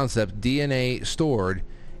 Same concept. DNA stored.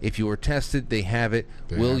 If you were tested, they have it.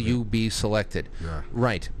 Will you be selected? Yeah.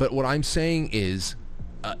 Right. But what I'm saying is,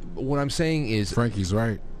 Frankie's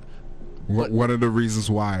right. One of the reasons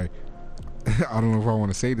why I don't know if I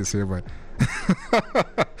want to say this here, but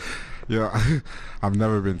yeah, I've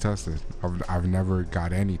never been tested. I've never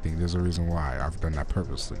got anything. There's a reason why I've done that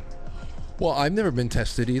purposely. Well, I've never been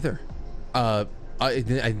tested either. I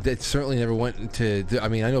certainly never went to. I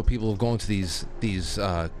mean, I know people have gone to these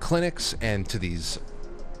clinics and to these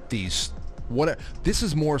what. This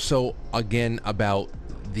is more so again about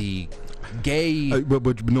the gay.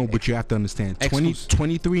 But you have to understand.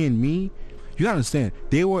 23andMe, you gotta understand.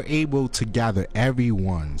 They were able to gather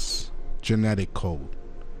everyone's genetic code.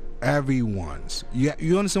 Everyone's. You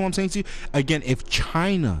understand what I'm saying to you? Again, if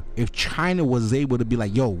China was able to be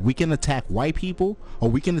like, yo, we can attack white people, or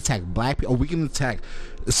we can attack black people, or we can attack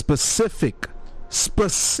specific,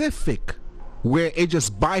 where it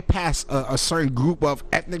just bypass a certain group of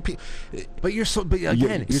ethnic people. But you're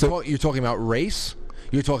talking about race.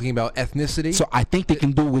 You're talking about ethnicity. So I think they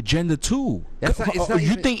can do it with gender too.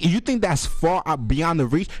 You think that's far out beyond the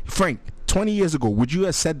reach, Frank? 20 years ago, would you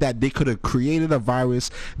have said that they could have created a virus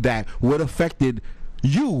that would have affected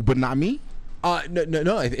you but not me?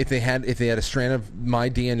 No. If they had a strand of my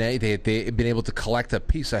DNA, they'd been able to collect a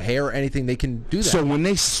piece of hair or anything, they can do that. So when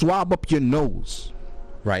they swab up your nose,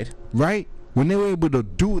 right, when they were able to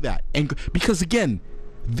do that, and because again,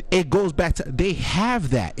 it goes back to they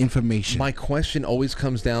have that information. My question always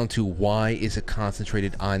comes down to why is it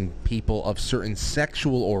concentrated on people of certain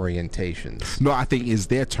sexual orientations? No, I think it's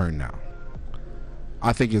their turn now.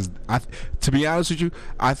 To be honest with you,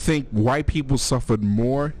 I think white people suffered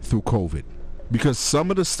more through COVID, because some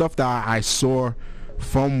of the stuff that I saw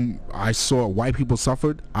white people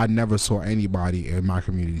suffered, I never saw anybody in my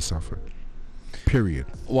community suffer. Period.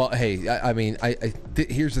 Well, hey, I mean,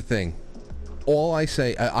 here's the thing. All I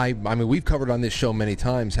say, I mean, we've covered on this show many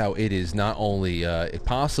times how it is not only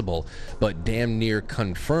possible, but damn near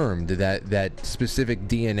confirmed that specific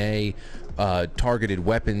DNA targeted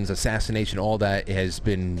weapons, assassination, all that has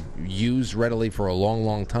been used readily for a long,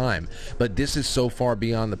 long time. But this is so far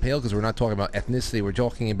beyond the pale, because we're not talking about ethnicity. We're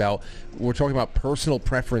talking about personal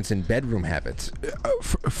preference and bedroom habits.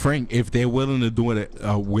 Frank, if they're willing to do it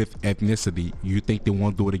with ethnicity, you think they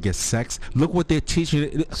won't do it against sex? Look what they're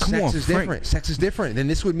teaching. Sex is different. Sex is different. Then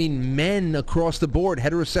this would mean men across the board,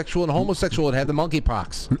 heterosexual and homosexual, would have the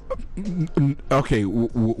monkeypox. Okay,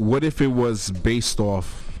 what if it was based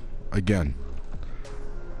off? Again,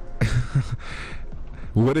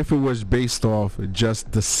 what if it was based off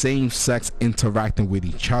just the same sex interacting with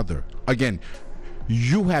each other? Again,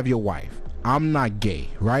 you have your wife. I'm not gay,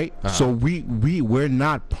 right? Uh-huh. So we're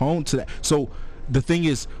not prone to that. So the thing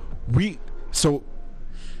is,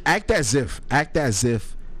 act as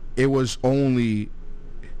if it was only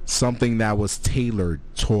something that was tailored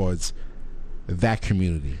towards that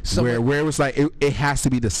community, where it was like it has to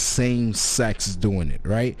be the same sex doing it,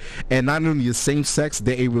 right? And not only the same sex,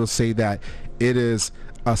 they're able to say that it is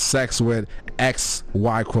a sex with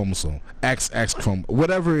XY chromosome, XX chromosome,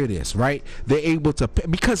 whatever it is, right? They're able to,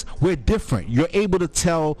 because we're different. You're able to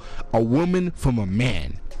tell a woman from a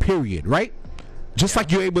man, period, right? Just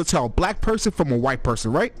like you're able to tell a black person from a white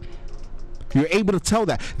person, right? You're able to tell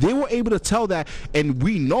that. They were able to tell that, and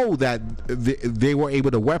we know that they were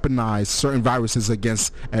able to weaponize certain viruses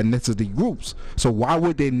against ethnicity groups. So why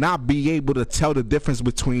would they not be able to tell the difference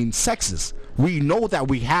between sexes? We know that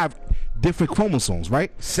we have different chromosomes,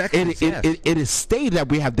 right? It is stated that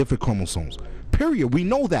we have different chromosomes. Period. We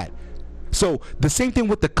know that. So the same thing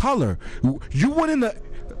with the color.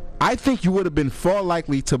 I think you would have been far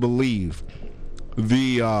likely to believe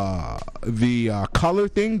the color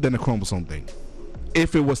thing than the chromosome thing,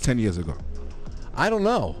 if it was 10 years ago? I don't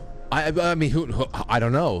know. I mean, I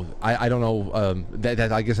don't know. I don't know.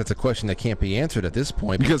 That I guess that's a question that can't be answered at this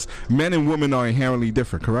point. Because men and women are inherently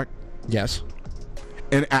different, correct? Yes.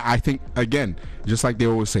 And I think, again, just like they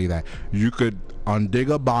always say that, you could undig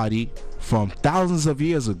a body from thousands of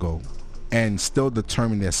years ago and still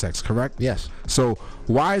determine their sex, correct? Yes. So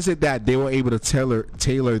why is it that they were able to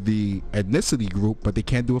tailor the ethnicity group, but they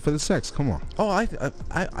can't do it for the sex? Come on. Oh, I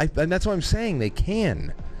and that's what I'm saying. They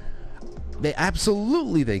can. They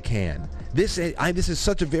absolutely they can. This is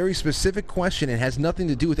such a very specific question. It has nothing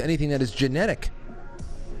to do with anything that is genetic.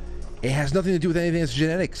 It has nothing to do with anything that's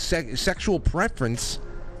genetic. Sexual preference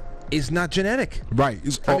is not genetic. Right.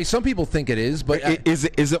 I mean, some people think it is, but is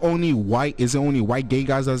it only white gay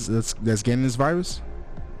guys that's getting this virus?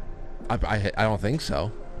 I don't think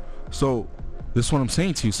so. So this is what I'm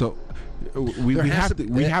saying to you. So we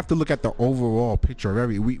have to look at the overall picture of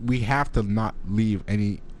we have to not leave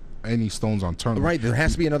any stones unturned. Right, there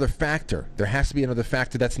has to be another factor. There has to be another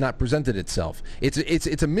factor that's not presented itself.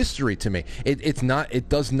 It's a mystery to me. There's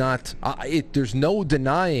no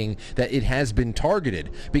denying that it has been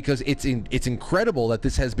targeted, because it's incredible that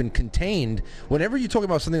this has been contained. Whenever you talk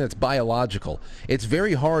about something that's biological, it's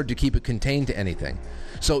very hard to keep it contained to anything.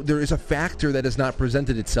 So there is a factor that has not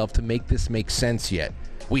presented itself to make this make sense yet.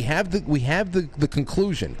 We have the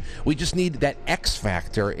conclusion. We just need that X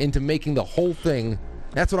factor into making the whole thing.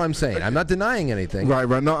 That's what I'm saying. I'm not denying anything. Right.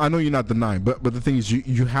 No, I know you're not denying, but the thing is,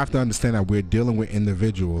 you have to understand that we're dealing with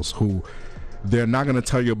individuals who they're not going to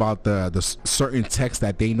tell you about the certain text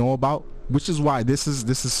that they know about, which is why this is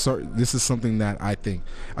something that I think,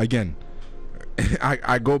 again,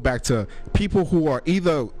 I go back to people who are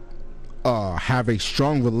either have a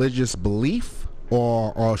strong religious belief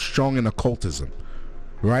or are strong in occultism.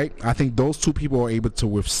 Right? I think those two people are able to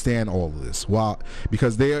withstand all of this,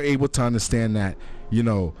 because they are able to understand that,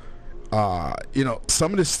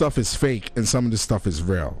 some of this stuff is fake and some of this stuff is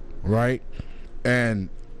real, right? And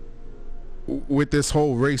with this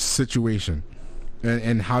whole race situation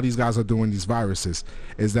and how these guys are doing these viruses,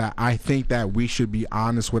 is that I think that we should be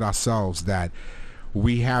honest with ourselves that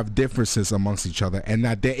we have differences amongst each other, and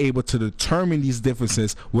that they're able to determine these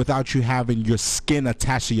differences without you having your skin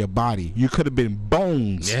attached to your body. You could have been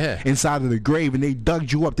bones inside of the grave, and they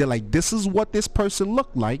dug you up. They're like, this is what this person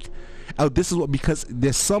looked like. This is what, because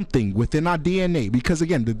there's something within our DNA. Because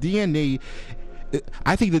again, the DNA,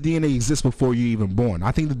 I think the DNA exists before you're even born.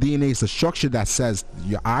 I think the DNA is a structure that says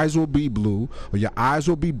your eyes will be blue, or your eyes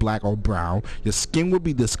will be black or brown, your skin will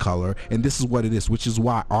be this color, and this is what it is, which is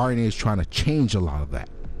why RNA is trying to change a lot of that.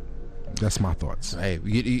 That's my thoughts. Hey,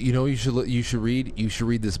 you should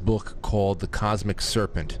read this book called The Cosmic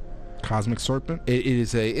Serpent. Cosmic Serpent?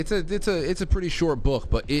 It's a pretty short book,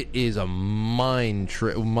 but it is a mind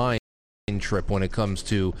trip when it comes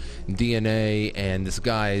to DNA, and this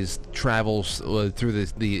guy's travels through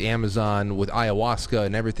the Amazon with ayahuasca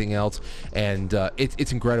and everything else, and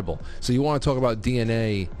it's incredible. So you want to talk about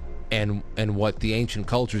DNA and what the ancient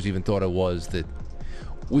cultures even thought it was, that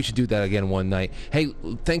we should do that again one night. Hey,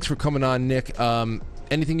 thanks for coming on, Nick.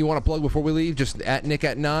 Anything you want to plug before we leave? Just at Nick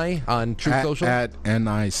at Nye on Truth Social? At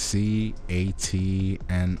NICATNIGH.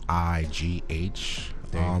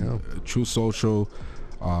 There you go. Truth Social.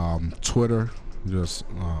 Twitter, just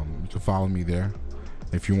you can follow me there.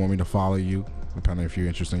 If you want me to follow you, depending if you're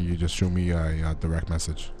interested, you just shoot me a direct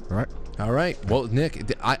message. All right. Well,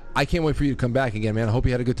 Nick, I can't wait for you to come back again, man. I hope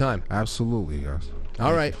you had a good time. Absolutely, guys.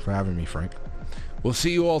 All right. Thank you for having me, Frank. We'll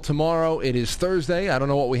see you all tomorrow. It is Thursday. I don't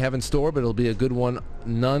know what we have in store, but it'll be a good one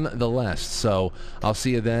nonetheless. So I'll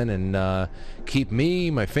see you then, and keep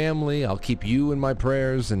me, my family, I'll keep you in my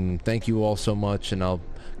prayers, and thank you all so much, and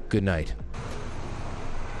good night.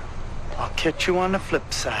 I'll catch you on the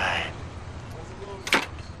flip side.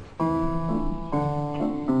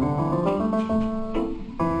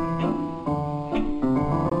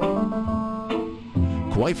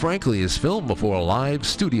 Quite Frankly is filmed before a live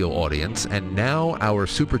studio audience, and now our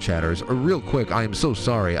super chatters are real quick. I am so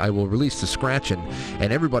sorry. I will release the scratching,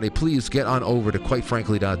 and everybody please get on over to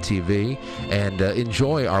quitefrankly.tv and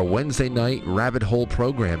enjoy our Wednesday night rabbit hole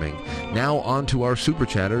programming. Now on to our super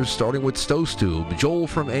chatters, starting with Stowstube, Joel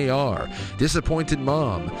from AR, Disappointed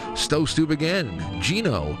Mom, Stowstube again,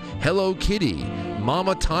 Gino, Hello Kitty,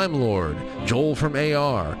 Mama Time Lord, Joel from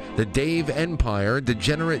AR, The Dave Empire,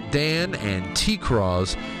 Degenerate Dan, and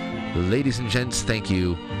T-Cross. Ladies and gents, thank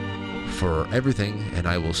you for everything, and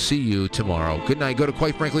I will see you tomorrow. Good night. Go to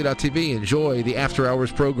quitefrankly.tv. Enjoy the after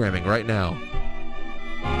hours programming right now.